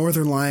guy named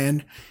Northern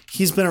Lion.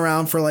 He's been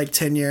around for like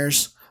 10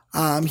 years.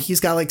 He's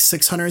got like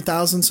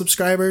 600,000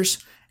 subscribers,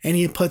 and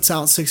he puts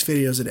out 6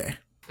 videos a day.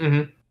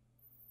 Mm-hmm.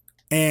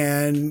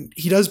 And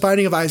he does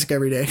Binding of Isaac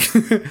every day.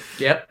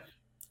 Yep.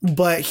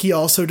 But he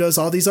also does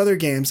all these other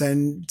games,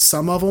 and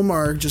some of them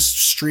are just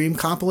stream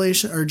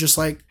compilation or just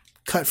like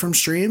cut from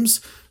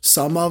streams.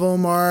 Some of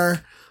them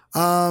are,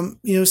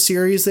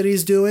 series that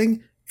he's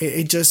doing.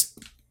 It just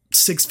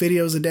 6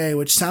 videos a day,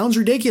 which sounds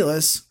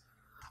ridiculous.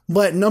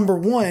 But number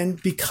one,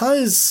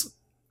 because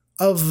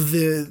of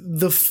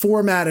the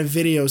format of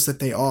videos that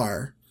they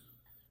are,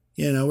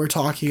 we're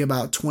talking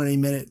about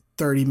 20-minute,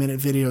 30-minute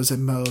videos at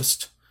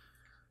most.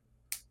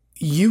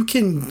 You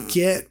can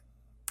get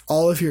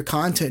all of your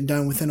content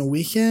done within a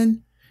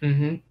weekend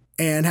and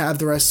have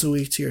the rest of the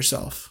week to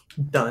yourself.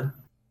 Done.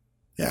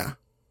 Yeah.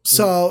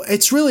 So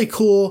it's really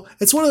cool.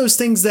 It's one of those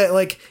things that,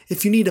 like,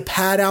 if you need to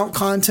pad out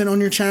content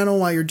on your channel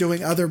while you're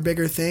doing other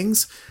bigger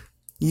things,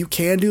 you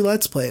can do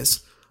Let's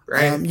Plays.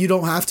 Right. You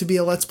don't have to be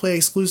a Let's Play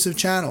exclusive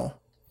channel.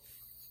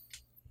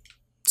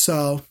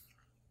 So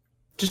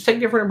just take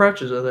different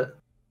approaches with it.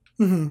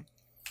 Mm-hmm.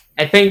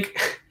 I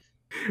think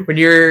when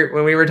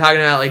we were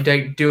talking about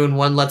like doing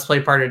one Let's Play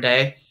part a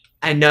day,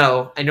 I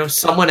know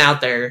someone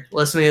out there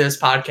listening to this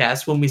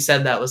podcast when we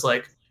said that was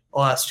like,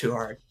 oh, that's too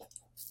hard.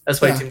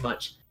 That's way too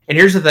much. And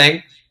here's the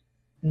thing,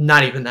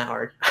 not even that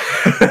hard.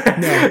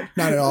 No,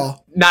 not at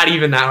all. Not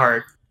even that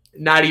hard.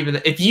 Not even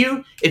if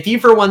you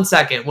for 1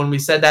 second when we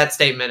said that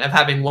statement of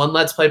having one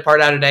Let's Play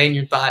part out a day and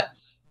you thought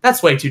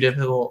that's way too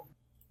difficult,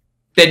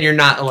 then you're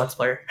not a Let's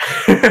Player.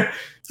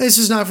 It's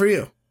just not for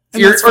you.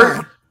 And that's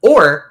fine.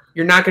 Or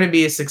you're not going to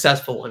be a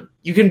successful one.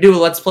 You can do a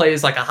Let's Play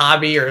as like a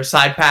hobby or a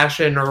side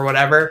passion or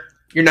whatever.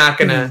 You're not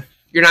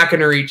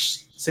gonna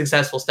reach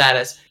successful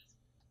status.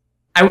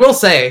 I will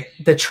say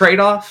the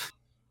trade-off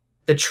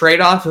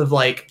of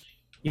like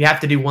you have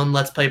to do one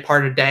Let's Play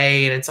part a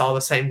day and it's all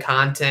the same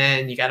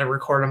content. You got to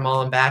record them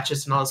all in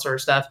batches and all that sort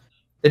of stuff.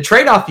 The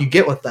trade-off you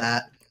get with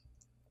that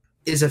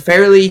is a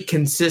fairly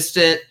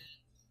consistent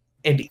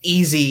and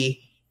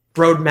easy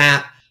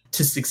roadmap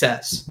to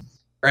success,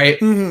 right?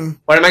 Mm-hmm.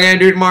 What am I going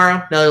to do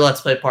tomorrow? Another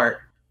Let's Play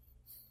part.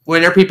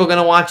 When are people going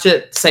to watch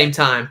it? Same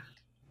time.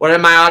 What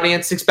am my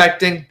audience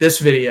expecting? This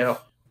video.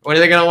 When are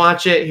they going to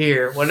watch it?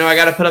 Here. When do I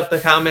got to put up the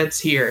comments?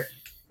 Here.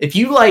 If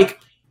you like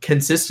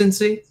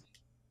consistency,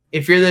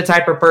 if you're the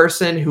type of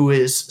person who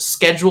is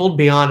scheduled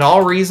beyond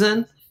all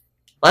reason,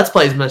 Let's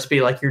Plays must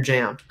be like your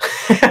jam.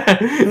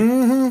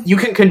 Mm-hmm. You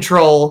can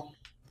control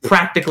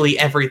practically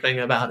everything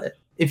about it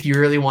if you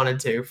really wanted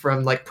to,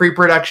 from like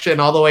pre-production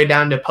all the way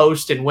down to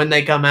post and when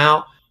they come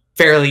out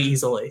fairly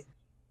easily.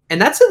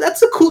 And that's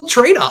a cool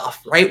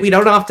trade-off, right? We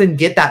don't often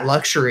get that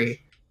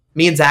luxury.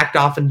 Me and Zach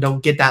often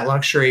don't get that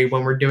luxury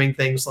when we're doing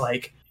things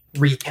like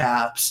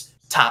recaps,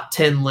 top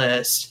 10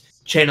 lists,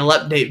 channel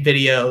update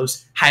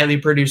videos, highly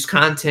produced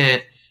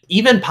content,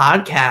 even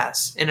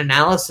podcasts and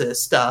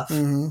analysis stuff.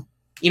 Mm-hmm.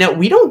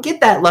 We don't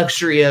get that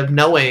luxury of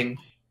knowing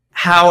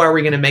how are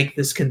we going to make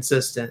this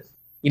consistent.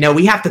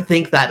 We have to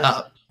think that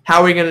up.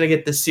 How are we going to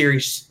get this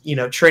series,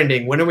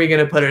 trending? When are we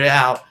going to put it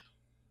out?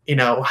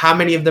 How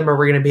many of them are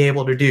we going to be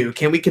able to do?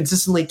 Can we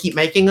consistently keep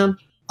making them?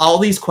 All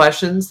these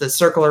questions that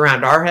circle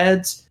around our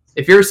heads.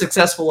 If you're a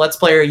successful Let's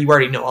Player, you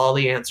already know all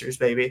the answers,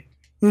 baby.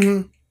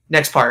 Mm-hmm.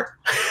 Next part.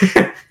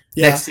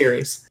 Next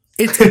series.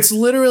 It's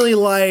literally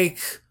like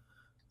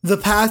the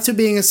path to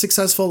being a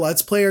successful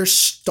Let's Player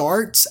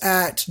starts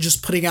at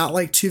just putting out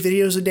like 2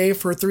 videos a day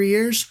for 3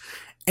 years.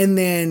 And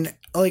then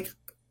like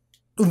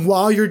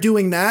while you're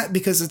doing that,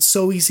 because it's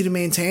so easy to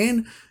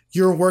maintain,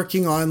 you're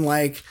working on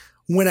like,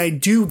 when I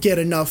do get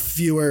enough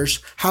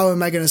viewers, how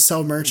am I going to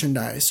sell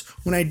merchandise?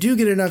 When I do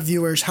get enough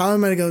viewers, how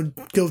am I going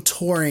to go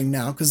touring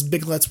now? Because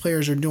big Let's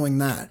Players are doing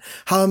that.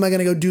 How am I going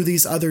to go do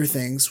these other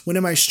things? When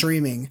am I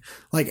streaming?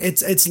 Like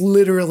it's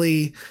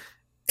literally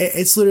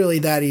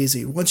that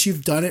easy. Once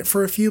you've done it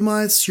for a few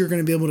months, you're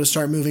going to be able to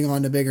start moving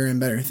on to bigger and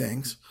better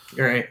things.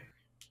 Right.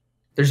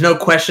 There's no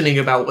questioning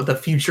about what the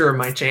future of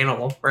my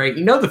channel, right?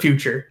 You know the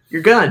future.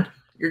 You're good.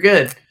 You're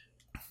good.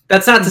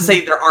 That's not to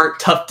say there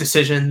aren't tough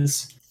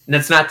decisions. And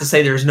that's not to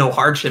say there's no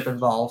hardship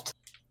involved.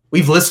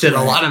 We've listed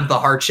a lot of the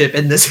hardship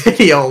in this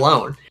video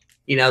alone.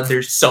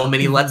 There's so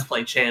many Let's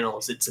Play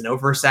channels. It's an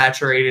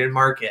oversaturated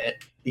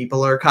market.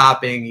 People are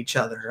copying each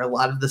other. A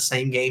lot of the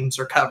same games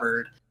are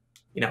covered.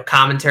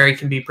 Commentary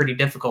can be pretty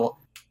difficult.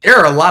 There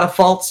are a lot of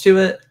faults to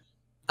it.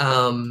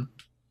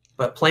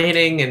 But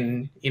planning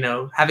and,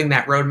 having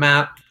that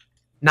roadmap,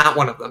 not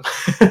one of them.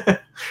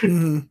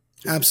 Mm-hmm.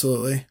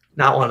 Absolutely.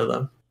 Not one of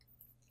them.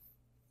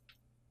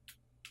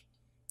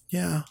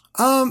 Yeah.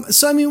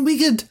 So I mean, we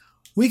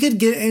could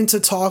get into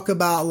talk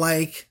about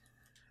like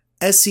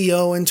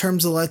SEO in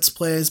terms of Let's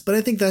Plays, but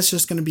I think that's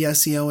just going to be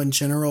SEO in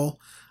general.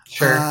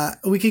 Sure.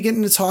 We could get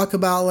into talk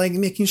about like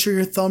making sure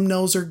your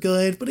thumbnails are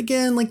good, but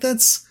again, like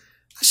that's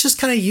just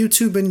kind of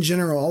YouTube in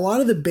general. A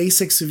lot of the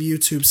basics of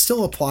YouTube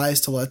still applies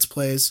to Let's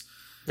Plays.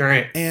 All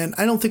right. And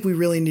I don't think we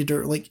really need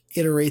to like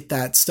iterate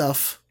that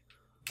stuff.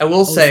 I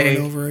will say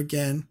and over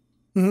again.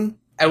 Mm-hmm.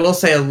 I will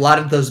say a lot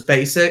of those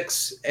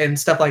basics and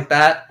stuff like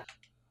that,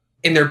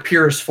 in their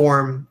purest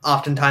form,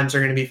 oftentimes are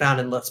going to be found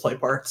in Let's Play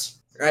parts,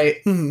 right?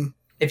 Mm-hmm.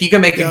 If you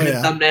can make a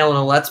good thumbnail in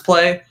a Let's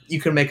Play, you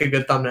can make a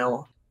good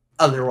thumbnail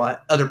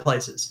other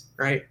places,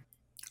 right?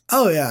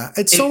 Oh yeah,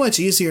 it's so much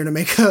easier to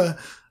make other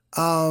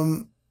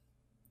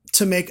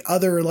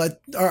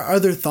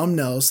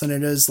thumbnails than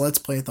it is Let's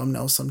Play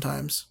thumbnails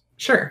sometimes.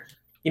 Sure.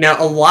 You know,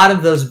 a lot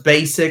of those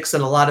basics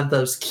and a lot of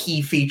those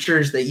key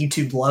features that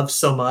YouTube loves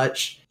so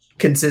much,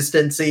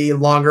 consistency,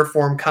 longer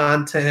form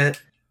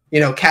content, you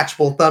know,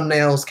 catchable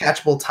thumbnails,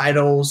 catchable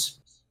titles.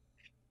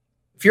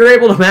 If you're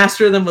able to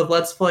master them with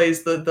Let's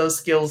Plays, those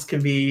skills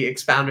can be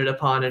expounded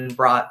upon and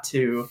brought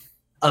to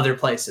other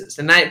places.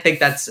 And I think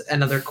that's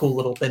another cool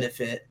little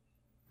benefit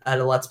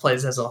to Let's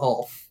Plays as a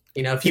whole.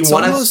 You know, if you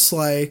want to... almost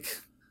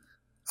like...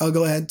 Oh,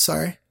 go ahead.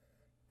 Sorry.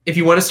 If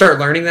you want to start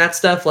learning that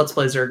stuff, Let's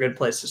Plays are a good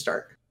place to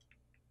start.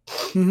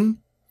 Mm-hmm.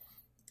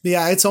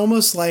 Yeah, it's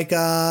almost like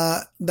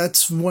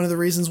that's one of the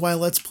reasons why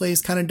Let's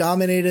Plays kind of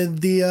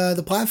dominated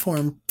the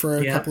platform for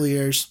a couple of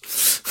years.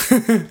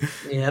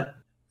 Yep.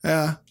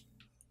 Yeah,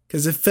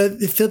 because it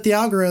fit the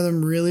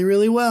algorithm really,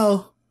 really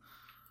well.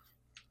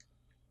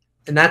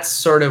 And that's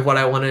sort of what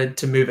I wanted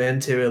to move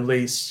into, at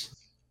least.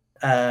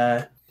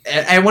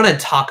 I want to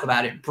talk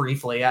about it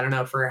briefly. I don't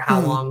know for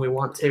how long we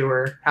want to,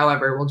 or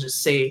however, we'll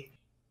just see.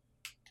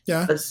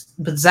 Yeah.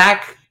 But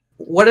Zach,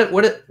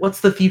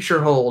 what's the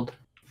future hold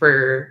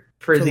for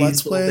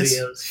these little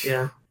videos?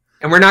 Yeah.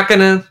 And we're not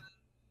gonna.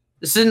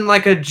 This isn't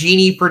like a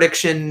genie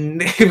prediction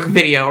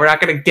video. We're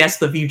not gonna guess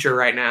the future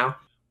right now.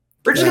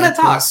 We're just gonna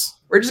talk.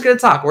 We're just gonna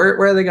talk.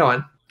 Where are they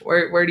going?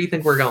 Where do you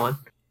think we're going?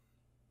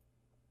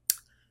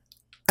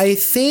 I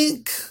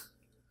think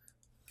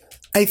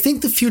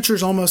the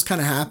future's almost kind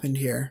of happened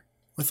here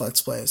with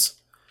Let's Plays.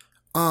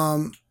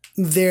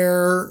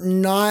 They're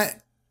not,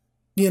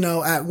 you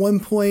know, at one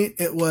point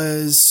it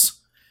was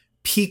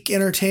peak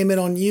entertainment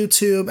on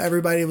YouTube.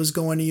 Everybody was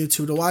going to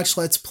YouTube to watch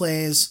Let's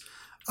Plays.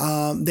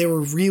 They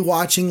were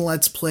rewatching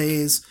Let's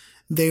Plays.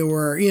 They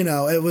were, you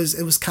know, it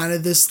was kind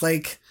of this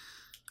like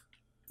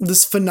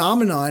this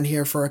phenomenon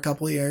here for a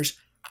couple of years.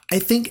 I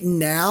think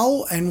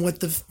now, and what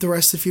the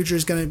rest of the future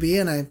is going to be,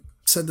 and I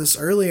said this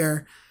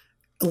earlier,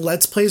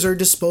 Let's Plays are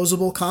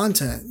disposable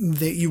content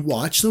that you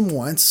watch them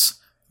once,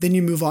 then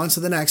you move on to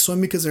the next one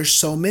because there's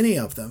so many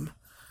of them.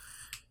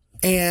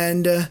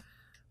 And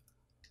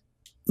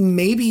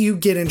maybe you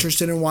get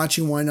interested in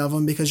watching one of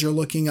them because you're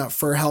looking up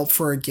for help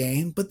for a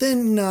game, but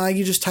then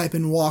you just type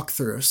in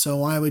walkthrough. So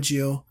why would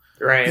you,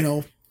 you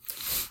know,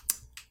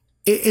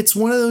 it's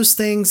one of those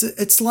things.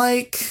 It's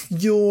like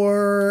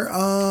your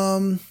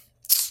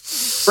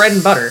bread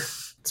and butter.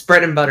 It's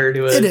bread and butter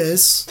to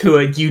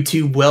a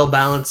YouTube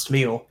well-balanced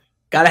meal.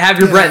 Got to have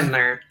your bread in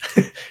there.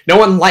 No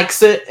one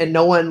likes it, and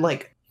no one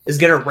like is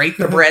gonna rate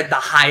the bread the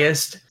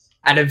highest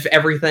out of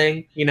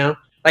everything. You know,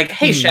 like,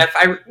 hey chef,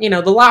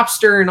 the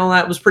lobster and all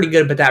that was pretty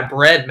good, but that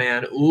bread,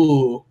 man,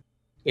 ooh,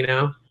 you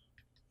know,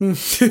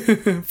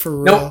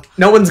 for real.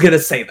 No one's gonna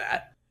say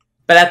that.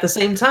 But at the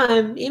same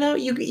time, you know,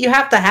 you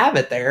have to have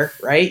it there,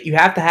 right? You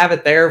have to have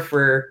it there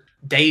for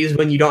days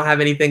when you don't have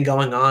anything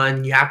going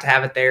on. You have to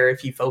have it there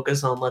if you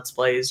focus on Let's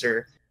Plays,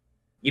 or,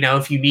 you know,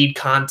 if you need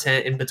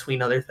content in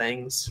between other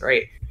things,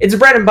 right? It's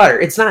bread and butter.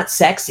 It's not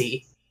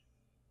sexy.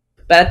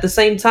 But at the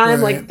same time,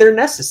 like, they're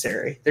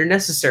necessary. They're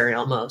necessary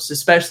almost,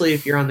 especially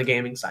if you're on the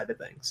gaming side of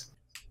things.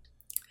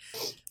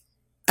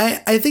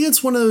 I think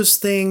it's one of those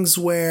things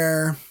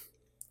where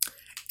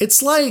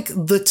it's like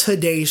the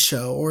Today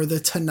Show or the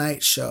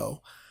Tonight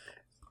Show.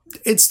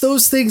 It's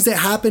those things that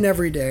happen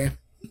every day,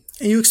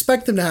 and you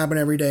expect them to happen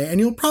every day, and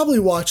you'll probably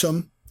watch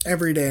them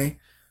every day,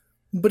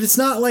 but it's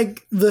not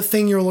like the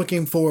thing you're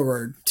looking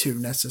forward to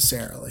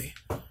necessarily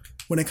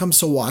when it comes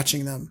to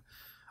watching them.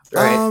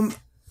 Right.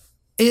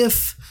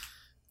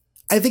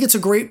 I think it's a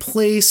great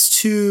place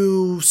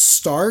to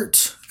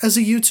start as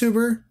a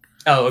YouTuber.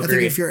 Oh, agreed. I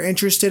think if you're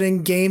interested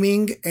in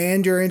gaming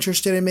and you're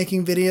interested in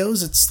making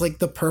videos, it's like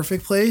the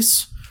perfect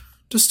place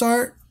to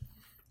start.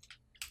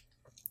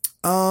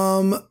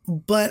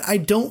 But I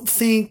don't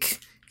think,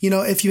 you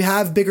know, if you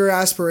have bigger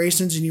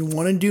aspirations and you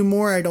want to do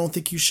more, I don't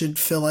think you should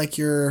feel like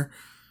you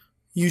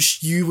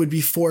would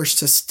be forced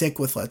to stick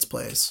with Let's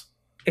Plays.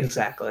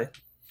 Exactly.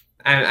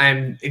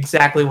 I'm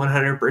exactly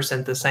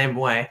 100% the same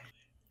way.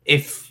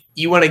 If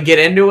you want to get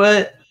into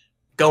it,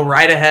 go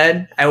right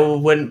ahead. I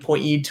wouldn't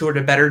point you toward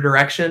a better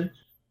direction.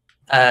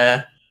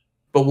 But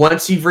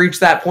once you've reached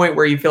that point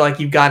where you feel like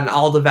you've gotten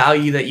all the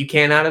value that you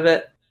can out of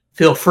it,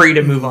 feel free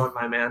to move on,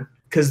 my man.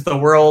 Because the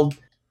world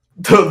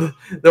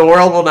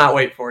will not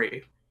wait for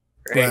you.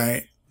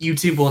 Right?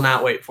 YouTube will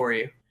not wait for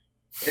you.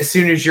 As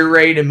soon as you're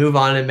ready to move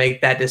on and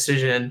make that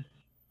decision,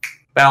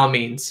 by all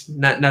means,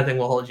 nothing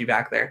will hold you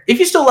back there. If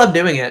you still love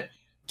doing it,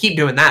 keep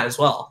doing that as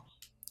well.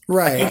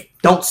 Right. Like,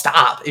 don't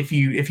stop if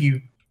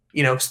you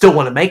still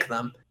want to make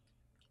them.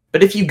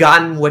 But if you've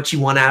gotten what you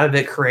want out of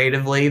it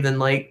creatively, then,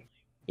 like,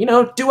 you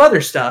know, do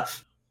other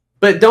stuff.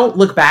 But don't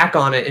look back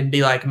on it and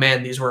be like,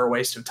 man, these were a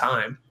waste of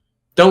time.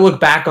 Don't look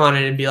back on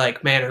it and be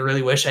like, man, I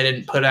really wish I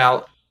didn't put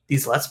out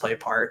these Let's Play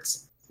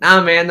parts.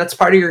 Nah, man, that's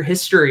part of your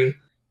history.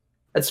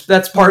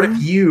 That's part of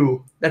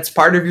you. That's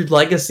part of your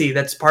legacy.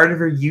 That's part of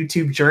your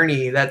YouTube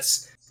journey.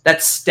 That's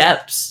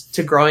steps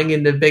to growing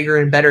into bigger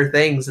and better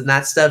things, and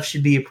that stuff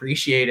should be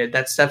appreciated.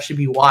 That stuff should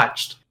be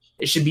watched.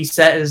 It should be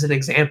set as an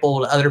example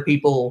to other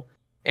people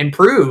and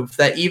prove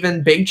that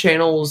even big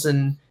channels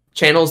and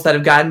channels that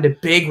have gotten to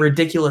big,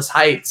 ridiculous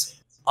heights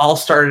all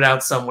started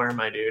out somewhere,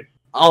 my dude.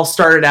 All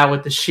started out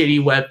with a shitty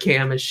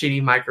webcam, a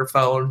shitty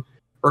microphone,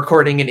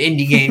 recording an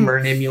indie game or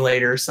an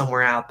emulator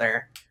somewhere out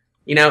there.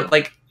 You know,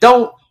 like,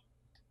 don't...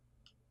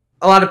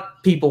 A lot of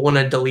people want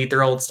to delete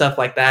their old stuff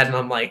like that, and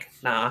I'm like,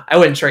 nah, I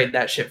wouldn't trade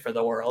that shit for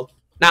the world.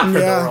 Not for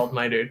the world,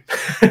 my dude.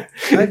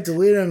 I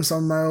deleted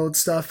some of my old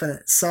stuff, and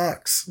it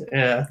sucks.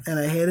 Yeah. And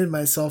I hated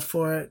myself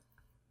for it.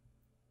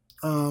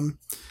 I mean,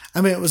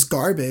 it was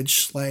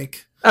garbage.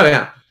 Like, oh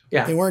yeah,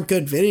 yeah. They weren't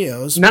good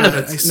videos. None of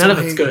it's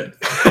good.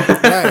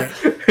 Right.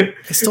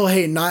 I still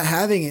hate not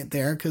having it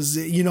there because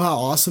you know how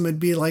awesome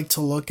it'd be like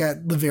to look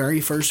at the very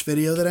first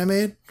video that I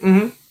made.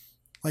 Mm-hmm.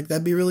 Like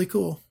that'd be really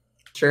cool.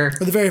 Sure.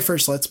 Or the very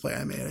first Let's Play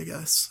I made, I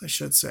guess I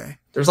should say.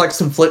 There's like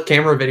some flip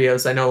camera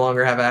videos I no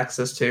longer have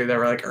access to that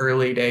were like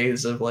early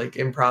days of like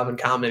improv and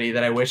comedy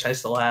that I wish I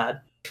still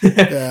had.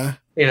 Yeah.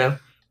 You know?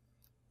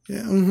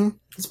 Yeah. Mm-hmm.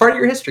 It's part of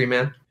your history,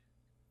 man.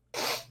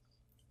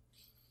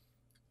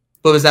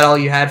 But was that all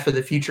you had for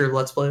the future of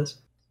Let's Plays?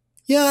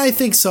 Yeah, I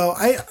think so.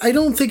 I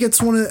don't think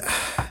it's one of the...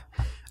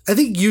 I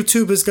think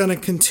YouTube is going to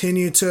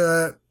continue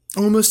to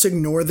almost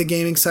ignore the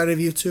gaming side of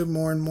YouTube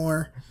more and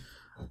more.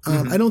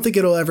 I don't think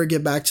it'll ever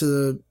get back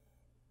to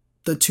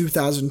the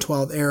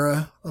 2012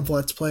 era of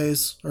Let's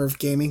Plays or of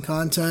gaming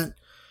content.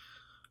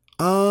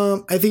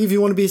 I think if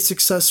you want to be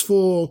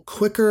successful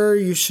quicker,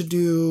 you should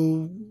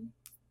do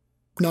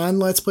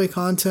non-Let's Play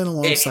content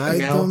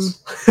alongside them.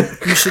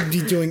 You should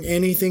be doing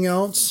anything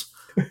else.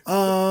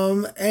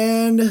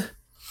 And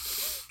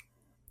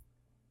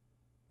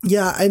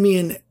yeah, I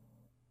mean,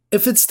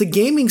 if it's the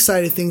gaming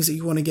side of things that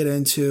you want to get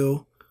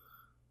into,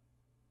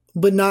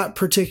 but not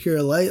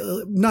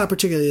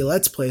particularly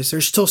Let's Plays,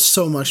 there's still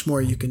so much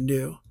more you can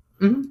do.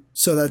 Mm-hmm.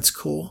 So that's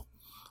cool.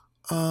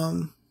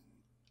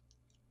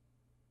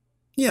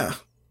 Yeah,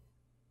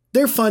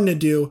 they're fun to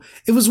do.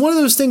 It was one of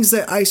those things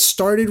that I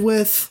started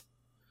with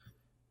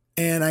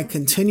and I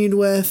continued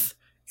with,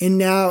 and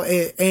now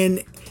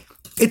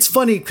it's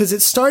funny because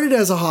it started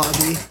as a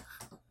hobby.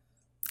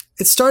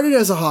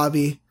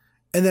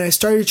 And then I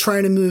started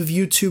trying to move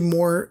YouTube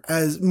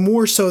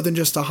more so than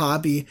just a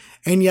hobby.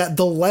 And yet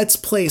the Let's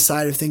Play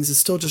side of things is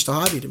still just a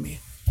hobby to me.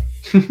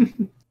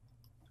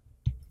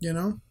 You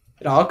know?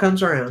 It all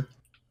comes around.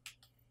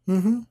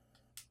 Mm-hmm.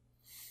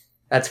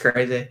 That's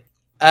crazy.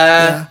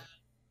 Yeah.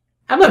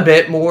 I'm a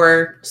bit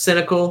more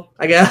cynical,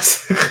 I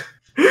guess,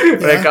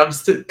 when it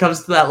comes to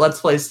that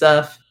Let's Play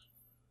stuff.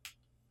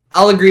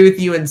 I'll agree with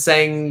you in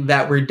saying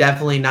that we're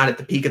definitely not at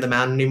the peak of the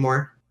mountain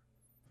anymore.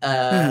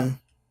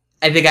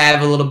 I think I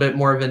have a little bit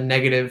more of a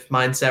negative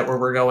mindset where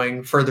we're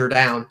going further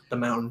down the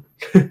mountain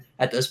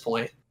at this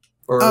point.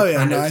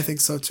 I think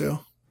so too.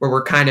 Where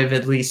we're kind of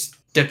at least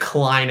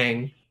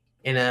declining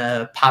in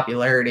a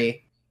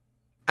popularity.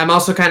 I'm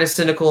also kind of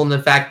cynical in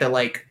the fact that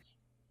like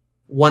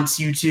once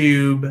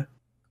YouTube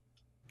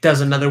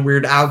does another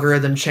weird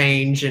algorithm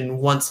change and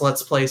once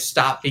Let's Plays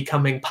stop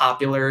becoming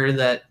popular,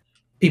 that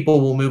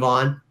people will move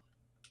on.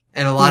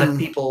 And a lot of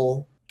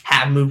people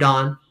have moved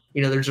on.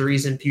 You know, there's a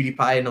reason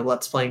PewDiePie isn't a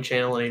Let's Playing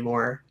channel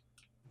anymore.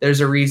 There's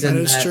a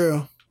reason that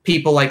true.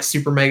 People like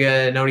Super Mega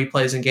and Only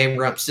Plays and Game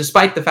Grumps,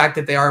 despite the fact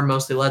that they are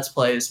mostly Let's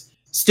Plays,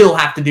 still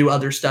have to do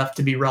other stuff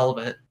to be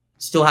relevant.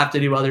 Still have to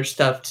do other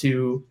stuff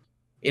to,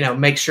 you know,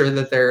 make sure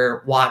that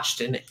they're watched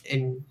and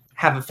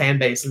have a fan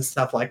base and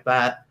stuff like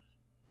that.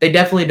 They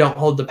definitely don't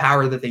hold the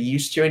power that they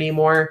used to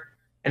anymore.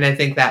 And I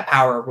think that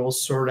power will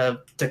sort of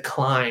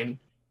decline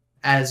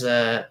as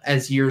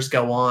years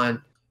go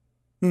on.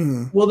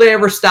 Will they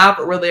ever stop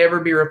or will they ever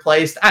be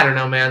replaced? I don't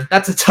know, man.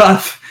 That's a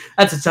tough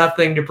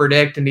thing to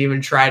predict and even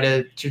try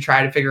to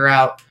figure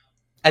out.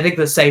 I think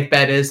the safe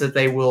bet is that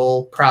they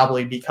will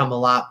probably become a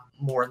lot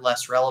more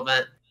less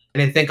relevant.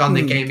 And I think on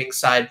the gaming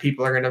side,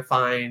 people are going to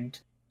find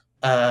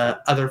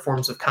other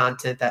forms of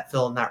content that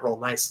fill in that role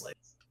nicely.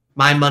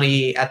 My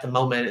money at the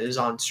moment is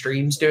on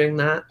streams doing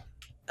that.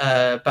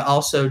 But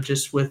also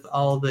just with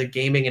all the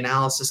gaming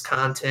analysis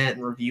content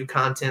and review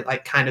content,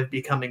 like kind of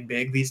becoming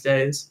big these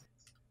days.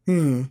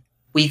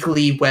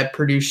 Weekly web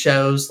produced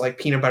shows like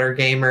Peanut Butter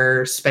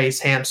Gamer, Space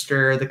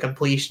Hamster, The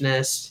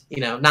Completionist, you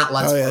know, not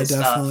Let's Play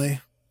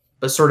stuff,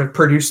 but sort of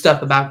produce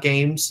stuff about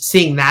games.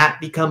 Seeing that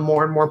become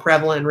more and more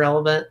prevalent and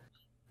relevant.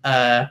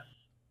 I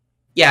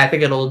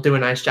think it'll do a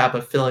nice job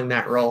of filling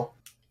that role.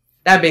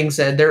 That being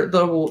said, there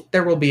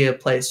will be a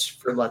place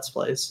for Let's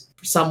Plays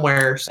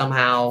somewhere,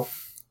 somehow,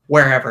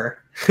 wherever.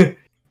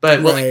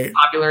 But will it be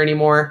popular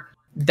anymore?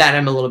 That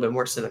I'm a little bit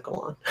more cynical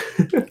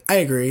on. I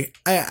agree.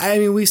 I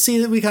mean, we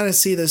kind of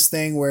see this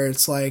thing where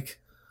it's like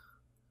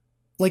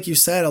you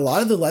said, a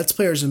lot of the Let's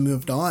Players have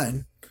moved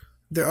on.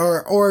 There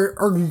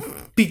are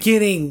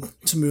beginning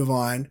to move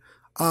on.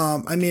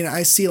 I mean,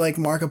 I see like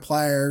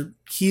Markiplier.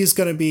 He's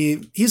gonna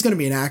be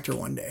an actor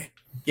one day.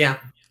 Yeah.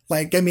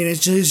 Like, I mean, it's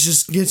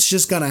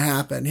just gonna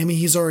happen. I mean,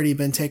 he's already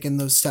been taking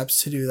those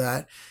steps to do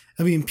that.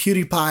 I mean,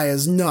 PewDiePie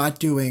is not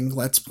doing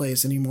Let's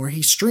Plays anymore.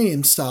 He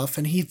streams stuff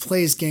and he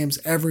plays games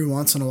every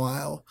once in a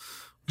while.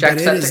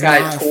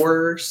 Jacksepticeye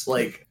tours,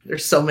 like,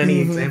 there's so many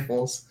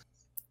examples.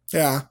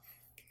 Yeah.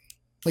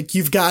 Like,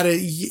 you've got to,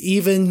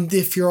 even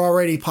if you're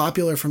already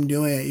popular from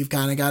doing it, you've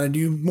kind of got to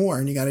do more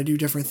and you got to do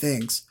different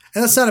things.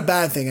 And that's not a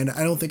bad thing, and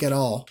I don't think at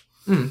all.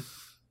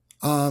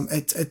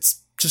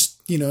 It's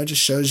just, it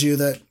just shows you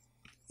that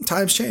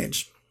times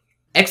change.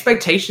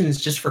 Expectations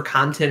just for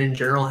content in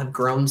general have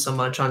grown so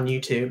much on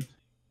YouTube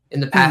in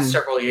the past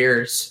several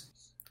years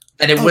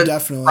that it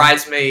wouldn't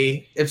surprise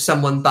me if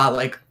someone thought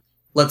like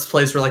Let's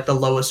Plays were like the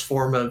lowest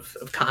form of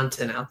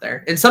content out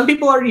there. And some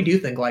people already do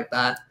think like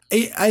that.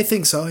 I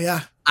think so,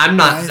 yeah. I'm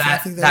not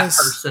that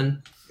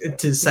person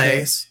to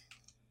say.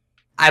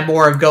 I'm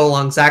more of go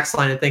along Zach's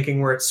line of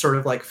thinking where it's sort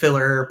of like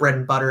filler, bread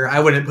and butter. I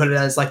wouldn't put it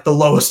as like the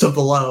lowest of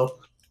the low.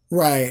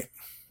 Right.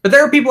 But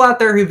there are people out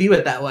there who view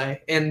it that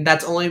way, and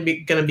that's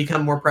only going to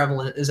become more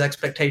prevalent as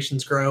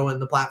expectations grow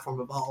and the platform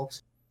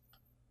evolves.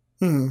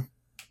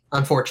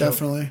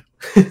 Unfortunately.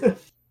 Definitely.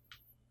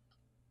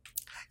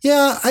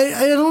 Yeah,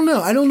 I don't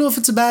know. I don't know if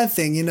it's a bad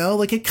thing,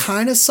 Like, it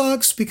kind of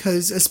sucks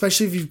because,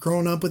 especially if you've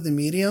grown up with the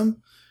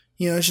medium,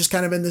 it's just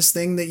kind of been this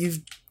thing that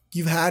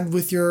you've had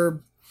with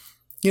your,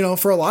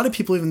 for a lot of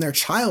people, even their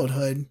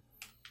childhood.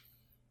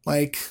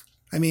 Like,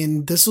 I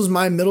mean, this was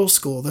my middle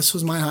school. This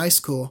was my high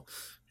school.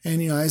 And,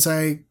 as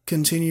I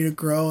continue to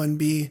grow and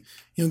be,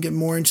 get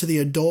more into the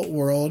adult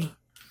world,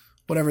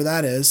 whatever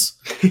that is,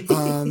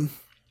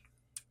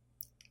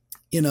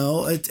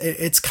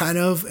 it's kind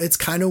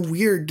of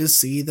weird to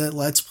see that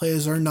Let's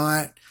Plays are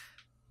not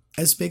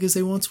as big as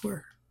they once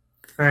were.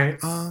 Right.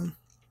 And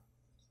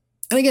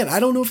again, I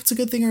don't know if it's a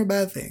good thing or a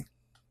bad thing.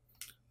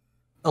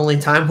 Only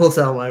time will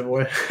tell, my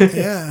boy.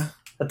 Yeah.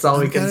 That's all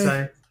we can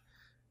say.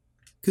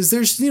 Because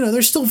there's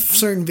still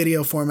certain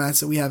video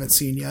formats that we haven't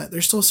seen yet.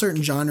 There's still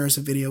certain genres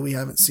of video we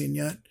haven't seen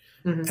yet.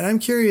 And I'm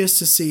curious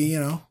to see,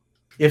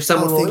 if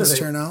someone how will things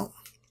turn out.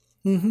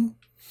 Who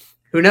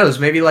knows?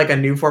 Maybe like a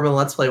new form of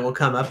Let's Play will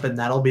come up and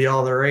that'll be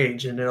all the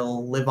rage and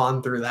it'll live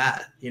on through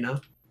that,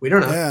 We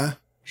don't know. Yeah.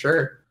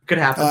 Sure. Could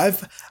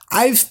happen.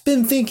 I've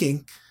been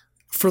thinking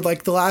for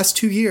like the last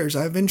 2 years,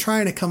 I've been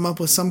trying to come up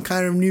with some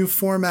kind of new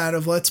format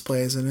of Let's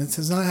Plays, and it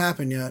has not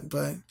happened yet,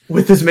 but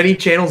with as many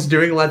channels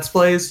doing Let's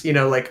Plays,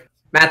 like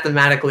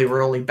mathematically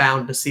we're only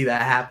bound to see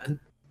that happen.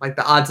 Like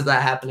the odds of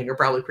that happening are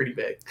probably pretty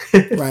big.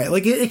 Right.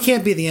 Like it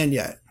can't be the end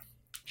yet.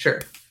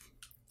 Sure.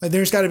 Like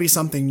there's got to be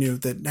something new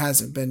that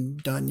hasn't been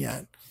done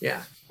yet.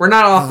 Yeah. We're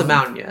not off the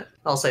mountain yet.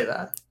 I'll say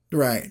that.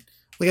 Right.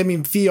 Like, I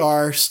mean,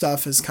 VR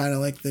stuff is kind of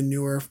like the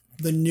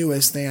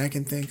newest thing I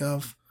can think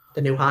of.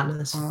 The new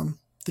hotness.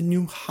 The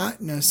new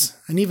hotness.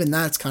 And even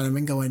that's kind of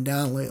been going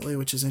down lately,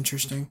 which is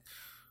interesting.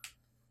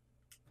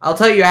 I'll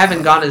tell you, I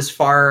haven't gone as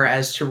far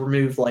as to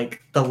remove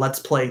like the Let's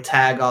Play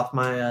tag off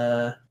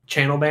my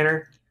channel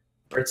banner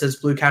where it says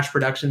Blue Couch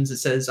Productions. It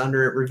says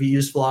under it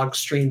reviews, vlogs,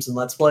 streams, and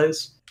Let's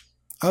Plays.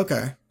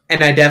 Okay.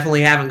 And I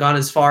definitely haven't gone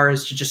as far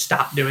as to just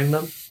stop doing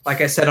them.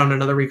 Like I said on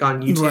Another Week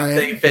on YouTube, right.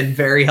 They've been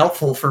very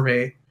helpful for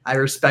me. I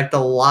respect a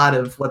lot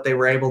of what they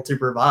were able to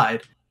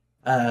provide.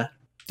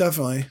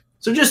 Definitely.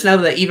 So just know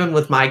that even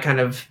with my kind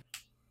of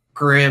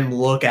grim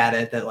look at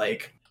it, that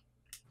like,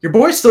 your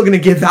boy's still going to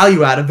get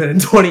value out of it in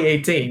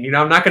 2018.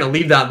 I'm not going to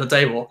leave that on the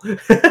table.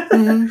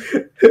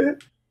 Mm-hmm.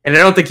 And I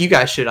don't think you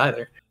guys should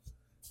either.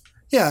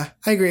 Yeah,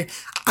 I agree.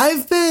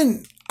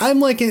 I'm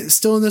like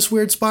still in this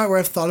weird spot where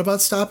I've thought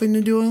about stopping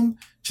to do them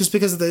just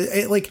because of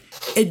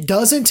it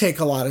doesn't take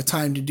a lot of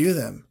time to do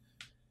them.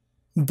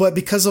 But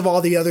because of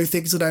all the other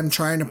things that I'm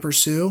trying to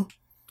pursue,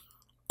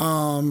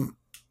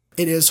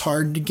 it is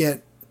hard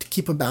to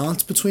keep a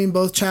balance between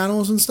both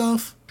channels and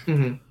stuff.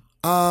 Mm-hmm.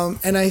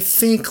 And I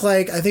think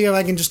if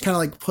I can just kind of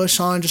like push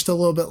on just a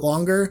little bit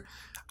longer,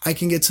 I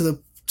can get to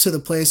the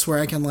place where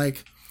I can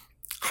like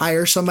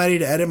hire somebody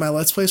to edit my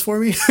Let's Plays for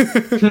me.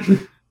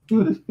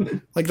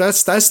 Like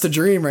that's the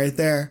dream right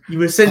there.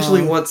 You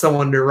essentially want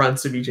someone to run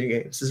Subijin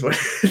Games is what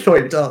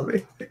you're telling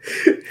me.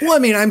 Well, I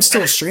mean, I'm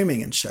still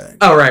streaming and shit.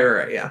 Oh,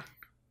 right. Yeah.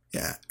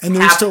 Yeah. And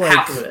there's still like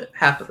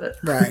half of it.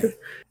 Right.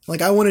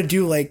 Like I want to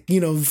do like,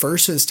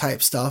 versus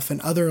type stuff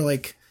and other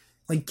like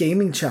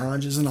gaming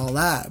challenges and all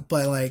that.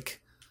 But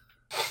like,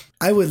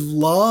 I would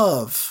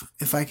love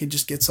if I could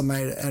just get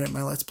somebody to edit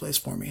my Let's Plays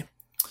for me.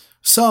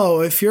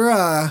 So if you're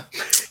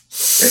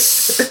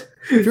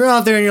if you're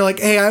out there and you're like,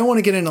 hey, I want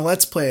to get into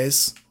Let's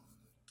Plays,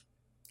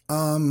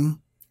 got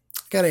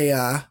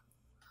a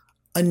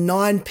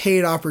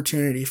non-paid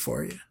opportunity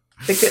for you.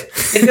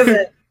 Think of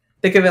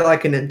it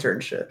like an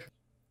internship.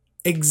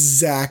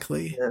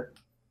 Exactly. Yeah.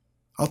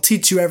 I'll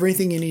teach you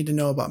everything you need to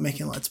know about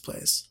making Let's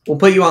Plays. We'll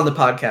put you on the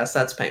podcast.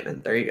 That's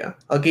payment. There you go.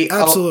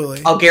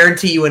 Absolutely. I'll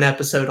guarantee you an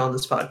episode on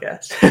this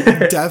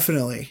podcast.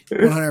 Definitely.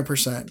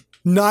 100%.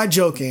 Not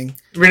joking.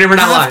 We're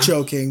not lying.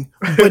 Joking,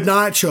 but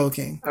not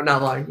joking. I'm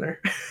not lying there.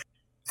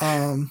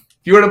 If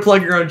you want to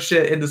plug your own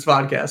shit in this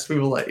podcast, we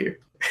will let you.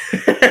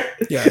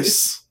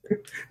 Yes.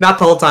 Not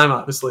the whole time,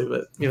 obviously,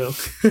 but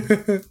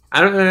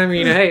I don't know. I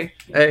mean, hey,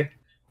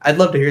 I'd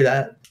love to hear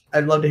that.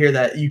 I'd love to hear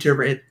that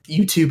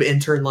YouTube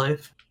intern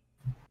life.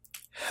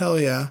 Hell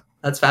yeah.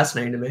 That's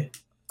fascinating to me.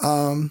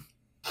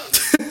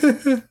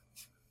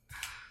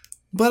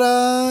 But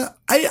I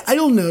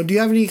don't know. Do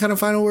you have any kind of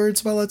final words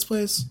about Let's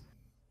Plays?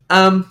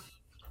 I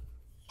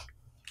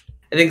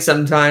think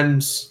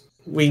sometimes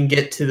we can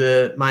get to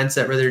the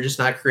mindset where they're just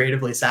not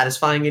creatively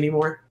satisfying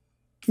anymore.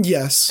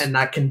 Yes. And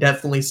that can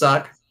definitely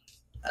suck.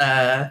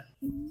 But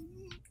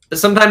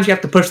sometimes you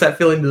have to push that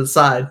feeling to the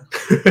side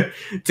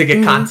to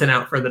get content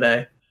out for the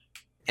day.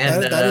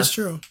 And that is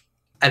true.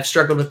 I've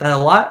struggled with that a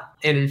lot.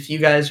 And if you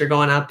guys are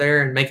going out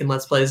there and making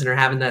Let's Plays and are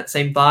having that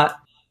same thought,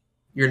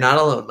 you're not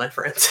alone, my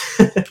friends.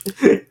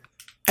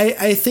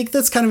 I think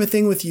that's kind of a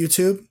thing with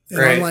YouTube and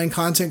Right. online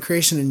content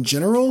creation in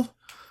general.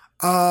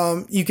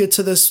 You get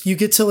to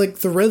like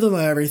the rhythm of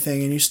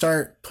everything, and you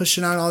start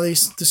pushing out all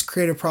these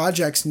creative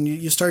projects, and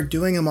you start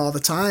doing them all the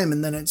time,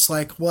 and then it's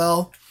like,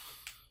 well,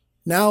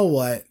 now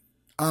what?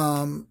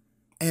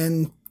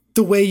 And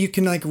the way you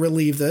can like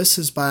relieve this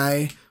is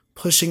by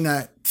pushing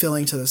that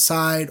feeling to the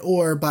side,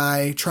 or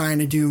by trying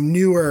to do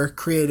newer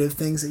creative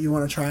things that you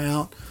want to try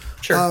out.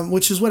 Sure.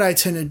 Which is what I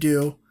tend to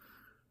do.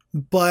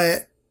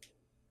 But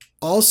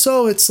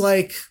also it's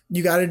like,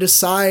 you got to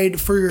decide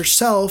for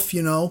yourself,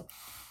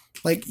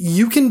 like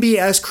you can be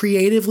as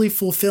creatively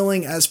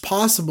fulfilling as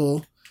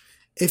possible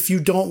if you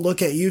don't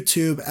look at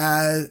YouTube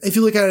if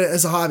you look at it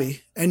as a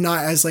hobby and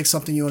not as like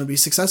something you want to be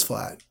successful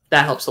at.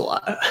 That helps a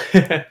lot.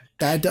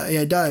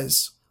 It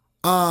does.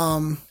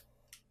 And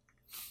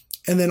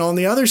then on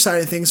the other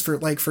side of things,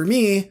 for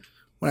me,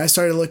 when I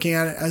started looking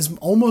at it as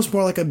almost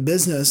more like a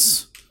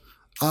business,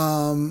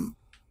 I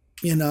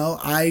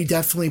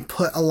definitely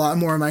put a lot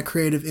more of my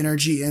creative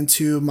energy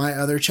into my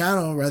other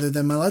channel rather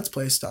than my Let's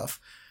Play stuff.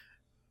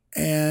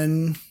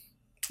 And,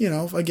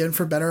 again,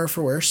 for better or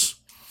for worse.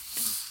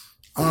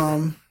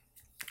 I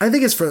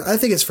think it's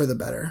for the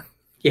better.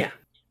 Yeah.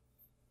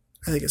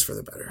 I think it's for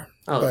the better.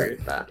 I'll agree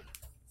with that.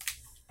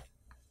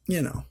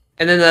 And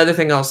then the other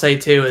thing I'll say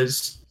too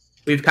is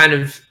we've kind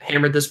of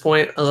hammered this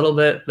point a little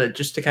bit, but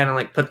just to kind of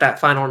like put that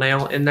final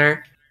nail in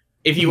there.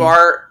 If you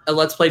are a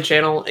Let's Play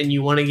channel and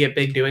you want to get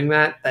big doing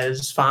that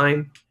is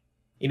fine.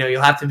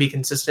 You'll have to be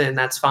consistent, and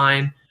that's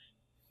fine.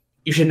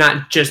 You should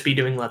not just be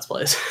doing Let's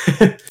Plays.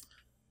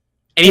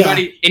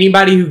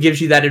 Anybody who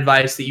gives you that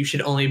advice that you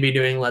should only be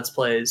doing Let's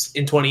Plays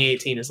in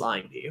 2018 is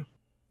lying to you.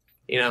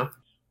 And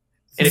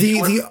if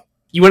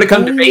you want to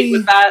come debate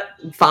with that,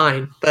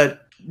 fine,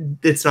 but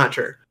it's not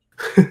true.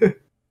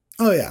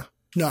 Oh yeah.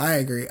 No, I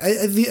agree.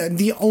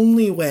 The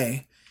only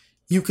way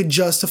you could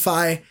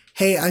justify,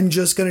 hey, I'm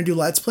just going to do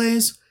Let's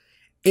Plays,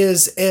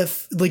 is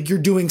if like you're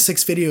doing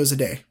 6 videos a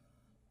day.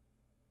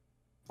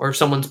 Or if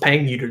someone's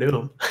paying you to do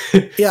them.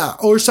 Yeah,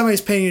 or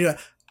somebody's paying you to.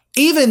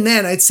 Even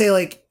then, I'd say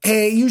like,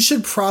 hey, you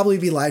should probably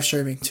be live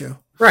streaming too.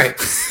 Right.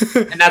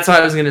 And that's what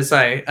I was going to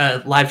say.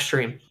 Live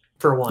stream,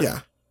 for one. Yeah.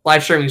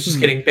 Live streaming is just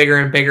getting bigger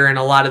and bigger, and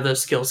a lot of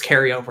those skills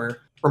carry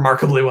over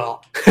remarkably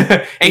well.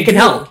 and can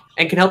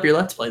help your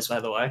Let's Plays, by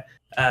the way.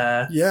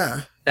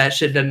 Yeah. That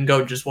shit doesn't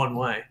go just one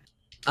way.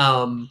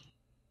 But,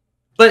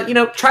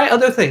 try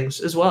other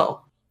things as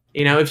well.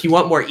 If you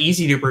want more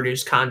easy to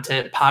produce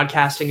content,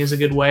 podcasting is a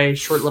good way.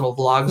 Short little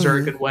vlogs are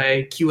a good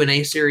way.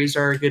 Q&A series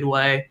are a good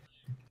way.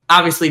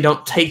 Obviously,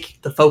 don't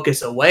take the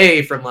focus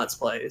away from Let's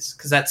Plays,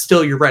 because that's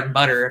still your bread and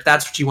butter. If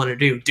that's what you want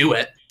to do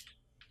it.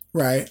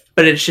 Right.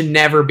 But it should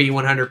never be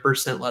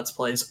 100% Let's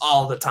Plays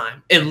all the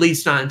time. At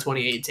least not in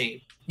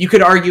 2018. You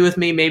could argue with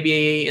me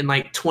maybe in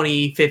like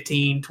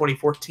 2015,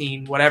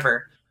 2014,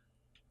 whatever.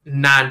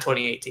 Not in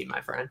 2018, my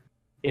friend.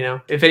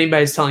 If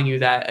anybody's telling you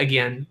that,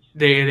 again,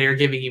 they're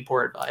giving you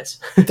poor advice.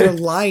 They're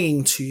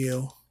lying to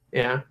you.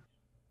 Yeah.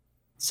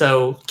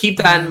 So keep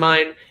that in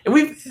mind. And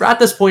we've brought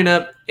this point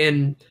up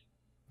in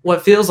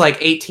what feels like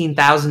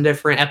 18,000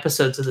 different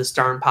episodes of this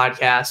darn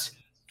podcast.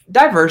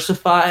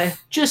 Diversify.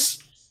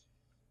 Just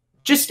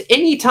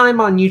any time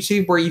on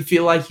YouTube where you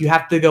feel like you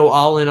have to go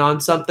all in on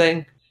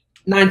something,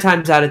 9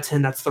 times out of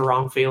 10, that's the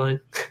wrong feeling.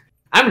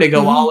 I'm going to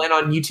go all in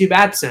on YouTube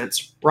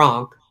AdSense.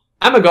 Wrong.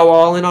 I'm going to go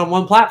all in on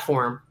one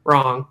platform.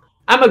 Wrong.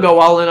 I'm going to go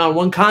all in on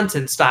one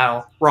content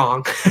style.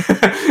 Wrong.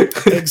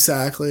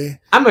 Exactly.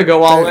 I'm going to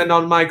go all in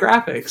on my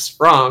graphics.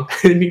 Wrong.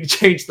 I need to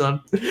change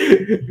them.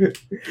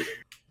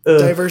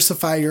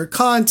 Diversify your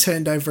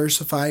content,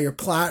 diversify your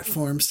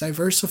platforms,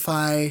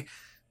 diversify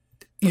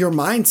your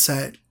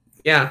mindset.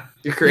 Yeah.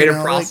 Your creative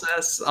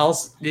process,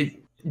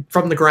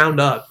 from the ground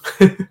up.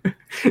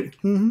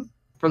 From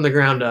the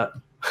ground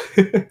up.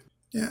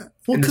 Yeah.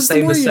 Well, because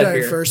the more you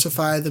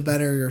diversify, the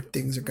better your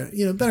things are going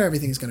to, better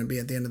everything's going to be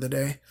at the end of the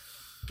day.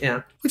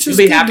 Yeah. Which You'll is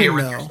be good happier to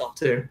with know. yourself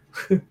too.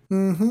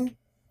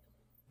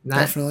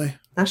 Definitely.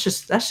 That's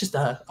just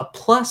a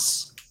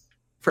plus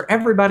for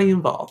everybody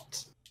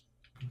involved.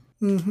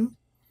 It's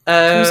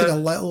like a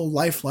little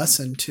life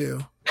lesson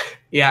too.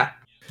 Yeah.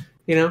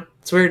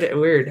 It's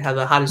weird how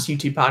the hottest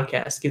YouTube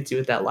podcast gets you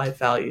with that life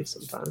value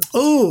sometimes.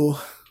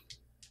 Oh,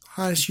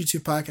 hottest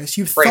YouTube podcast.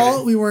 You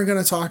thought we weren't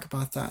going to talk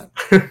about that.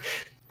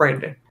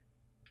 Branding.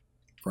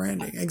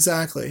 Branding,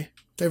 exactly.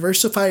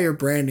 Diversify your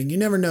branding. You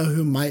never know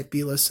who might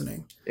be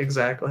listening.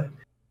 Exactly.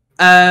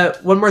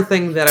 One more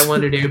thing that I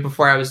wanted to do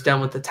before I was done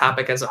with the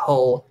topic as a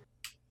whole.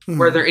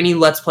 Were there any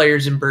Let's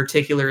Players in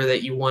particular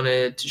that you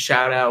wanted to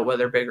shout out,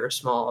 whether big or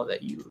small,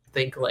 that you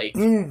think like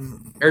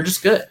are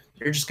just good?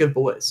 They're just good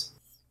boys.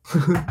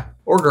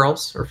 Or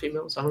girls or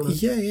females, I don't know.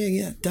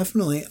 Yeah,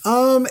 definitely.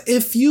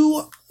 If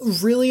you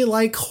really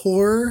like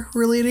horror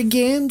related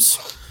games,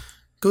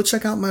 go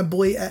check out my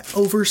boy at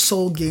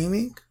Oversoul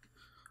Gaming.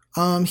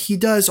 He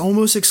does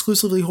almost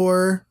exclusively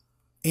horror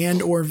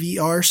and or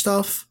VR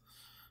stuff.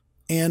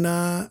 And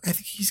I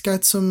think he's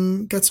got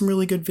some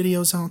really good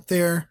videos out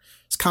there.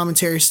 His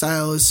commentary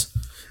style is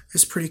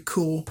pretty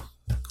cool.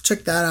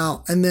 Check that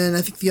out. And then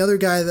I think the other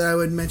guy that I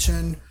would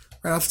mention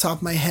right off the top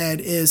of my head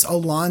is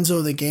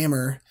Alonzo the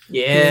Gamer.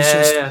 Yes.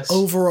 Who's just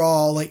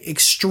overall like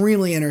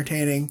extremely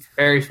entertaining.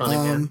 Very funny,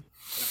 man.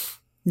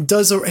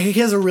 He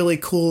has a really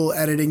cool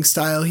editing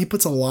style. He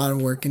puts a lot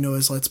of work into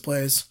his Let's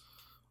Plays.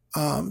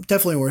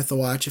 Definitely worth the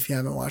watch if you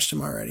haven't watched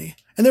him already.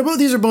 And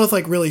these are both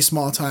like really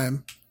small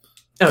time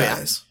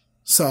guys.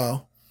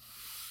 So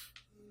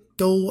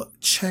go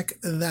check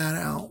that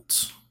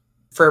out.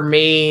 For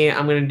me,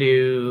 I'm going to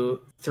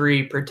do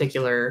 3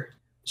 particular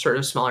sort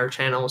of smaller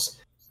channels.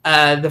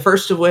 The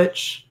first of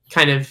which,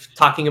 kind of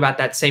talking about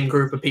that same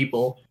group of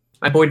people,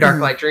 my boy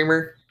Darklight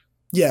Dreamer.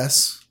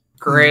 Yes.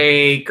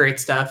 Great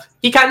stuff.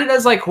 He kind of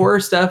does like horror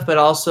stuff, but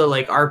also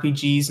like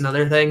RPGs and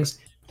other things.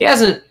 He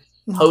hasn't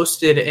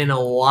posted in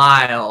a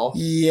while.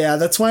 Yeah,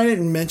 that's why I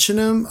didn't mention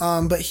him.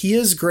 But he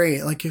is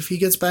great. Like if he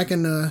gets back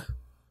into...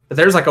 But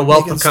there's like a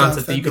wealth of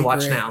content that you can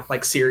watch now,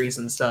 like series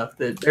and stuff.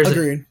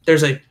 Agreed.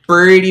 There's a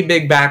pretty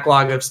big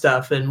backlog of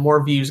stuff, and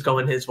more views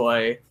going his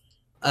way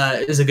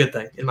is a good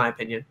thing, in my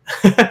opinion.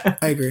 I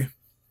agree.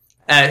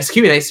 His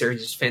Q&A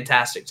series is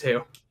fantastic,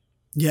 too.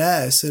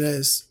 Yes, it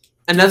is.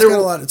 He's got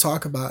a lot to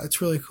talk about.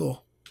 It's really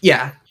cool.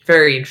 Yeah,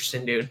 very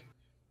interesting, dude.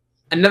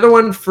 Another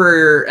one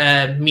for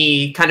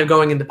me, kind of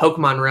going in the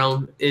Pokemon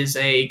realm, is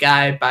a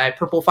guy by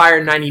Purple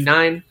Fire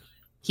 99.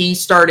 He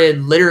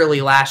started literally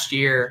last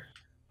year.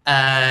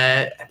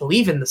 I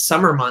believe in the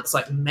summer months,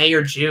 like May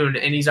or June,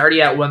 and he's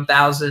already at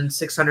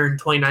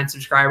 1,629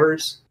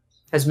 subscribers.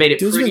 Has made it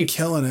been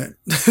killing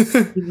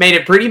it. Made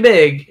it pretty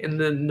big in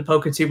the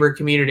PokeTuber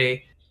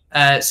community.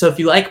 So if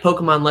you like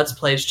Pokemon Let's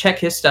Plays, check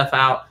his stuff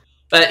out.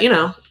 But,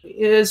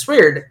 it's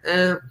weird.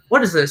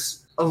 What is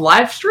this? A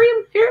live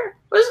stream here?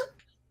 What is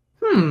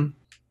it?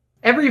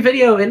 Every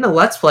video in the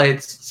Let's Play,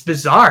 it's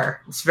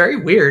bizarre. It's very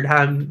weird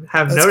how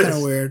I've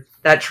noticed weird.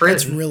 That trend.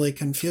 It's really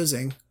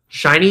confusing.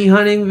 Shiny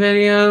hunting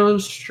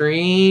videos,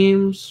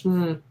 streams,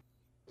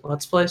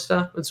 Let's Play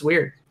stuff. It's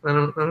weird. I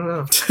don't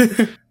know.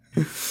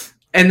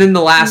 And then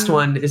the last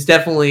one is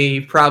definitely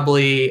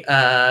probably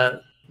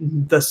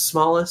the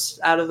smallest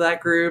out of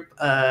that group,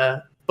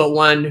 but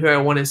one who I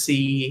want to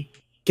see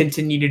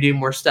continue to do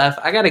more stuff.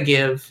 I got to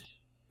give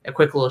a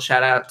quick little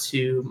shout out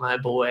to my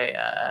boy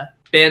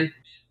Ben,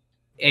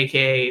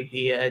 aka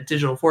the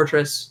Digital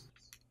Fortress.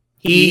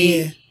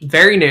 He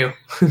very new,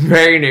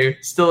 very new.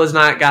 Still has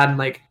not gotten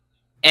like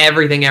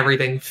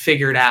everything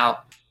figured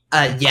out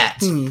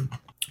yet,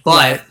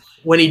 but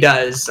when he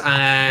does,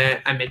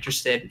 I'm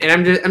interested, and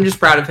I'm just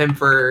proud of him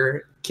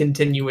for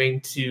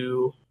continuing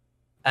to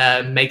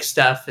make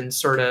stuff and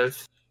sort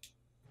of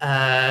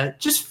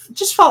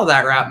just follow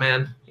that route,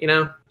 man.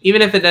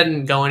 Even if it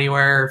doesn't go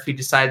anywhere, or if he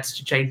decides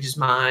to change his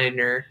mind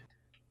or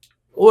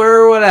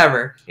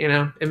whatever,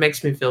 it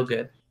makes me feel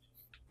good.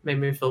 Made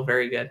me feel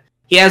very good.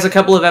 He has a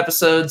couple of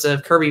episodes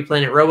of Kirby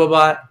Planet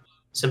Robobot,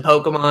 some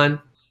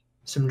Pokemon,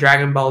 some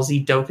Dragon Ball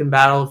Z Dokkan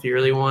Battle if you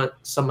really want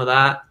some of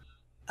that.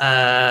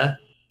 A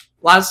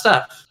lot of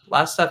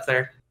stuff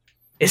there.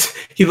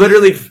 He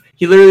literally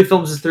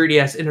films his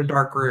 3DS in a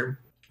dark room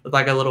with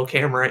like a little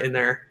camera in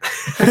there.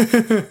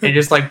 And he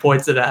just like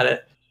points it at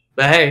it.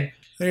 But hey,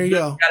 there you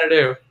go. Gotta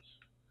do.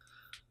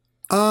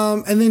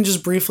 And then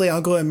just briefly,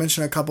 I'll go ahead and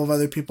mention a couple of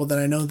other people that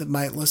I know that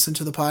might listen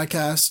to the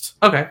podcast.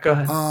 Okay, go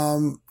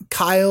ahead.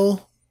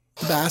 Kyle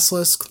the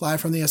Basilisk,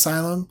 live from the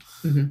Asylum.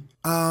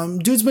 Mm-hmm.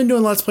 Dude's been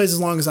doing Let's Plays as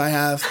long as I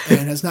have,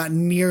 and has not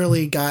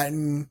nearly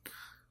gotten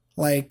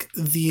like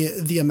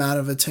the amount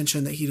of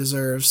attention that he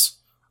deserves.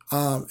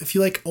 If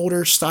you like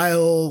older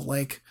style,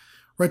 like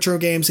retro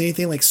games,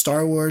 anything like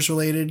Star Wars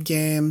related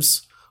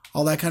games,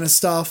 all that kind of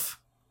stuff,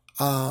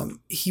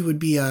 he'd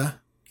be a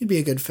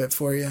good fit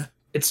for you.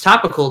 It's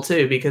topical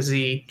too, because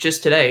he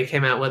just today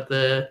came out with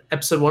the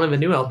episode 1 of a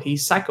new LP,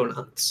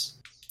 Psychonauts.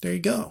 There you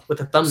go.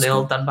 With a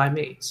thumbnail done by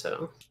me.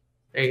 So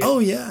there you go. Oh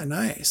yeah,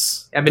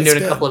 nice. I've been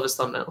doing a couple of his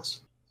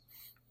thumbnails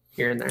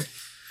here and there.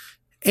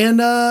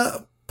 And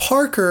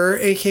Parker,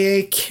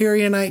 aka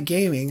Carrionite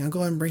Gaming, I'll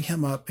go ahead and bring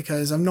him up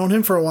because I've known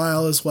him for a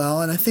while as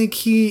well, and I think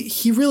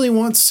he really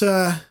wants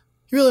to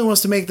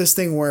make this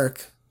thing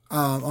work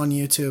on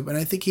YouTube, and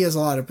I think he has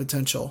a lot of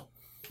potential.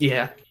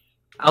 Yeah.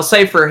 I'll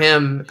say for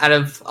him, out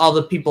of all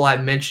the people I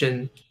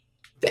mentioned,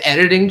 the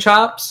editing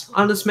chops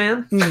on this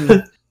man,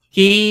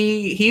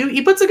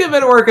 he puts a good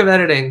bit of work of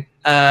editing.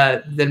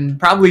 than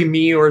probably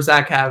me or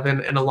Zach have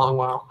in a long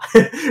while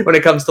when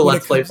it comes to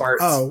Let's Play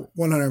parts. Oh,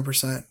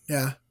 100%.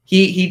 Yeah.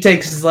 He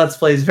takes his Let's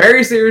Plays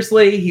very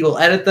seriously. He will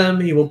edit them.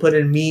 He will put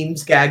in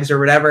memes, gags, or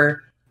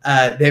whatever.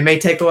 They may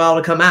take a while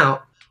to come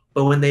out,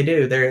 but when they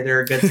do,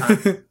 they're a good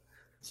time.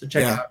 So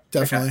check out.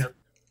 Definitely. Check out.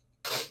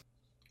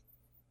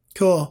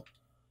 Cool.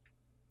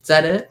 Is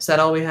that it? Is that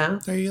all we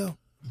have? There you go.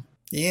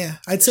 Yeah,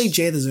 I'd say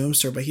Jay the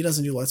Zoomster, but he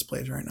doesn't do Let's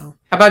Plays right now.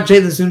 How about Jay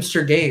the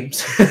Zoomster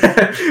Games?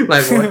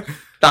 My boy.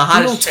 The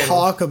hottest channel.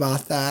 Talk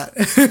about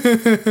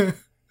that.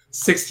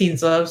 16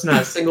 subs,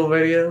 not a single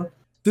video.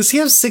 Does he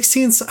have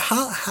 16?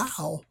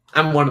 How?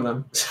 I'm one of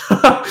them.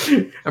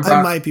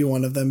 I might be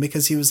one of them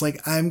because he was like,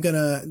 I'm going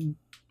to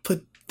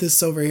put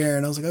this over here.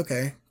 And I was like,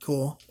 okay,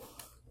 cool.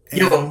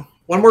 And yo,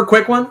 one more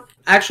quick one,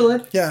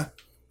 actually. Yeah.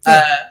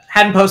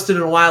 Hadn't posted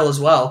in a while as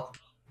well.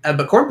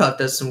 But Corn Puff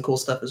does some cool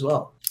stuff as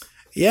well.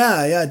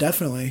 Yeah,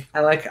 definitely. I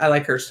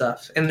like her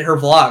stuff and her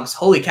vlogs.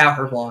 Holy cow,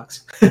 her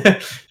vlogs!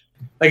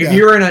 Like if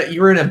you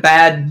were in a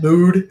bad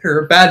mood or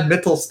a bad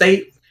mental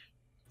state,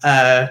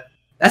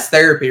 that's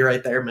therapy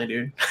right there, my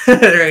dude.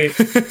 there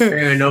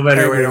ain't no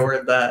better way to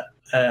word that.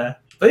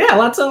 But yeah,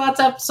 lots of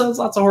episodes,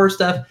 lots of horror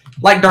stuff.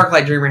 Like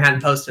Darklight Dreamer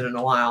hadn't posted in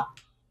a while.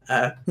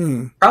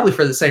 Probably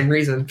for the same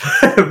reason.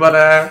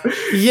 But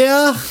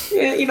yeah,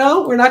 you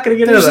know, we're not going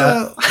to get into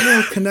that. There's a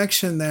little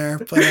connection there,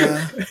 but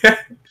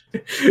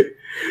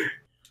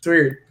it's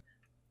weird.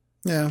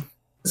 Yeah.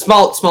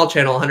 Small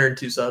channel,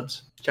 102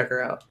 subs. Check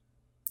her out.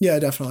 Yeah,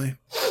 definitely.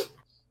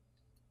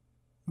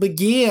 But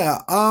yeah,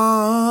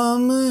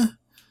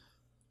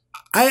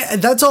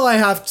 that's all I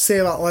have to say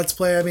about Let's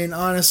Play. I mean,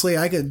 honestly,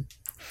 I could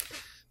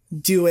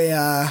do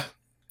an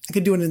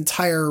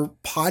entire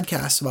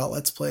podcast about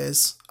Let's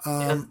Plays,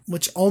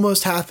 which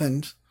almost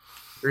happened.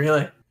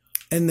 Really?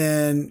 And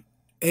then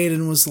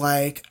Aiden was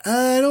like,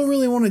 I don't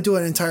really want to do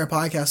an entire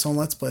podcast on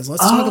Let's Plays.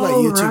 Let's talk about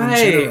YouTube in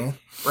general.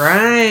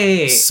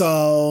 Right.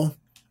 So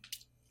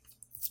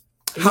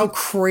how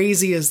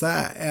crazy is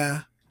that?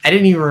 Yeah. I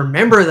didn't even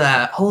remember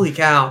that. Holy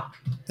cow.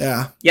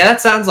 Yeah. Yeah,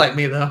 that sounds like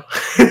me though.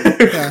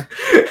 Yeah.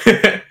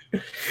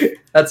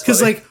 That's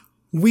because like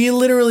we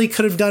literally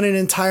could have done an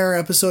entire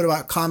episode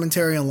about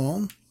commentary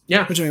alone.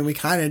 Yeah. Which I mean we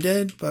kind of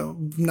did, but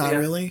not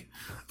really.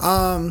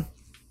 Yeah.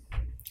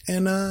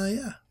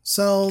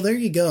 So there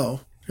you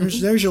go.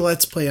 There's your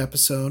Let's Play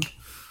episode.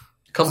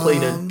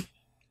 Completed.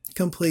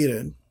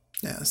 Completed.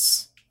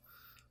 Yes.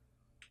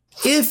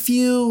 If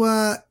you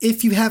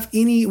have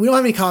any, we don't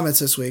have any comments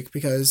this week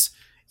because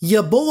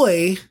your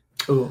boy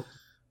hasn't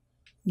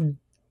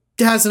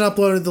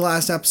uploaded the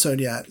last episode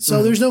yet,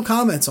 so there's no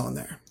comments on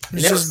there.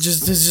 It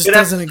just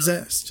doesn't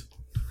exist.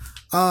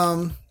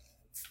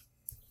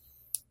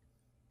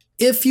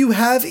 If you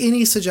have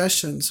any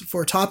suggestions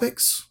for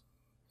topics,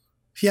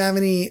 if you have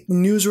any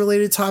news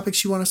related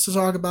topics you want us to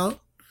talk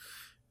about,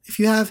 if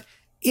you have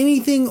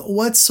anything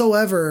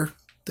whatsoever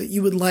that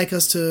you would like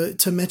us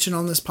to mention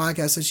on this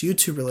podcast that's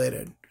YouTube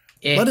related,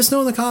 let us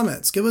know in the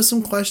comments. Give us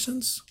some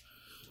questions.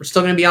 We're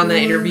still going to be on the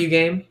interview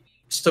game.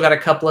 Still got a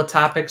couple of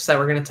topics that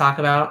we're going to talk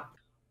about.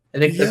 I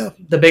think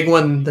the big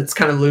one that's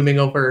kind of looming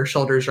over our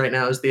shoulders right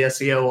now is the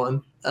SEO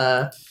one.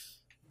 But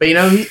you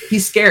know,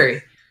 he's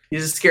scary.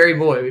 He's a scary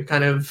boy. We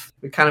kind of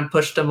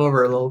pushed him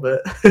over a little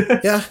bit.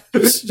 Yeah,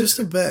 just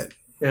a bit.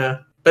 Yeah,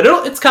 but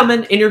it's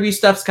coming. Interview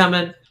stuff's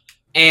coming.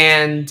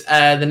 And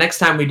the next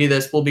time we do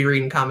this, we'll be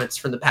reading comments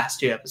from the past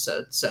 2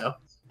 episodes. So,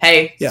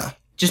 hey,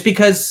 just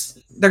because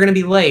they're going to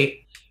be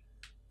late,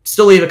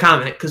 still leave a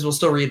comment because we'll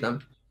still read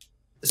them.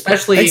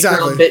 Especially if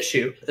you're on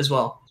BitChute as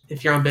well.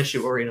 If you're on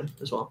BitChute, we'll read them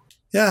as well.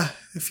 Yeah,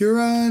 if you're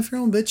on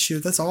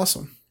BitChute, that's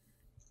awesome.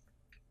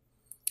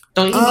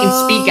 Don't you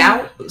mean speak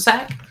out,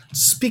 Zach?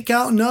 Speak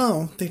out?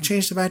 No, they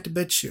changed it back to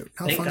BitChute.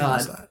 How funny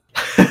was that?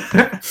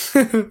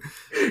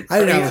 I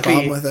didn't have a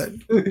problem with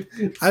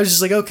it. I was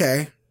just like,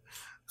 okay.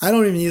 I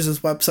don't even use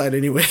this website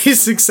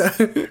anyways, except...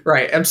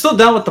 Right. I'm still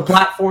done with the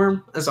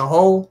platform as a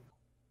whole.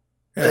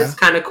 Yeah. It's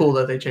kind of cool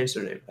that they changed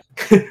their name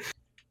back.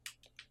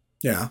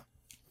 Yeah. A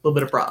little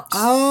bit of props.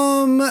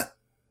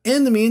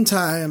 In the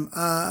meantime,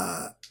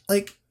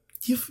 like,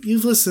 you've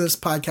listened to this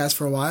podcast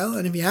for a while,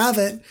 and if you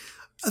haven't,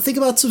 think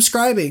about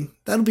subscribing.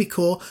 That'll be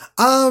cool.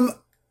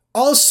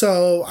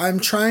 Also, I'm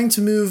trying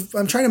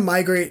to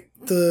migrate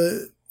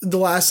the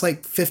last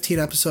like 15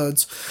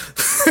 episodes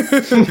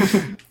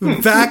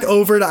back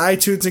over to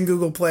iTunes and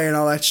Google Play and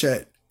all that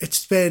shit.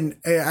 It's been,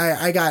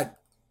 I got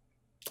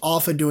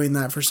off of doing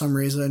that for some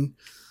reason.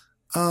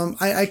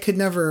 I could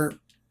never,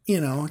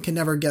 I could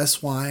never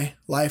guess why.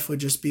 Life would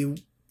just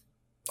be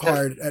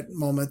hard at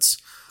moments.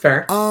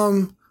 Fair.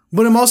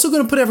 But I'm also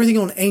going to put everything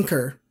on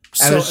Anchor.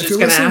 So if you're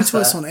listening to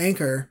us on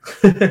Anchor,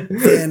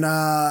 then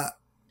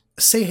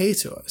say hey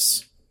to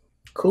us.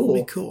 Cool. It'll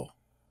be cool.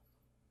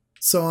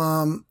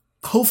 So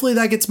hopefully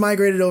that gets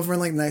migrated over in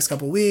like the next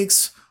couple of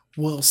weeks.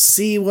 We'll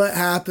see what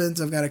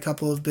happens. I've got a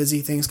couple of busy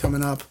things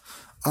coming up.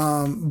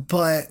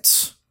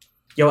 But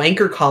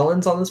Anchor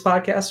Collins on this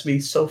podcast would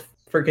be so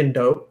freaking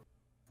dope.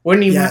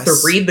 Wouldn't even have to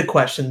read the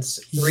questions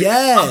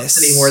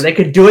anymore. They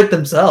could do it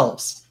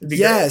themselves.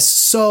 Yes. Great.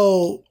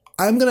 So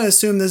I'm going to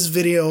assume this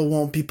video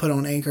won't be put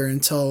on Anchor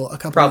until a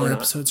couple Probably more not.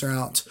 episodes are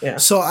out. Yeah.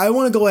 So I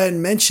want to go ahead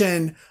and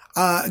mention,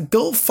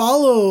 go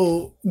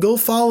follow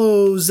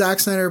Zack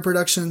Snyder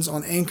Productions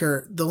on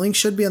Anchor. The link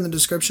should be in the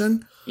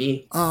description.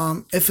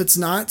 Yeah. If it's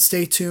not,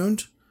 stay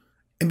tuned.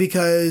 And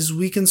because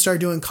we can start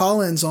doing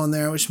call-ins on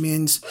there, which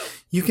means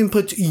you can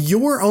put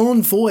your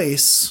own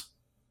voice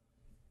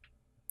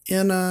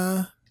in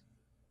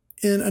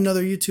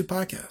another YouTube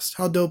podcast.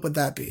 How dope would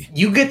that be?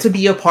 You get to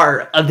be a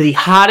part of the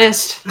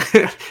hottest,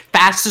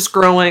 fastest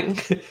growing,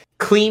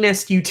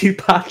 cleanest YouTube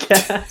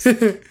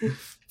podcast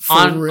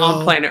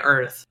on planet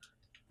Earth.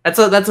 That's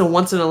a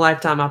once in a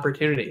lifetime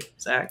opportunity,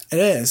 Zach. It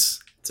is.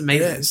 It's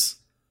amazing. It is.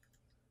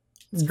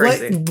 It's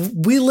crazy.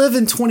 We live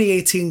in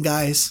 2018,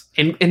 guys.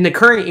 In the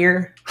current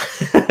year.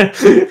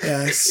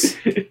 Yes.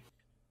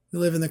 We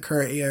live in the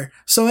current year.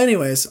 So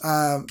anyways,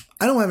 I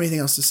don't have anything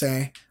else to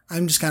say.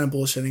 I'm just kind of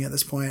bullshitting at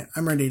this point.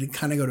 I'm ready to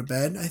kind of go to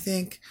bed, I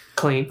think.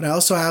 Clean. But I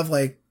also have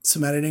like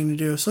some editing to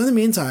do. So in the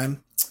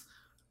meantime,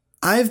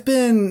 I've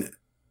been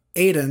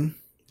Aiden.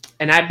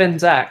 And I've been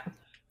Zach.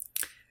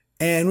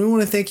 And we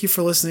want to thank you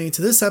for listening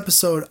to this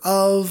episode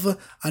of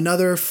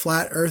another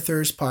Flat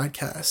Earthers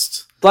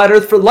podcast. Flat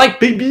Earth for life,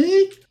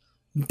 baby!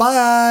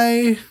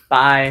 Bye!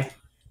 Bye.